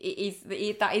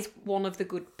 that is one of the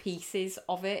good pieces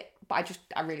of it. But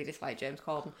I really dislike James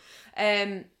Corden.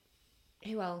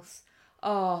 Who else?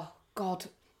 Oh, God.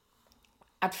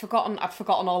 I'd forgotten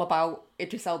all about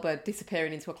Idris Elba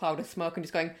disappearing into a cloud of smoke and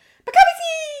just going,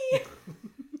 McCavity!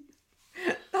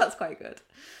 That's quite good.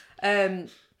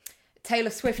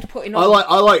 Taylor Swift putting on...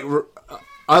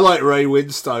 I like Ray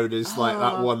Winstone as like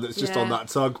that one that's just on that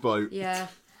tugboat. Yeah.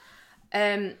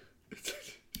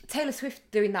 Taylor Swift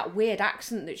doing that weird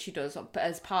accent that she does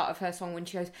as part of her song when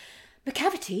she goes,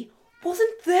 McCavity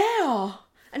wasn't there.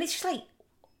 And it's just like,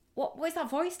 what is that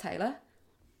voice, Taylor?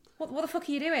 What the fuck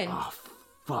are you doing? Oh,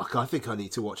 fuck, I think I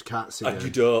need to watch Cats again. And you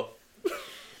don't.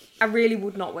 I really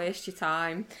would not waste your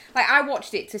time. Like, I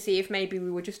watched it to see if maybe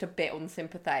we were just a bit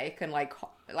unsympathetic and like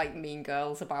mean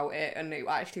girls about it, and it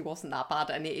actually wasn't that bad,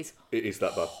 and it is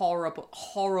that bad.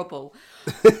 Horrible.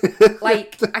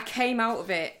 Like, I came out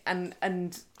of it and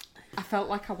I felt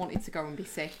like I wanted to go and be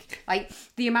sick. Like,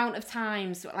 the amount of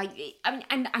times, like, I mean,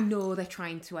 and I know they're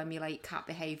trying to emulate cat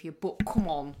behaviour, but come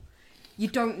on. You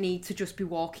don't need to just be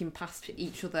walking past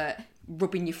each other,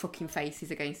 rubbing your fucking faces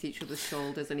against each other's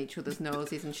shoulders and each other's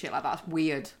noses and shit like that. It's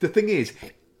weird. The thing is,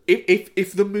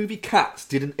 if the movie Cats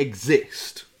didn't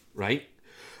exist, right,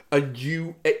 and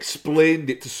you explained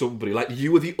it to somebody, like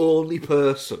you were the only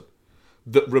person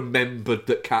that remembered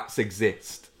that Cats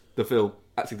exist, the film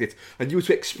Cats exist, and you were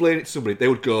to explain it to somebody, they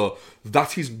would go,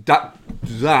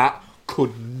 that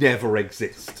could never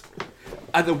exist.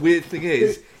 And the weird thing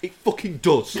is, it fucking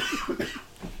does.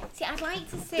 See, I'd like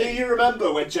to see... Do you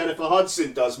remember when Jennifer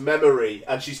Hudson does Memory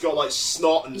and she's got like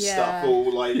snot and stuff all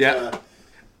like... Yeah.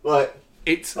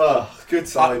 It's... good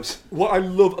times. What I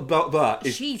love about that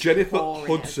is She's Jennifer boring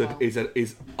Hudson as well.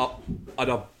 is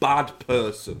a bad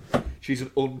person. She's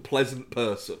an unpleasant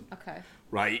person. Okay.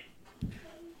 Right?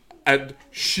 And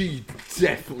she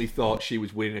definitely thought she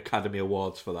was winning Academy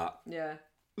Awards for that. Yeah.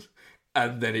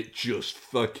 And then it just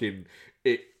fucking...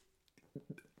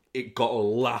 It got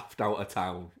laughed out of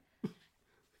town.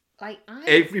 Like,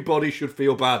 Everybody should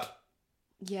feel bad.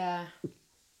 Yeah.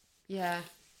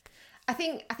 I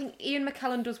think Ian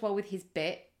McKellen does well with his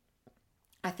bit.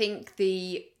 I think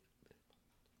the...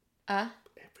 Everyone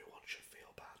should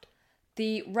feel bad.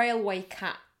 The Railway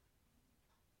Cat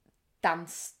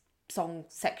dance song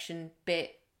section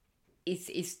bit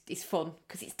is fun,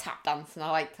 because it's tap dancing.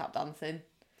 I like tap dancing.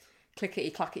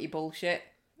 Clickety clackety bullshit.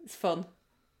 It's fun.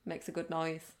 Makes a good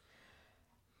noise.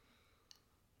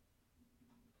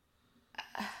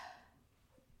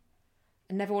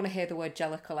 I never want to hear the word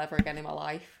Jellicle ever again in my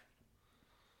life.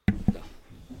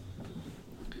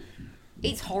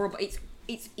 It's horrible.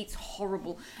 It's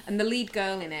horrible. And the lead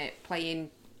girl in it, playing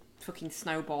fucking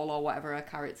Snowball or whatever her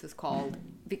character's called,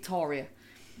 Victoria,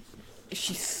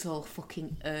 she's so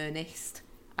fucking earnest,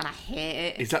 and I hate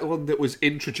it. Is that the one that was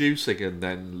introducing and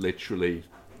then literally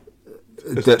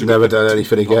never done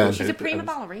anything again? She's a prima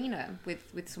ballerina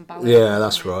with some ballet. Yeah,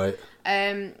 that's right.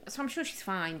 So I'm sure she's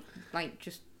fine. Like,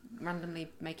 just randomly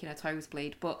making her toes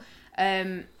bleed, but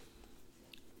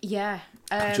Yeah.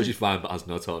 I'm sure she's fine, but has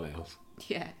no toenails.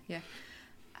 Yeah.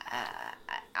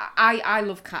 I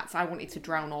love cats. I wanted to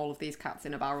drown all of these cats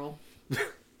in a barrel.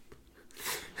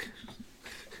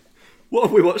 What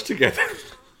have we watched together?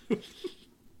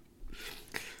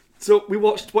 So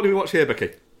what did we watch here,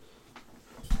 Becky?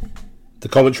 The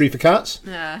commentary for Cats?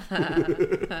 No,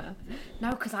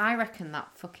 because I reckon that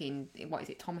fucking... What is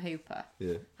it, Tom Hooper?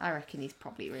 Yeah. I reckon he's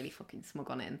probably really fucking smug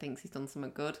on it and thinks he's done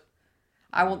something good.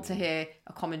 I want to hear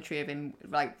a commentary of him,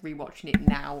 like, rewatching it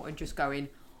now and just going,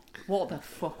 what the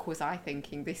fuck was I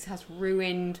thinking? This has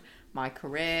ruined my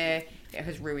career. It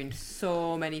has ruined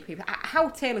so many people. How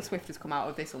Taylor Swift has come out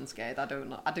of this unscathed, I don't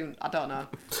know. I don't know.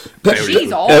 But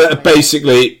she's awful.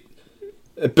 Basically,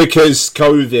 because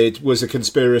COVID was a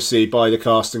conspiracy by the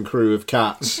cast and crew of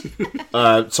Cats,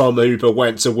 Tom Hooper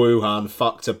went to Wuhan,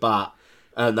 fucked a bat,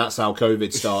 and that's how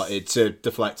COVID started, to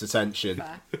deflect attention.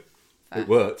 Fair. It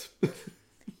worked.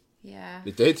 Yeah.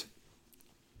 It did.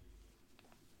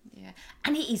 Yeah.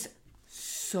 And it is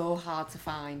so hard to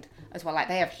find as well. Like,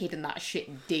 they have hidden that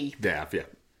shit deep. They have, yeah.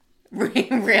 Real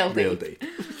deep. Real deep.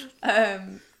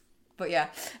 But yeah.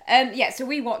 So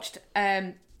we watched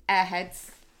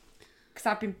Airheads. Because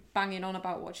I've been banging on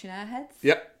about watching Airheads.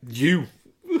 Yep. You.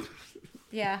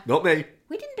 Yeah. Not me.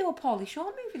 We didn't do a Pauly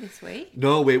Shore movie this week.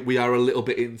 No, we are a little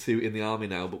bit into In the Army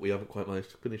now, but we haven't quite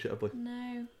managed to finish it, have we?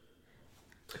 No.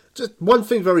 Just one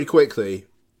thing very quickly.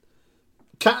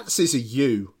 Cats is a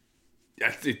U.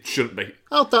 Yeah, it shouldn't be.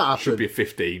 How'd that happen? It should be a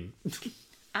 15.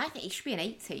 I think it should be an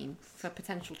 18 for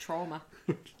potential trauma.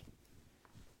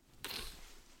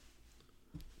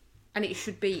 And it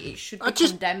should be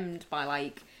condemned by,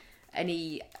 like,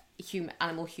 any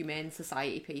animal humane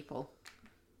society people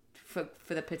for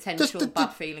the potential bad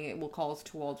feeling it will cause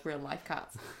towards real life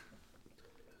cats.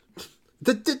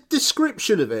 The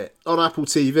description of it on Apple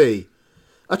TV: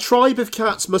 a tribe of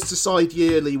cats must decide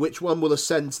yearly which one will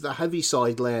ascend to the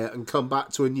Heaviside layer and come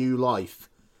back to a new life.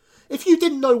 If you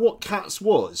didn't know what Cats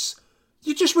was,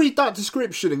 you just read that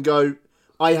description and go,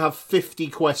 I have 50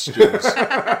 questions.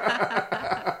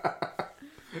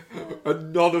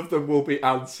 And none of them will be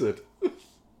answered.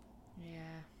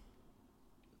 Yeah.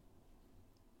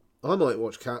 I might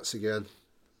watch Cats again.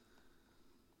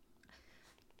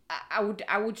 I would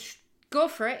go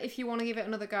for it if you want to give it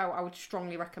another go. I would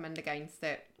strongly recommend against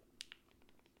it.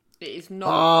 It is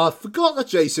not... I forgot that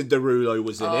Jason Derulo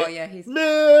was in it. Oh, yeah, he's...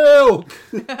 Milk!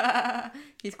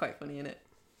 He's quite funny in it,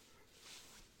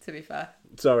 to be fair.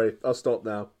 Sorry, I'll stop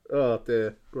now. Oh,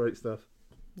 dear. Great stuff.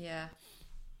 Yeah.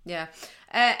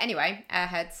 Anyway,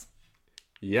 Airheads.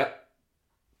 Yep.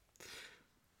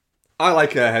 I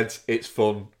like Airheads. It's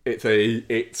fun.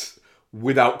 It's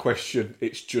without question.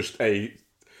 It's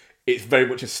very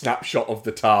much a snapshot of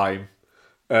the time,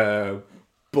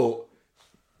 but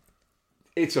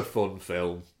it's a fun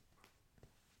film.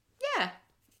 Yeah,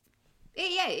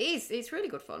 it is. It's really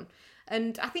good fun,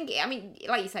 and I think,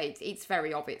 like you say, it's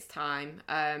very of its time.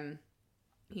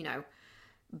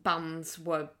 Bands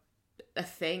were a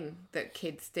thing that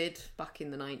kids did back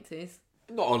in the 90s.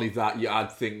 Not only that, you had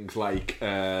things like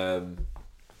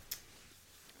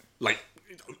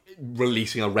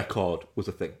releasing a record was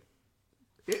a thing,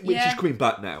 which is coming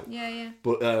back now. Yeah.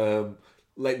 But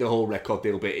like the whole record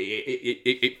deal bit,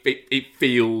 it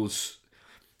feels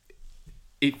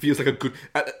like a good.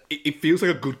 It feels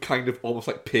like a good kind of almost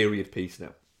like period piece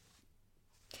now.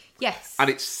 Yes, and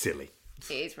it's silly.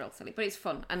 It is real silly, but it's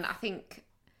fun, and I think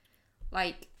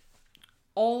like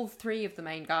all three of the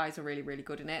main guys are really, really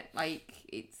good in it. Like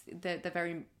they're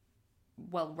very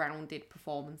well-rounded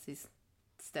performances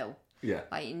still. Yeah.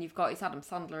 Like, and it's Adam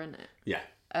Sandler, isn't it? Yeah.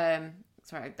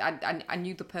 Sorry, I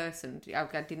knew the person. I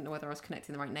didn't know whether I was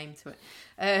connecting the right name to it.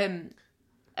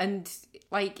 And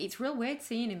like it's real weird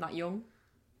seeing him that young.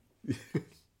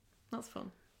 That's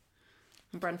fun.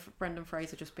 And Brendan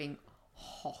Fraser just being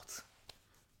hot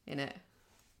in it.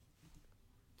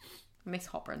 I miss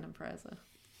hot Brendan Fraser.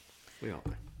 We all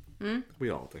do. We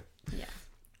all do. Yeah.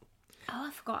 Oh,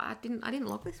 I forgot. I didn't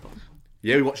log this one.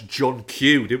 Yeah, we watched John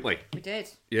Q, didn't we? We did.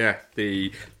 Yeah,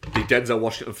 the Denzel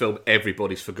Washington film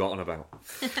everybody's forgotten about.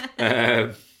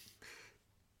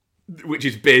 Which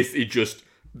is basically just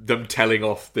them telling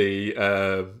off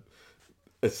the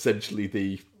essentially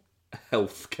the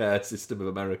healthcare system of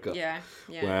America. Yeah.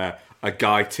 Where a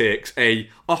guy takes a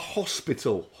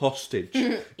hospital hostage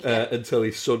until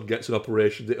his son gets an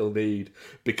operation that he'll need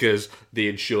because the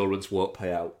insurance won't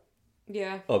pay out.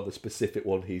 Yeah. On the specific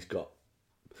one he's got.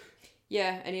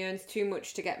 Yeah, and he earns too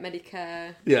much to get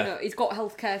Medicare. Yeah. No, he's got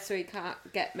healthcare, so he can't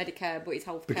get Medicare, but his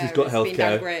healthcare Because he's got is being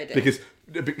healthcare. downgraded.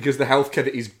 Because the healthcare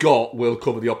that he's got will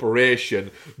cover the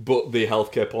operation, but the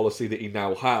healthcare policy that he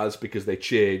now has, because they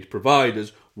changed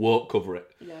providers, won't cover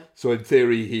it. Yeah. So in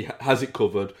theory, he has it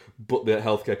covered, but the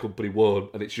healthcare company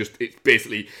won't, and it's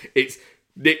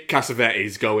Nick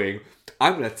Cassavetes going,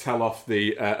 I'm going to tell off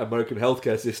the American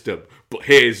healthcare system, but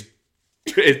here's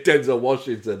Denzel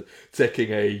Washington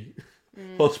taking a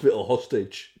hospital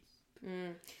hostage.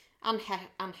 Anne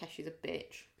Hesh is a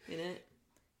bitch, innit?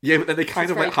 Yeah, but then they kind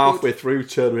She's of like very halfway through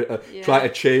try to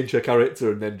change her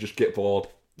character and then just get bored.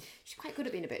 She's quite good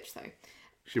at being a bitch, though.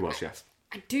 She was, yes.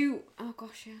 I do... Oh,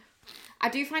 gosh, yeah. I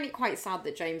do find it quite sad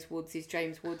that James Woods is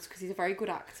James Woods, because he's a very good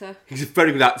actor. He's a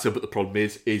very good actor, but the problem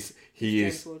is he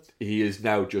is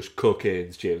now just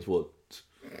cocaine's James Woods.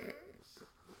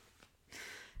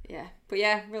 Yeah, but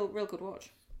yeah, real good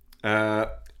watch.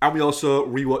 And we also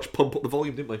rewatched Pump Up the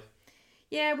Volume, didn't we?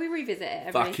 Yeah, we revisit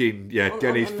it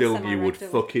Dennis on the film you would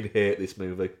semi-regular. fucking hate this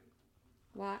movie.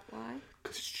 Why?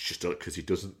 Because he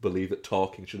doesn't believe that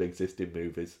talking should exist in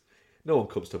movies. No one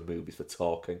comes to movies for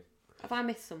talking. Have I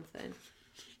missed something?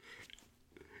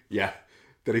 Yeah.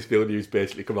 Dennis Villeneuve's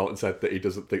basically come out and said that he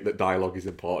doesn't think that dialogue is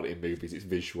important in movies, it's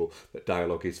visual, that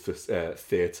dialogue is for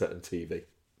theatre and TV.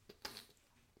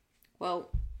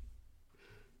 Well,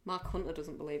 Mark Hunter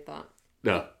doesn't believe that.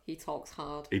 No. He talks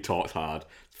hard. He talks hard.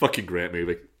 Fucking great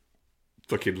movie.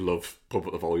 Fucking love Pump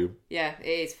Up the Volume. Yeah, it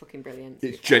is fucking brilliant.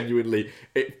 It's genuinely...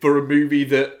 for a movie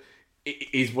that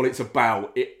is what it's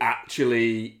about, it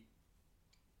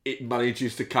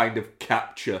manages to kind of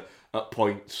capture at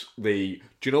points do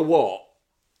you know what?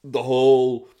 The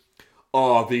whole,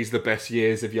 these are the best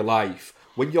years of your life.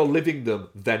 When you're living them,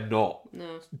 they're not.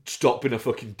 No. Stop being a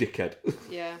fucking dickhead.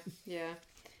 Yeah.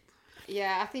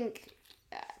 Yeah, I think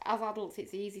as adults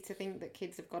it's easy to think that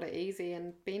kids have got it easy,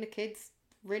 and being a kid's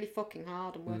really fucking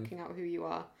hard, and working out who you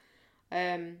are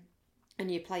and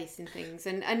your place in things.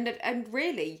 And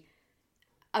really,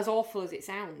 as awful as it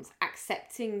sounds,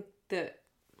 accepting that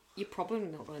you're probably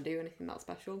not going to do anything that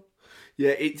special.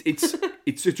 Yeah, it's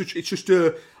just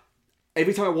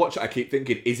every time I watch it, I keep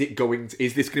thinking, is this going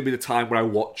to be the time where I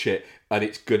watch it and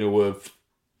it's going to have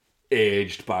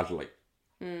aged badly?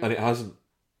 And it hasn't,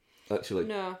 actually.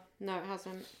 No, it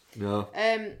hasn't. No.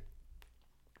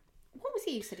 What was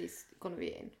he you said he's going to be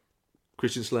in?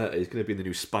 Christian Slater is going to be in the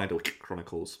new Spiderwick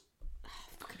Chronicles. Oh,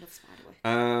 I fucking love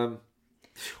Spiderwick.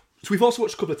 So we've also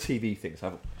watched a couple of TV things,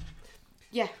 haven't we?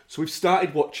 Yeah. So we've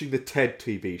started watching the Ted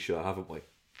TV show, haven't we?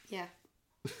 Yeah.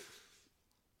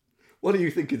 What are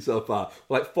you thinking so far?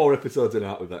 We're like 4 episodes in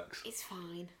out with X. It's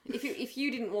fine. If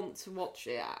you didn't want to watch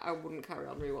it, I wouldn't carry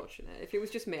on rewatching it. If it was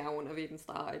just me, I wouldn't have even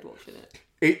started watching it.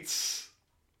 It's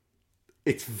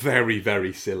very,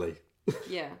 very silly.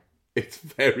 Yeah. It's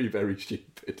very, very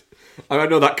stupid. And I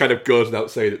know that kind of goes without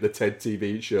saying that the Ted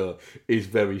TV show is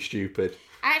very stupid.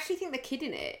 I actually think the kid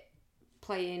in it,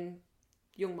 playing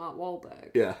young Mark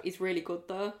Wahlberg, is really good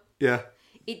though. Yeah.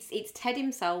 It's Ted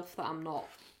himself that I'm not,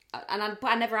 but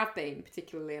I never have been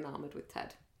particularly enamoured with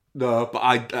Ted. No,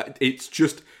 but it's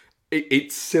just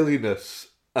it's silliness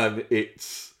and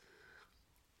it's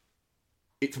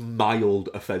mild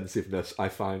offensiveness I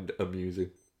find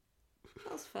amusing.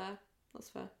 That's fair.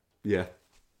 Yeah.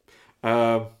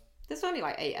 There's only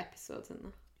like 8 episodes, isn't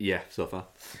there? Yeah, so far.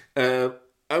 And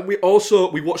we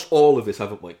watched all of this,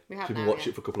 haven't we? We have. So now, we watched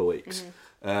yeah. it for a couple of weeks.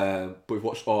 But we've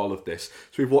watched all of this.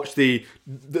 So we've watched the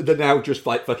now just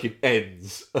like fucking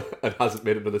ends and hasn't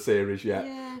made another series yet.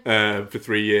 Yeah. For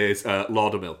 3 years,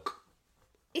 Lord of Milk.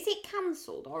 Is it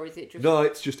cancelled or is it just... No,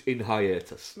 it's just in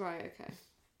hiatus. Right, okay.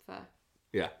 Fair.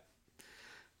 Yeah.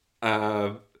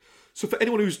 So for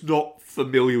anyone who's not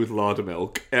familiar with Lord of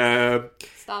Milk...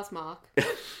 Stars Mark.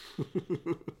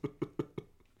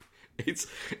 It's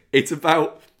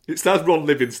about... It stars Ron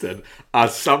Livingston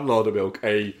as Sam Laudermilk,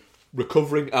 a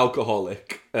recovering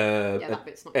alcoholic,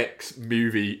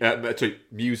 ex-movie,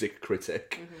 music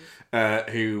critic,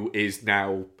 who is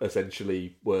now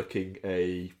essentially working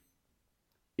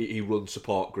he runs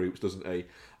support groups, doesn't he?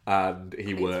 And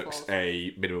he works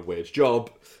a minimum wage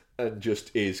job and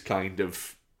just is kind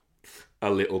of a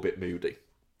little bit moody.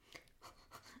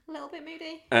 A little bit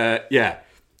moody? Yeah.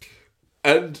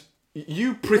 And...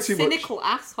 You pretty much cynical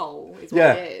asshole is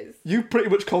what he is. You pretty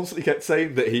much constantly kept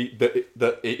saying that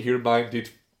he reminded.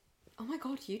 Oh my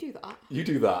god, you do that. You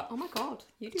do that. Oh my god,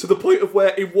 you do. To the point of where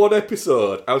in one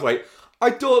episode I was like, I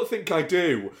don't think I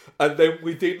do, and then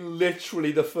within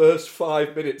literally the first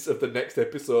 5 minutes of the next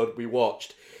episode we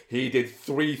watched, he did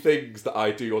 3 things that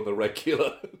I do on the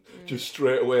regular, just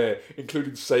straight away,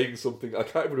 including saying something, I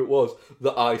can't remember what it was,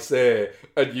 that I say,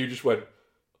 and you just went,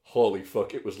 holy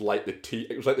fuck, it was like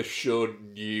the show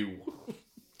knew.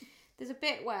 There's a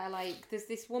bit where, like, there's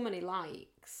this woman he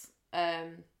likes,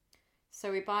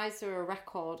 so he buys her a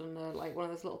record and like one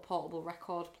of those little portable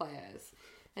record players,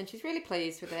 and she's really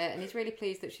pleased with it, and he's really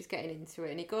pleased that she's getting into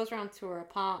it, and he goes round to her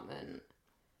apartment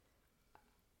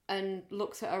and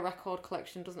looks at her record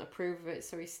collection, doesn't approve of it,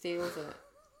 so he steals it.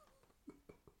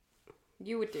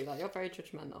 You would do that. You're very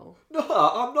judgmental. No,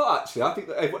 I'm not actually. I think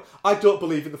that I don't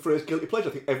believe in the phrase guilty pleasure.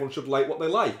 I think everyone should like what they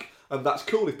like, and that's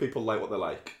cool if people like what they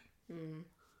like.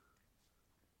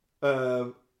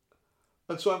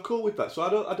 And so I'm cool with that. So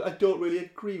I don't really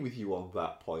agree with you on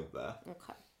that point there.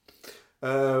 Okay.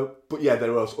 But yeah,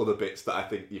 there are also other bits that I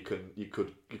think you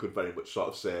could very much sort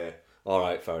of say, all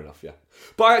right, fair enough, yeah.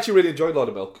 But I actually really enjoyed Lord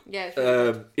of Milk. Yeah, it's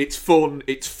really good. It's fun,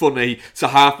 it's funny, it's a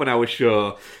half-an-hour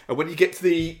show, and when you get to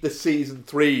the season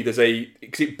 3, because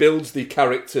it builds the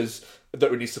characters that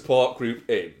are in his support group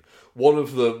in. One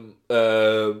of them,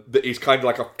 that is kind of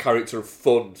like a character of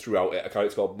fun throughout it, a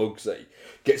character called Muggsy,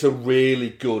 gets a really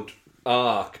good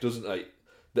arc, doesn't he?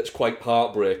 That's quite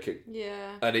heartbreaking.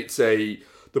 Yeah. And it's the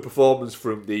performance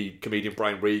from the comedian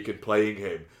Brian Regan playing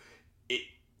him, it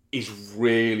is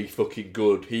really fucking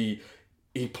good. He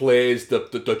plays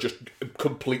the just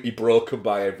completely broken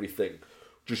by everything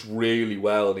just really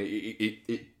well, and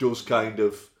it does kind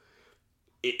of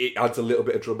it adds a little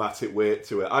bit of dramatic weight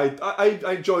to it. I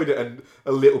enjoyed it, and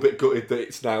a little bit gutted that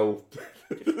it's now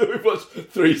we've watched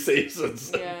 3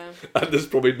 seasons, yeah, and there's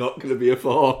probably not going to be a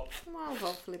 4th. Well,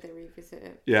 hopefully they revisit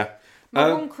it. Yeah.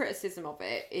 My one criticism of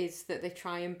it is that they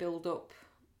try and build up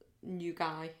new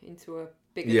guy into a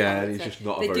bigger character. He's just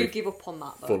not they a very do give up on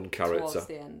that, though, fun character towards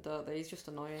the end, don't they? He's just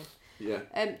annoying. Yeah.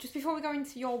 Just before we go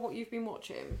into what you've been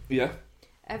watching, Yeah.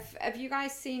 have you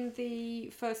guys seen the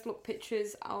first look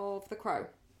pictures of The Crow?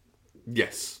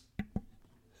 Yes.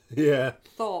 Yeah.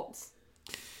 Thoughts?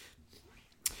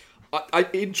 I'm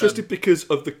interested because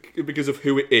of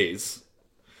who it is,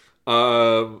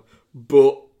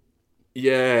 but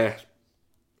yeah,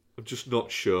 I'm just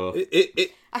not sure.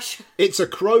 It's a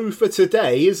Crow for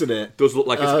today, isn't it? Does look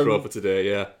like it's a Crow for today,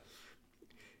 yeah.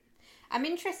 I'm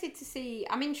interested to see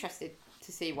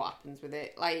what happens with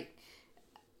it. Like,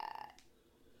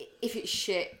 if it's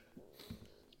shit,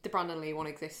 the Brandon Lee one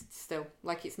exists still.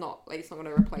 Like, it's not going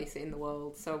to replace it in the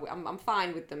world. So I'm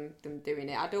fine with them doing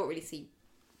it. I don't really see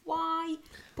why,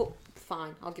 but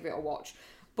fine, I'll give it a watch.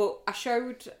 But I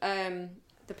showed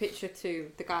the picture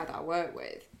to the guy that I work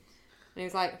with, and he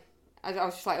was like, I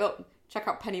was just like, oh, check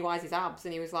out Pennywise's abs,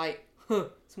 and he was like, huh,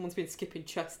 someone's been skipping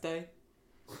chest day.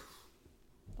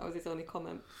 That was his only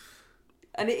comment.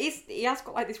 And he has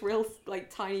got like this real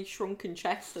like tiny shrunken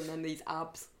chest and then these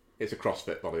abs. It's a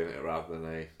CrossFit body, isn't it, rather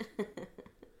than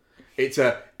he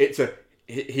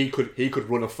could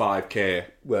run a 5K,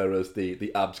 whereas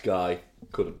the abs guy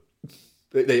couldn't.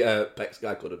 The pecs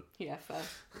guy couldn't. Yeah, fair.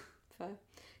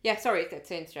 Yeah, sorry to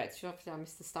interject. Obviously I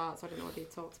missed the start, so I didn't know what you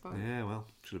talked about. Yeah, well,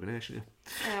 should have been here, shouldn't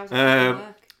you? Yeah, I was at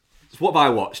work. So what have I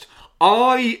watched?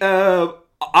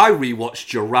 I rewatched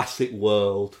Jurassic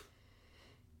World.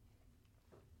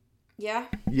 Yeah?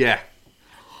 Yeah.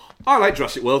 I like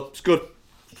Jurassic World. It's good.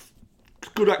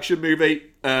 Good action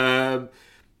movie.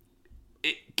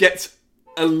 It gets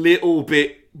a little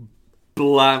bit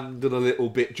bland and a little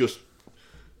bit just,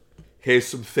 here's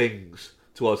some things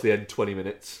towards the end, 20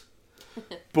 minutes.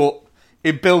 But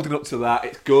in building up to that,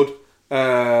 it's good.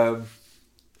 I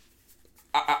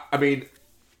mean,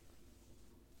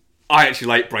 I actually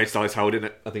like Bryce Dallas Howard in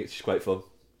it. I think it's just quite fun.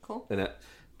 Cool. In it.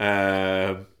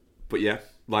 But yeah,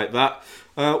 like that.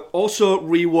 Also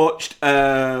rewatched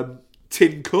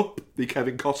Tin Cup, the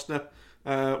Kevin Costner,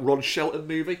 Ron Shelton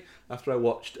movie, after I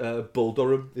watched Bull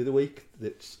Durham the other week.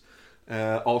 It's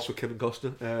also Kevin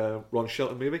Costner, Ron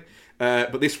Shelton movie.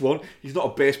 But this one, he's not a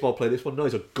baseball player, this one, no,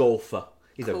 he's a golfer.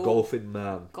 He's a golfing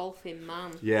man. Golfing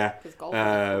man. Yeah. Because golfing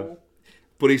is cool.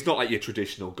 But he's not like your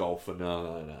traditional golfer,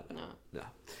 no.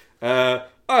 I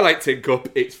like Tin Cup,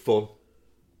 it's fun.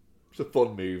 It's a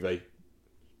fun movie.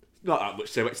 Not that much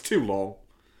so, it's too long.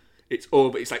 It's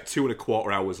like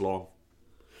 2.25 hours long.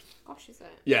 Gosh, is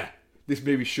it? Yeah. This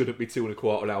movie shouldn't be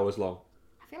 2.25 hours long.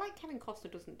 I feel like Kevin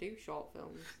Costner doesn't do short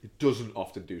films. He doesn't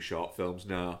often do short films,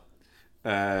 no.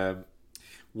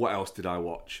 What else did I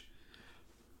watch?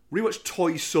 Rewatched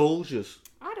Toy Soldiers.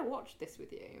 I'd have watched this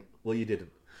with you. Well, you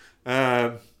didn't.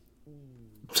 For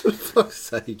fuck's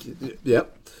sake.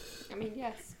 Yep. I mean,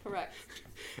 yes, correct.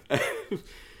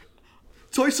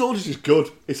 Toy Soldiers is good.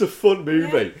 It's a fun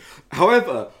movie. Yeah.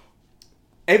 However,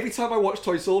 every time I watch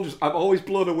Toy Soldiers, I'm always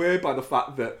blown away by the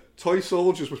fact that Toy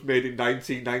Soldiers was made in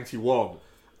 1991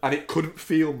 and it couldn't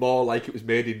feel more like it was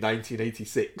made in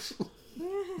 1986.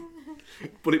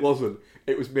 But it wasn't.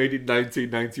 It was made in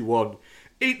 1991.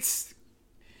 It's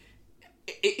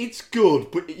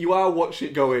good, but you are watching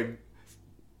it going...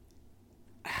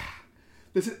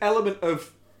 There's an element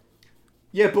of...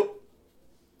 Yeah, but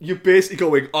you're basically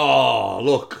going, oh,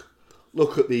 look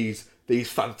at these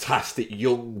fantastic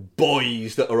young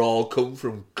boys that are all come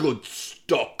from good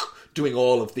stock doing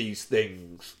all of these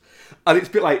things. And it's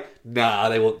a bit like, nah,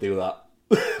 they won't do that.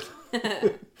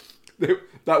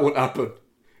 That wouldn't happen.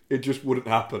 It just wouldn't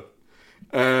happen.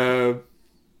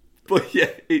 But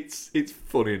yeah, it's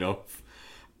fun enough.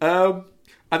 And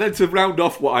then to round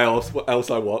off what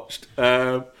else I watched,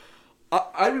 I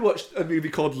rewatched a movie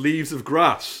called Leaves of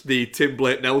Grass, the Tim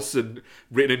Blake Nelson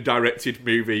written and directed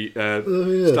movie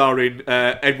starring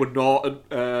Edward Norton,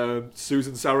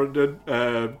 Susan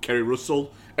Sarandon, Kerry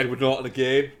Russell, Edward Norton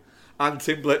again, and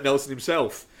Tim Blake Nelson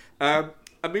himself. A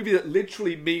movie that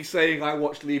literally me saying I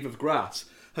watched Leaves of Grass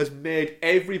has made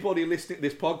everybody listening to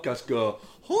this podcast go,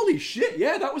 holy shit,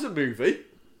 yeah, that was a movie.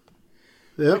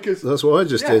 Yeah, because, that's what I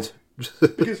just did.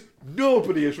 Because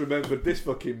nobody has remembered this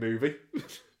fucking movie.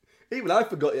 Even I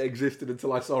forgot it existed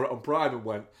until I saw it on Prime and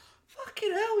went,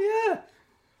 fucking hell,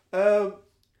 yeah.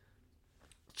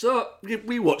 So,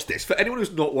 we watched this. For anyone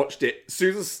who's not watched it,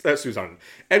 Susan,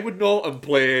 Edward Norton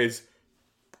plays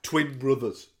twin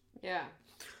brothers. Yeah.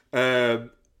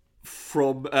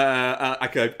 From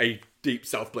like a deep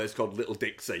south place called Little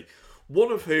Dixie.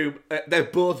 One of whom, they're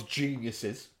both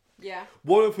geniuses. Yeah.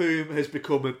 One of whom has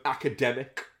become an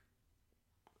academic.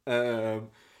 And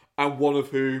one of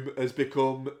whom has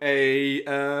become a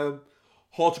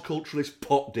horticulturalist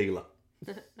pot dealer.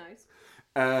 Nice.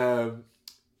 And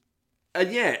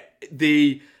yeah,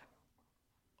 the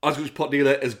horticulturalist pot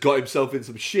dealer has got himself in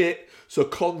some shit, so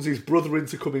cons his brother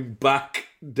into coming back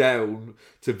down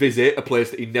to visit a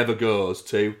place that he never goes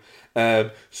to,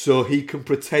 so he can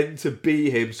pretend to be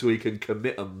him so he can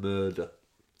commit a murder.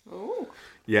 Oh.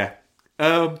 Yeah.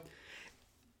 I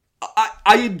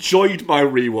enjoyed my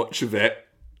rewatch of it.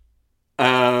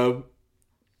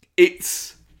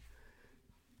 It's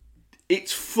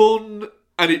fun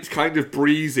and it's kind of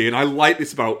breezy, and I like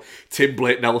this about Tim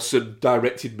Blake Nelson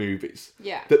directed movies.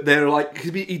 Yeah. That they're like,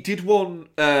 cause he did one,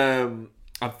 I'm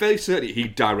fairly certain he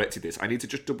directed this. I need to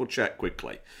just double check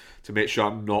quickly to make sure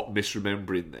I'm not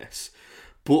misremembering this.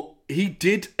 But he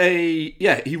did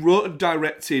he wrote and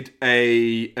directed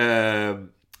a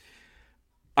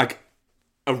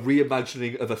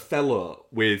reimagining of Othello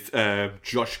with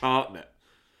Josh Hartnett,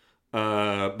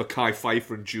 Mekhi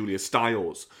Phifer and Julia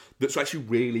Stiles. That's actually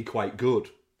really quite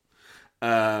good.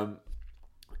 And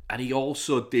he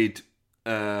also did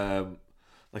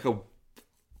like a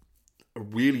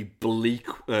really bleak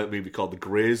movie called The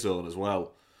Grey Zone as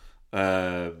well.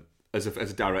 As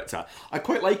a director, I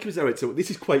quite like him as a director. But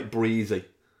this is quite breezy.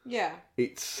 Yeah,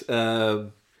 it's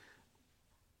fun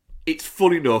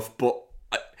enough, but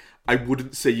I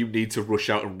wouldn't say you need to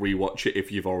rush out and rewatch it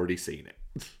if you've already seen it.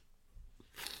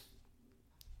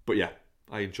 But yeah,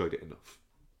 I enjoyed it enough.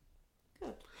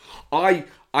 Good. I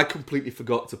completely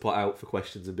forgot to put out for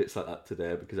questions and bits like that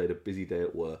today because I had a busy day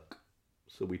at work,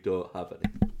 so we don't have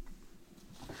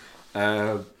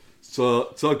any.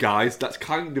 So guys, that's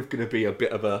kind of going to be a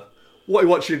bit of a what are you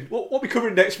watching? What are we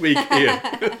covering next week, Ian?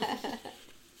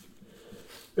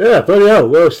 Yeah, bloody hell.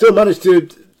 Well, still managed to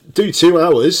do 2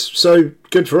 hours, so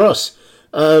good for us.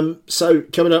 So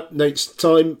coming up next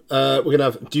time, we're going to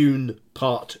have Dune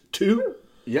Part 2.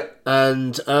 Yep.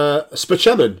 And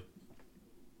Spachemin.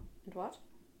 And what?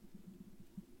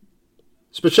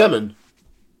 Spachemin.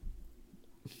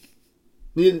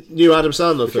 New Adam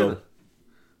Sandler film.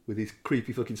 With his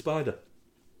creepy fucking spider.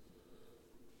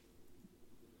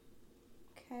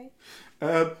 Okay.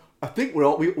 I think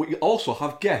we also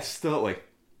have guests, don't we?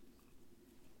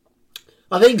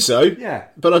 I think so. Yeah.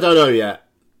 But I don't know yet.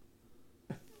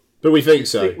 But we think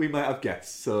so. I think we might have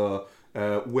guests, so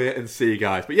wait and see,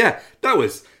 guys. But yeah, that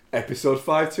was episode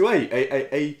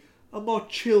 528. A more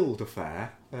chilled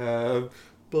affair,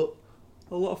 but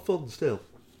a lot of fun still.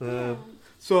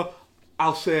 So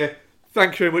I'll say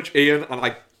thank you very much, Ian, and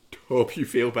I hope you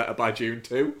feel better by June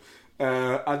too.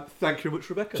 And thank you very much,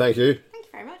 Rebecca. Thank you. Thank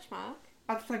you very much, Mark.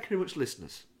 And thank you very much,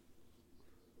 listeners.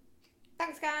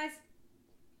 Thanks, guys.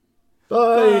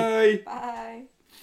 Bye. Bye.